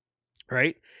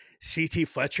 right? CT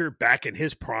Fletcher back in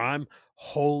his prime.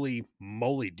 Holy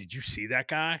moly. Did you see that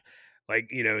guy? Like,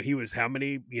 he was how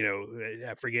many,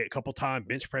 I forget, a couple time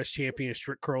bench press champion,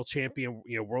 strict curl champion,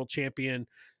 world champion,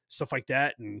 stuff like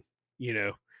that. And,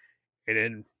 And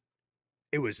then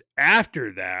it was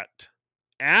after that,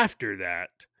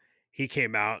 he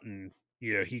came out and,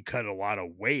 he cut a lot of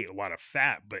weight, a lot of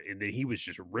fat, and then he was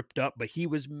just ripped up, but he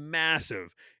was massive.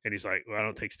 And he's like, well, I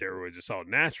don't take steroids. It's all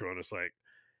natural. And it's like,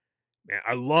 man,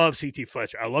 I love CT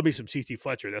Fletcher. I love me some CT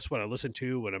Fletcher. That's what I listen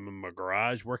to when I'm in my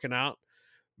garage working out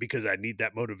because I need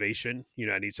that motivation.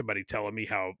 I need somebody telling me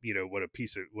how, what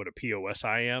a POS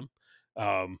I am.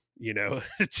 To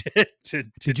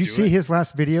Did you do see it. his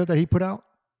last video that he put out?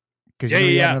 Because Yeah,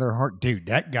 he yeah, had yeah. another heart, dude.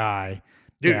 That guy,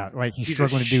 Dude, yeah, like he's he's a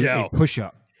struggling to do a shell. push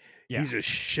up. Yeah, He's a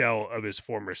shell of his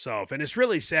former self, and it's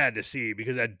really sad to see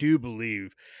because I do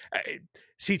believe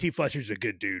CT Fletcher's a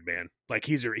good dude, man. Like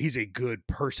he's a good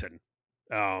person.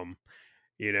 Um,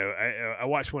 I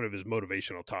watched one of his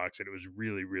motivational talks, and it was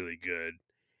really, really good.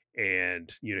 And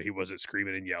he wasn't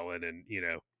screaming and yelling, and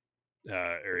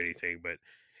or anything, but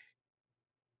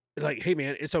like, hey,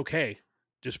 man, it's okay.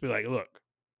 Just be like, look,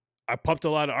 I pumped a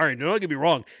lot of. All right, don't get me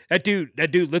wrong. That dude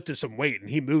lifted some weight and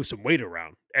he moved some weight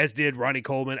around, as did Ronnie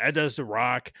Coleman, as does The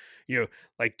Rock.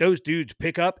 Like those dudes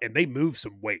pick up and they move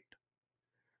some weight,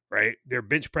 right? Their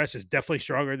bench press is definitely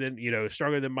stronger than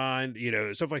mine,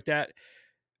 stuff like that.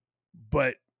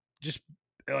 But just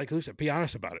like Lisa, be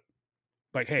honest about it.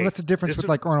 Like, well, hey, that's the difference this with is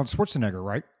like Arnold Schwarzenegger,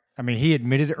 right? I mean, he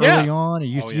admitted it yeah, early on. He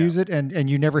used Oh to yeah. use it, and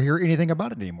you never hear anything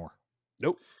about it anymore.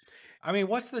 nope. I mean,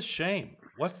 what's the shame?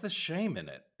 What's the shame in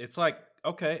it? It's like,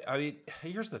 okay, I mean,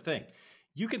 here's the thing.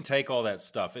 You can take all that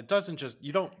stuff.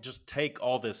 You don't just take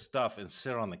all this stuff and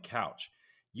sit on the couch.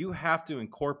 You have to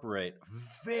incorporate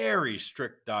very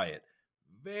strict diet,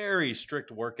 very strict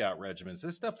workout regimens.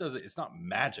 This stuff it's not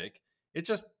magic. It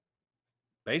just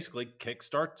basically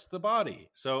kickstarts the body.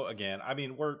 So again, I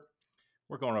mean, we're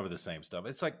going over the same stuff.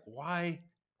 It's like, why?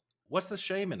 What's the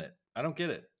shame in it? I don't get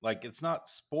it. Like, it's not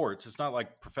sports. It's not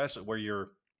like professional where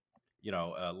you're,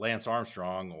 Lance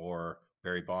Armstrong or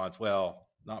Barry Bonds. Well,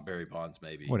 not Barry Bonds,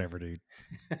 maybe. Whatever, dude.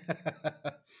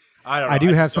 I don't know. I do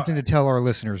I have just don't. something to tell our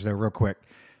listeners though, real quick,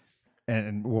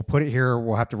 and we'll put it here.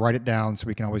 We'll have to write it down so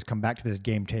we can always come back to this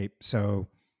game tape. So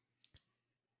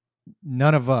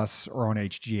none of us are on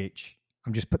HGH.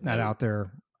 I'm just putting that No, out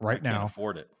there I right can't now.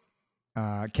 afford it.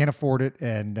 Can't afford it,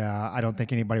 and I don't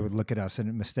think anybody would look at us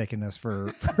and mistaken us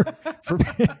for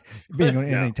being on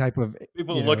any type of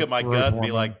People look at my growth gut and be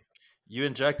hormone. like, "You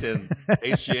injecting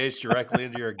HGH directly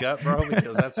into your gut, bro?"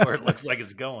 Because that's where it looks like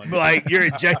it's going. Like you're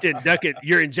injecting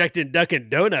Dunkin'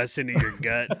 Donuts into your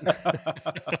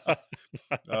gut.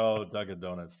 Oh, Dunkin'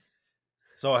 Donuts.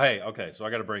 So hey, okay, so I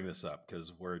got to bring this up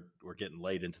because we're getting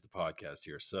late into the podcast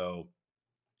here. So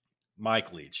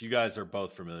Mike Leach, you guys are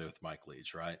both familiar with Mike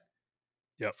Leach, right?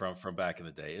 Yep. From back in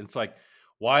the day. And it's like,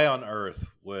 why on earth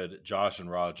would Josh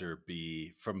and Roger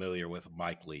be familiar with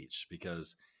Mike Leach?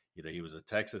 Because he was a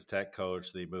Texas Tech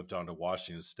coach. They moved on to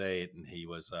Washington State, and he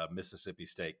was a Mississippi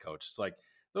State coach. It's like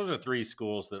those are three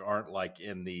schools that aren't like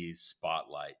in the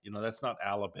spotlight. That's not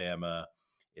Alabama.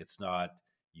 It's not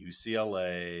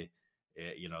UCLA.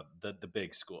 The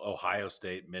big school, Ohio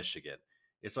State, Michigan.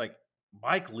 It's like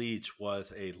Mike Leach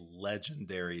was a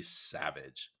legendary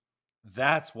savage.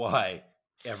 That's why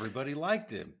everybody liked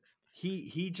him.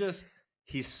 He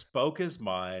spoke his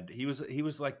mind. He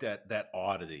was like that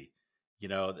oddity,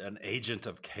 an agent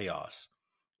of chaos.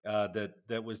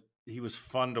 He was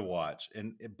fun to watch.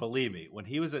 And believe me, when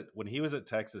he was at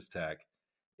Texas Tech,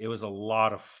 it was a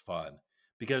lot of fun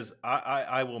because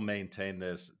I will maintain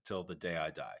this till the day I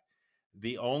die.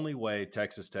 The only way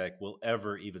Texas Tech will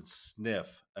ever even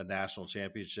sniff a national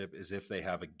championship is if they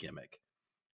have a gimmick.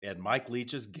 And Mike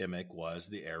Leach's gimmick was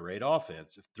the air raid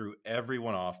offense. It threw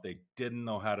everyone off. They didn't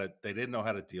know how to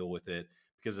deal with it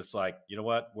because it's like, you know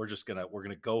what? We're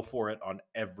gonna go for it on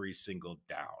every single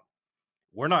down.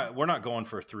 We're not going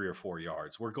for 3 or 4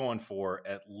 yards. We're going for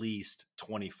at least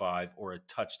 25 or a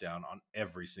touchdown on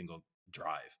every single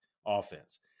drive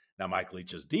offense. Now, Mike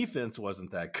Leach's defense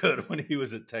wasn't that good when he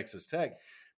was at Texas Tech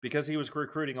because he was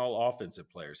recruiting all offensive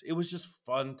players. It was just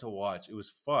fun to watch. It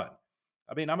was fun.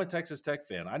 I mean, I'm a Texas Tech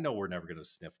fan. I know we're never going to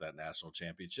sniff that national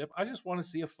championship. I just want to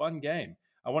see a fun game.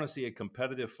 I want to see a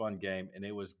competitive, fun game, and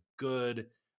it was good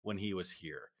when he was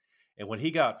here. And when he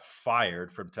got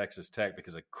fired from Texas Tech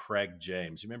because of Craig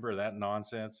James, you remember that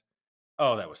nonsense?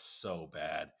 Oh, that was so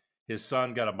bad. His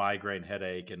son got a migraine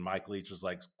headache, and Mike Leach was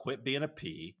like, quit being a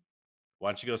P. Why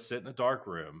don't you go sit in a dark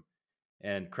room?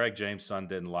 And Craig James' son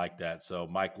didn't like that. So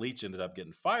Mike Leach ended up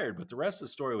getting fired. But the rest of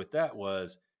the story with that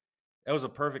was a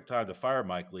perfect time to fire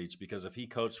Mike Leach because if he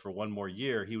coached for one more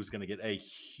year, he was going to get a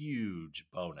huge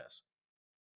bonus,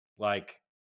 like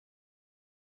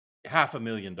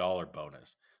 $500,000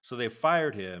 bonus. So they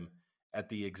fired him at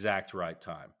the exact right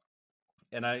time.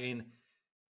 And I mean,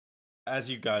 as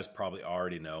you guys probably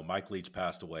already know, Mike Leach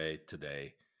passed away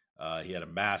today. He had a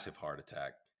massive heart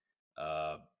attack.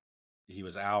 Uh, he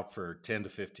was out for 10 to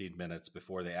 15 minutes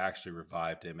before they actually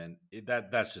revived him. And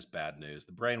that's just bad news.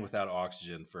 The brain without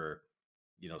oxygen for,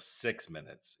 6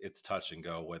 minutes, it's touch and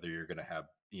go, whether you're going to have,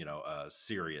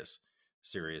 serious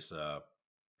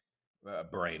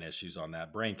brain issues on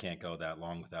that. Brain can't go that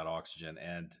long without oxygen.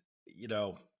 And,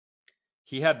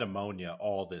 he had pneumonia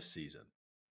all this season.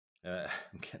 I'm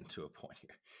getting to a point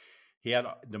here. He had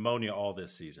pneumonia all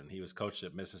this season. He was coached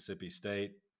at Mississippi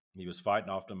State. He was fighting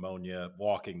off pneumonia,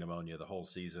 walking pneumonia the whole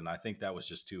season. I think that was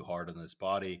just too hard on his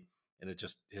body, and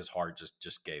his heart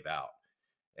just gave out,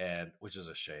 and which is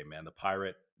a shame, man. The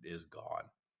Pirate is gone.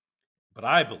 But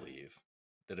I believe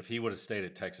that if he would have stayed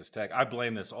at Texas Tech, I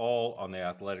blame this all on the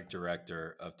athletic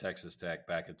director of Texas Tech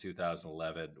back in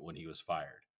 2011 when he was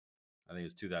fired. I think it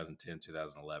was 2010,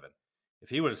 2011. If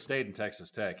he would have stayed in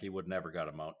Texas Tech, he would never got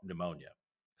pneumonia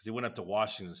because he went up to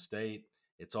Washington State.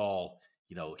 It's all,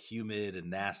 humid and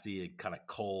nasty and kind of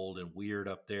cold and weird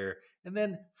up there. And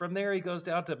then from there, he goes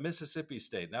down to Mississippi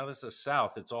State. Now, this is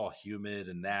South. It's all humid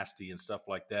and nasty and stuff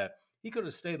like that. He could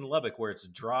have stayed in Lubbock where it's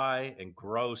dry and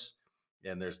gross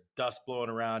and there's dust blowing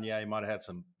around. Yeah, he might have had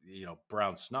some,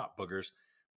 brown snot boogers,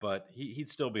 but he'd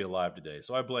still be alive today.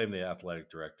 So I blame the athletic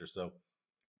director. So,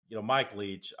 Mike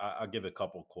Leach, I'll give a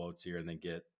couple quotes here and then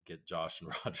get Josh and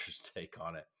Roger's take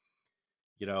on it.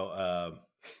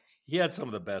 He had some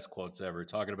of the best quotes ever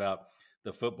talking about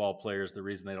the football players. The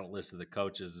reason they don't listen to the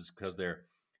coaches is because their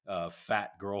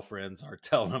fat girlfriends are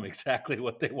telling them exactly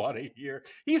what they want to hear.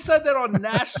 He said that on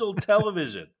national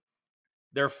television.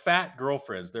 They're fat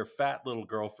girlfriends. They're fat little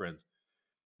girlfriends.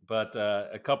 But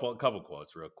a couple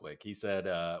quotes real quick. He said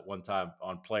one time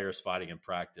on players fighting in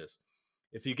practice,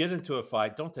 if you get into a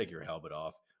fight, don't take your helmet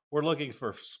off. We're looking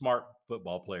for smart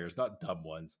football players, not dumb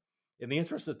ones. In the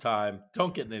interest of time,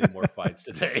 don't get in any more fights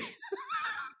today.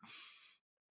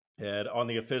 And on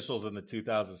the officials in the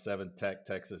 2007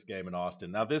 Texas game in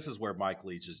Austin. Now, this is where Mike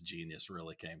Leach's genius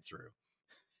really came through.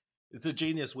 It's a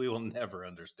genius we will never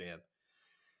understand.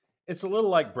 It's a little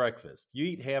like breakfast. You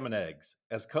eat ham and eggs.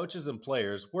 As coaches and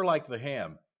players, we're like the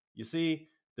ham. You see,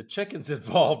 the chicken's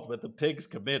involved, but the pig's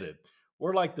committed.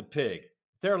 We're like the pig.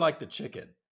 They're like the chicken.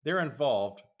 They're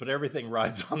involved, but everything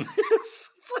rides on this.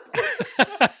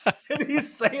 And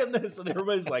he's saying this, and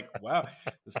everybody's like, wow,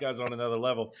 this guy's on another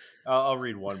level. I'll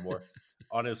read one more.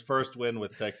 On his first win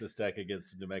with Texas Tech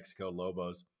against the New Mexico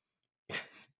Lobos,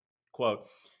 quote,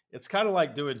 it's kind of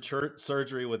like doing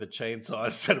surgery with a chainsaw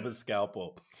instead of a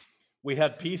scalpel. We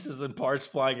had pieces and parts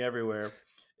flying everywhere.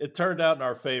 It turned out in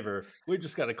our favor. We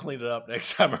just got to clean it up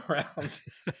next time around.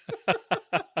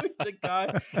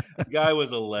 The guy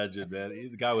was a legend, man.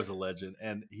 The guy was a legend,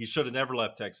 and he should have never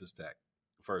left Texas Tech,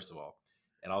 first of all.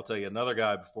 And I'll tell you another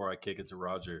guy before I kick it to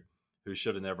Roger who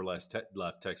should have never left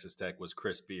Texas Tech was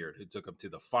Chris Beard, who took him to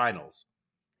the finals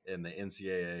in the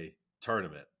NCAA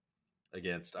tournament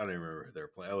against, I don't even remember who they were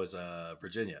playing. It was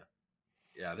Virginia.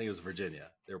 Yeah, I think it was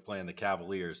Virginia. They were playing the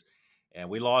Cavaliers. And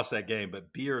we lost that game,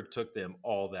 but Beard took them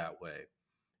all that way.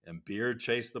 And Beard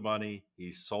chased the money.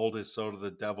 He sold his soul to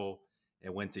the devil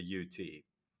and went to UT.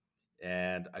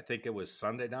 And I think it was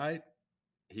Sunday night,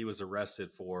 he was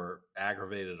arrested for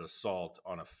aggravated assault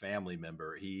on a family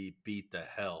member. He beat the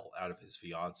hell out of his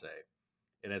fiance.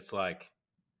 And it's like,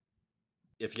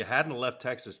 if you hadn't left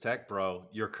Texas Tech, bro,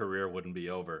 your career wouldn't be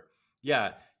over.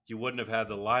 Yeah, you wouldn't have had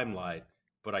the limelight,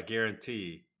 but I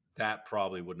guarantee that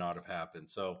probably would not have happened.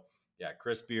 So, yeah,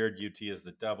 Chris Beard, UT is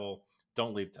the devil.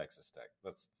 Don't leave Texas Tech.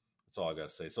 That's all I got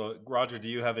to say. So, Roger, do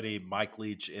you have any Mike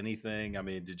Leach anything? I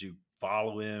mean, did you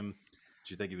follow him?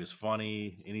 Did you think he was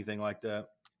funny? Anything like that?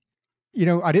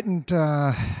 I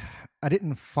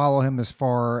didn't follow him as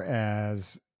far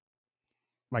as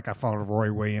like I followed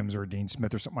Roy Williams or Dean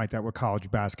Smith or something like that with college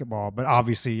basketball. But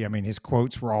obviously, I mean, his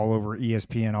quotes were all over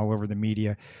ESPN, all over the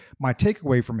media. My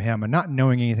takeaway from him, and not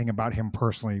knowing anything about him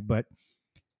personally, but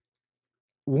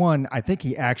one, I think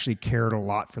he actually cared a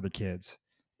lot for the kids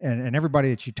and everybody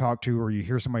that you talk to or you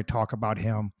hear somebody talk about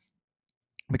him.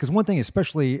 Because one thing,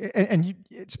 especially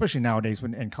especially nowadays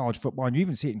when in college football, and you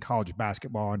even see it in college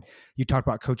basketball, and you talk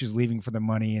about coaches leaving for the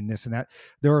money and this and that,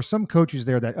 there are some coaches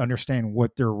there that understand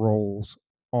what their roles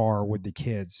are with the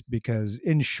kids. Because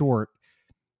in short,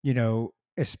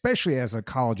 especially as a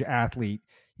college athlete,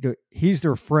 he's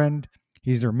their friend,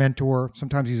 he's their mentor,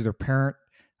 sometimes he's their parent,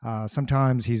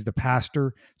 sometimes he's the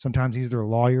pastor, sometimes he's their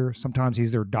lawyer, sometimes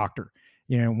he's their doctor.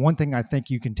 One thing I think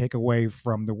you can take away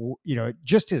from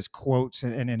just his quotes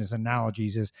and his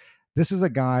analogies is this is a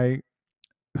guy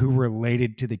who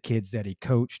related to the kids that he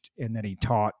coached and that he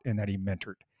taught and that he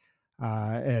mentored.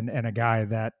 and a guy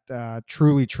that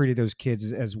truly treated those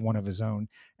kids as one of his own.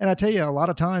 And I tell you, a lot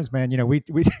of times, man, we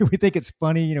we think it's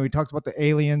funny. He talks about the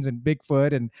aliens and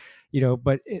Bigfoot, and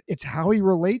but it's how he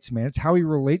relates, man. It's how he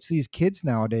relates to these kids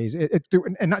nowadays.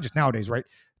 And not just nowadays, right?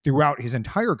 Throughout his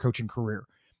entire coaching career.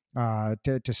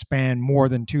 To span more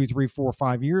than 2, 3, 4,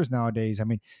 5 years nowadays. I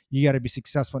mean, you got to be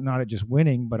successful not at just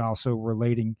winning, but also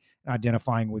relating,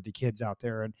 identifying with the kids out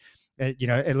there. And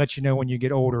it lets you know when you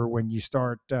get older, when you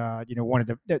start, one of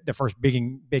the first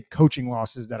big coaching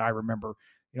losses that I remember,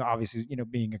 obviously,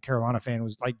 being a Carolina fan,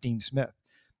 was like Dean Smith.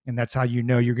 And that's how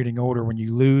you're getting older, when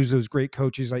you lose those great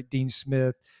coaches like Dean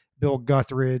Smith, Bill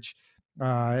Guthridge,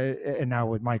 and now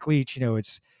with Mike Leach.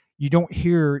 You don't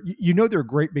hear, they're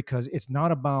great because it's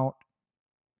not about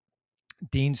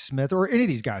Dean Smith or any of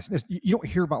these guys. You don't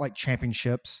hear about like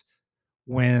championships,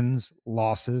 wins,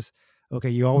 losses. Okay,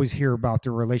 you always hear about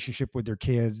their relationship with their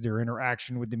kids, their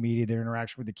interaction with the media, their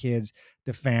interaction with the kids,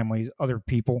 the families, other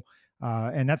people,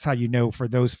 and that's how for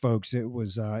those folks it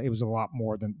was a lot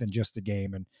more than just the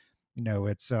game. And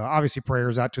it's obviously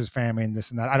prayers out to his family and this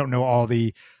and that. I don't know all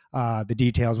the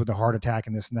details with the heart attack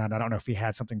and this and that. I don't know if he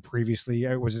had something previously.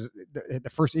 Was it the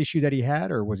first issue that he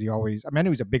had, or was he always? I mean, I knew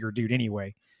he was a bigger dude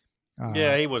anyway.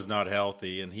 Yeah, he was not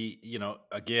healthy. And he,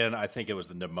 again, I think it was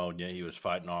the pneumonia he was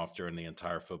fighting off during the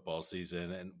entire football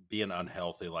season. And being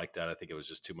unhealthy like that, I think it was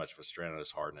just too much of a strain on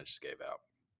his heart, and it just gave out.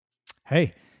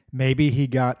 Hey, maybe he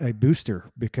got a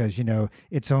booster because,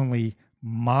 it's only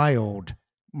mild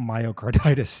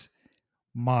myocarditis.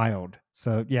 Mild.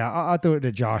 So, yeah, I'll throw it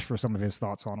to Josh for some of his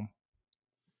thoughts on him.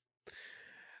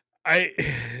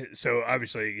 So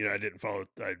obviously, I didn't follow,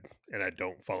 and I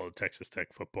don't follow Texas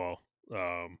Tech football.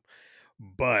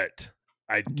 But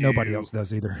I do. Nobody else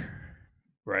does either.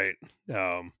 Right.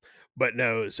 But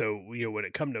no, so when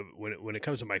it comes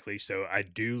to Mike Leach, though, I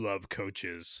do love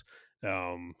coaches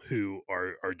who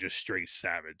are just straight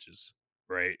savages,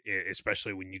 right?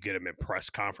 Especially when you get them in press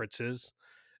conferences,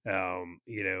 and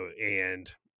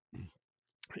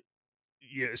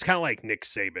it's kind of like Nick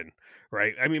Saban,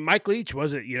 right? I mean, Mike Leach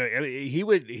wasn't, I mean, he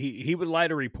would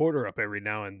light a reporter up every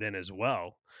now and then as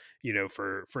well,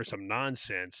 for some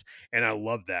nonsense, and I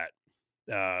love that,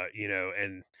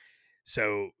 and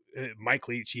so Mike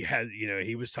Leach,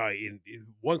 he was talking in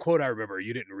one quote I remember.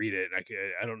 You didn't read it, and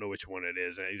I don't know which one it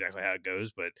is exactly how it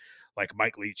goes, but like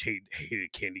Mike Leach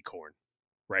hated candy corn,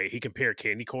 right? He compared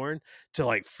candy corn to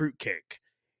like fruitcake,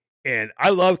 and I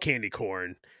love candy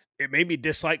corn. It made me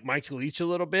dislike Mike Leach a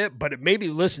little bit, but it made me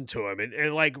listen to him.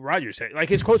 And like Roger said, like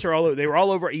his quotes they were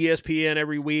all over ESPN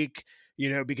every week,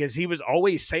 because he was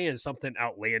always saying something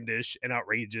outlandish and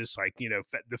outrageous. Like,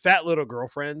 the fat little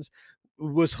girlfriends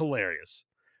was hilarious,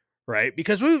 right?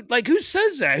 Because who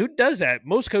says that? Who does that?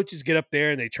 Most coaches get up there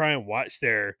and they try and watch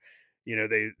their,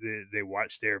 they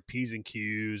watch their P's and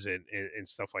Q's and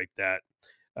stuff like that.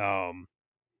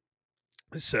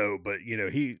 So, but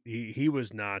he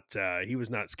was not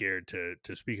scared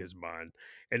to speak his mind,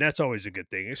 and that's always a good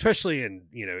thing, especially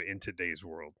in today's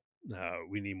world.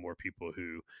 We need more people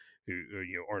who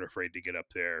aren't afraid to get up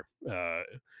there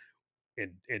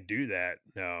and do that,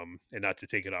 and not to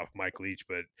take it off Mike Leach,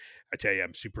 but I tell you,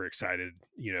 I'm super excited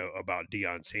about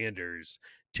Deion Sanders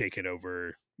taking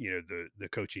over the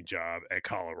coaching job at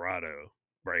Colorado,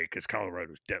 right? Because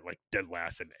Colorado's dead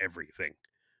last in everything.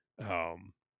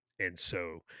 And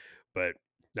so, but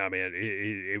no, man,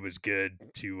 it was good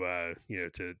to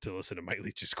to listen to Mike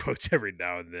Leach's quotes every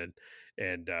now and then,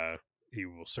 and he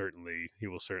will certainly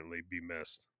be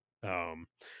missed.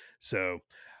 So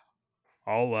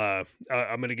I'm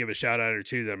going to give a shout out or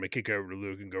two. Then I'm going to kick over to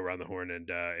Luke and go around the horn,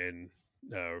 and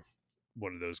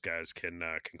one of those guys can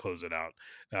close it out.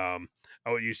 I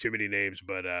won't use too many names,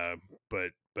 but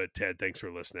Ted, thanks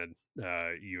for listening.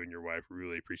 You and your wife,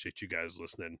 really appreciate you guys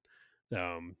listening.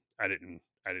 I didn't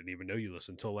even know you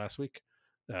listened until last week.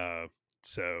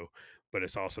 So, but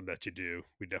it's awesome that you do.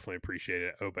 We definitely appreciate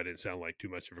it. I hope I didn't sound like too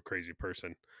much of a crazy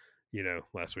person.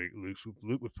 Last week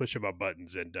Luke was pushing my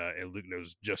buttons, and Luke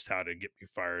knows just how to get me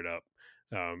fired up.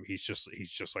 He's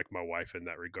just like my wife in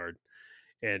that regard.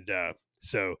 And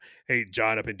so, hey,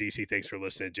 John up in DC, thanks for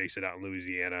listening. Jason out in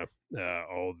Louisiana,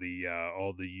 all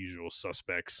the usual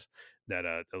suspects that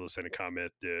listen and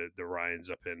comment. The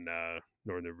Ryans up in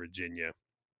Northern Virginia,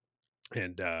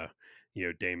 and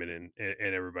Damon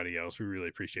and everybody else. We really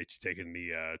appreciate you taking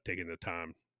the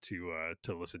time to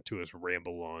listen to us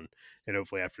ramble on. And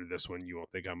hopefully after this one, you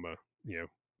won't think I'm a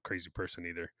crazy person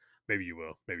either. Maybe you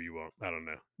will, maybe you won't. I don't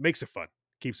know. Makes it fun,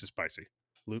 keeps it spicy.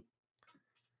 Luke.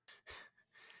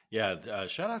 Yeah,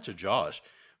 shout out to Josh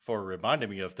for reminding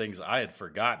me of things I had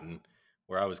forgotten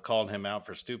where I was calling him out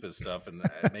for stupid stuff, and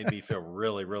it made me feel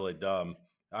really, really dumb.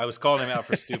 I was calling him out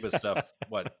for stupid stuff,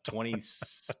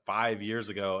 25 years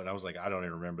ago, and I was like, I don't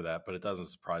even remember that, but it doesn't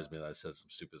surprise me that I said some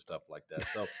stupid stuff like that.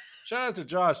 So shout out to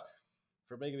Josh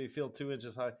for making me feel 2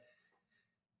 inches high.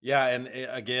 Yeah, and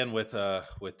again with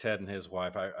Ted and his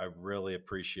wife, I really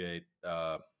appreciate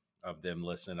of them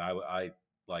listening. I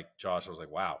like Josh. I was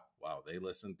like, wow, they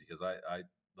listen, because I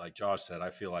like Josh said,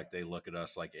 I feel like they look at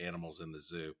us like animals in the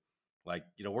zoo. Like,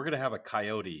 we're gonna have a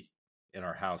coyote in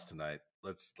our house tonight.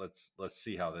 Let's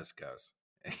see how this goes.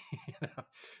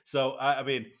 So I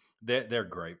mean, they're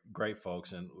great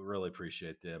folks, and we really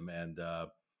appreciate them. And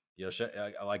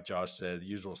like Josh said, the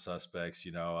usual suspects.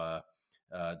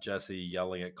 Jesse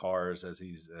yelling at cars as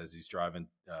he's driving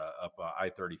up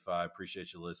I-35.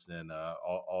 Appreciate you listening,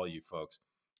 all you folks.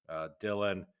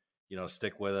 Dylan,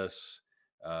 stick with us.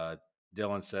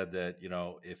 Dylan said that,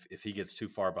 if he gets too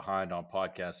far behind on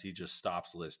podcasts, he just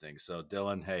stops listening. So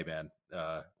Dylan, hey man,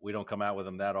 we don't come out with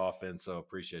him that often, so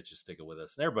appreciate you sticking with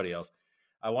us. And everybody else,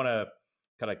 I want to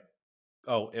kind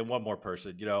of, and one more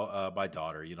person, my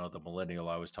daughter, the millennial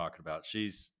I was talking about,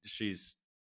 she's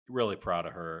really proud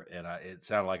of her. And it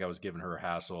sounded like I was giving her a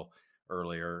hassle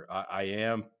earlier. I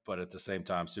am, but at the same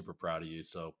time, super proud of you.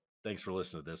 So thanks for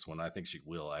listening to this one. I think she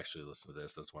will actually listen to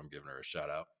this. That's why I'm giving her a shout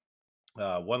out.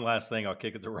 One last thing, I'll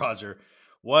kick it to Roger.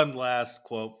 One last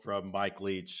quote from Mike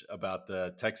Leach about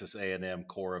the Texas A&M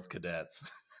Corps of Cadets.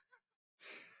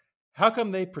 How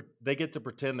come they get to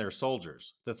pretend they're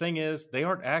soldiers? The thing is, they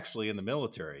aren't actually in the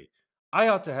military. I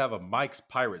ought to have a Mike's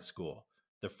Pirate School.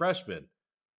 The freshmen,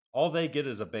 all they get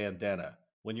is a bandana.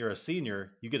 When you're a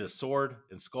senior, you get a sword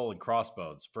and skull and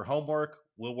crossbones. For homework,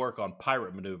 we'll work on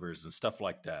pirate maneuvers and stuff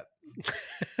like that.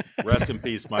 Rest in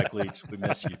peace, Mike Leach. We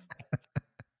miss you.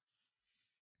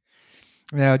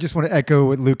 Yeah, I just want to echo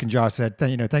what Luke and Josh said.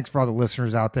 Thanks for all the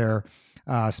listeners out there.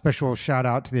 Special shout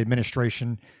out to the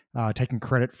administration taking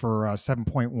credit for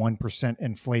 7.1%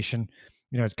 inflation.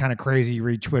 It's kind of crazy. You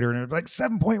read Twitter and it's like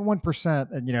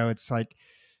 7.1%. And, it's like,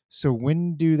 so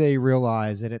when do they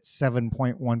realize that it's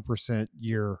 7.1%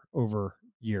 year over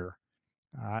year?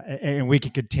 And we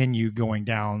can continue going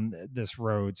down this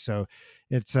road. So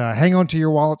it's hang on to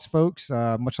your wallets, folks.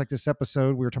 Much like this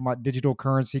episode, we were talking about digital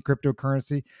currency,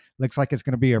 cryptocurrency. Looks like it's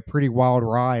going to be a pretty wild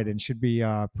ride and should be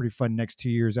pretty fun next 2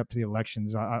 years up to the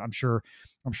elections. I'm sure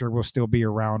we'll still be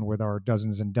around with our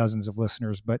dozens and dozens of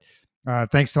listeners. But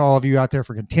thanks to all of you out there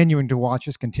for continuing to watch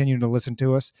us, continuing to listen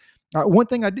to us. One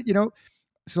thing I did,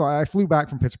 so I flew back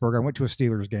from Pittsburgh. I went to a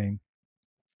Steelers game.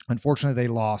 Unfortunately, they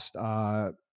lost.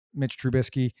 Mitch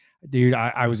Trubisky, dude,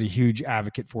 I was a huge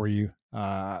advocate for you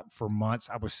for months.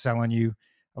 I was selling you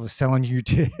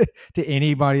to to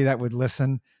anybody that would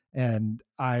listen, and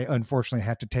I unfortunately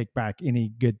have to take back any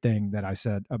good thing that I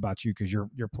said about you because your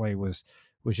play was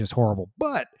just horrible.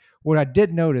 But what I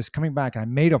did notice coming back, and I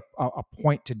made a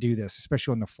point to do this,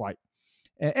 especially on the flight.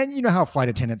 And you know how flight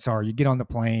attendants are. You get on the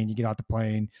plane, you get out the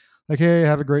plane, like, hey,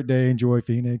 have a great day, enjoy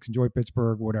Phoenix, enjoy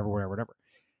Pittsburgh, whatever.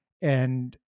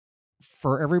 And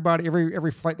for everybody, every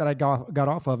flight that I got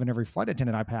off of and every flight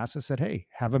attendant I passed, I said, hey,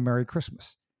 have a Merry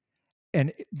Christmas.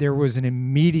 And there was an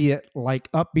immediate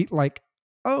upbeat,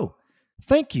 oh,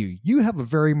 thank you. You have a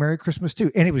very Merry Christmas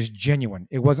too. And it was genuine.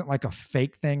 It wasn't like a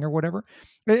fake thing or whatever.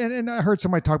 And I heard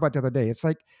somebody talk about the other day. It's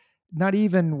like, not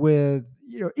even with,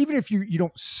 even if you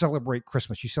don't celebrate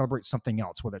Christmas, you celebrate something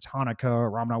else, whether it's Hanukkah or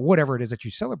Ramadan, whatever it is that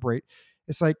you celebrate.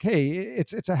 It's like, hey,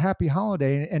 it's a happy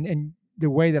holiday. And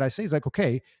the way that I say is like,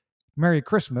 okay, Merry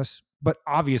Christmas. But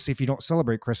obviously, if you don't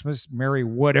celebrate Christmas, Merry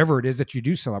whatever it is that you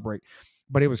do celebrate.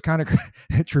 But it was kind of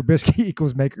Trubisky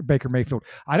equals Baker Mayfield.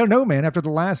 I don't know, man. After the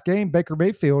last game, Baker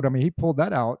Mayfield, I mean, he pulled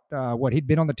that out. He'd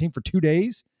been on the team for 2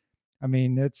 days. I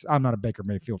mean, I'm not a Baker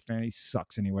Mayfield fan. He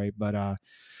sucks anyway. But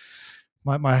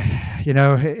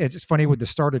it's funny with the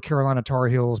start of Carolina Tar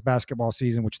Heels basketball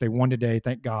season, which they won today,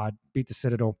 thank God, beat the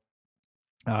Citadel.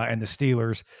 And the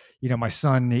Steelers, my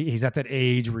son, he's at that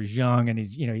age where he's young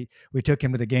and we took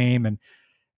him to the game and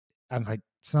I'm like,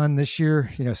 son, this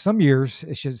year, some years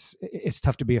it's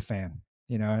tough to be a fan,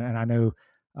 and I know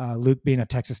Luke being a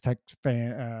Texas Tech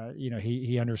fan,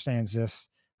 he understands this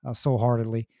so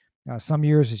heartedly. Some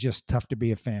years it's just tough to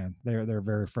be a fan. They're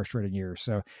very frustrating years.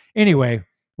 So anyway,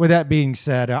 with that being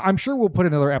said, I'm sure we'll put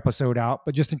another episode out,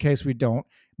 but just in case we don't,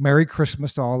 Merry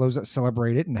Christmas to all those that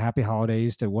celebrate it and happy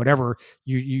holidays to whatever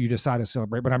you decide to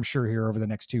celebrate. But I'm sure here over the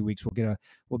next 2 weeks,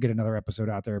 we'll get another episode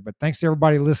out there. But thanks to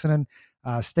everybody listening.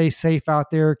 Stay safe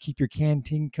out there. Keep your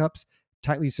canteen cups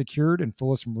tightly secured and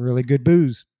full of some really good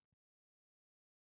booze.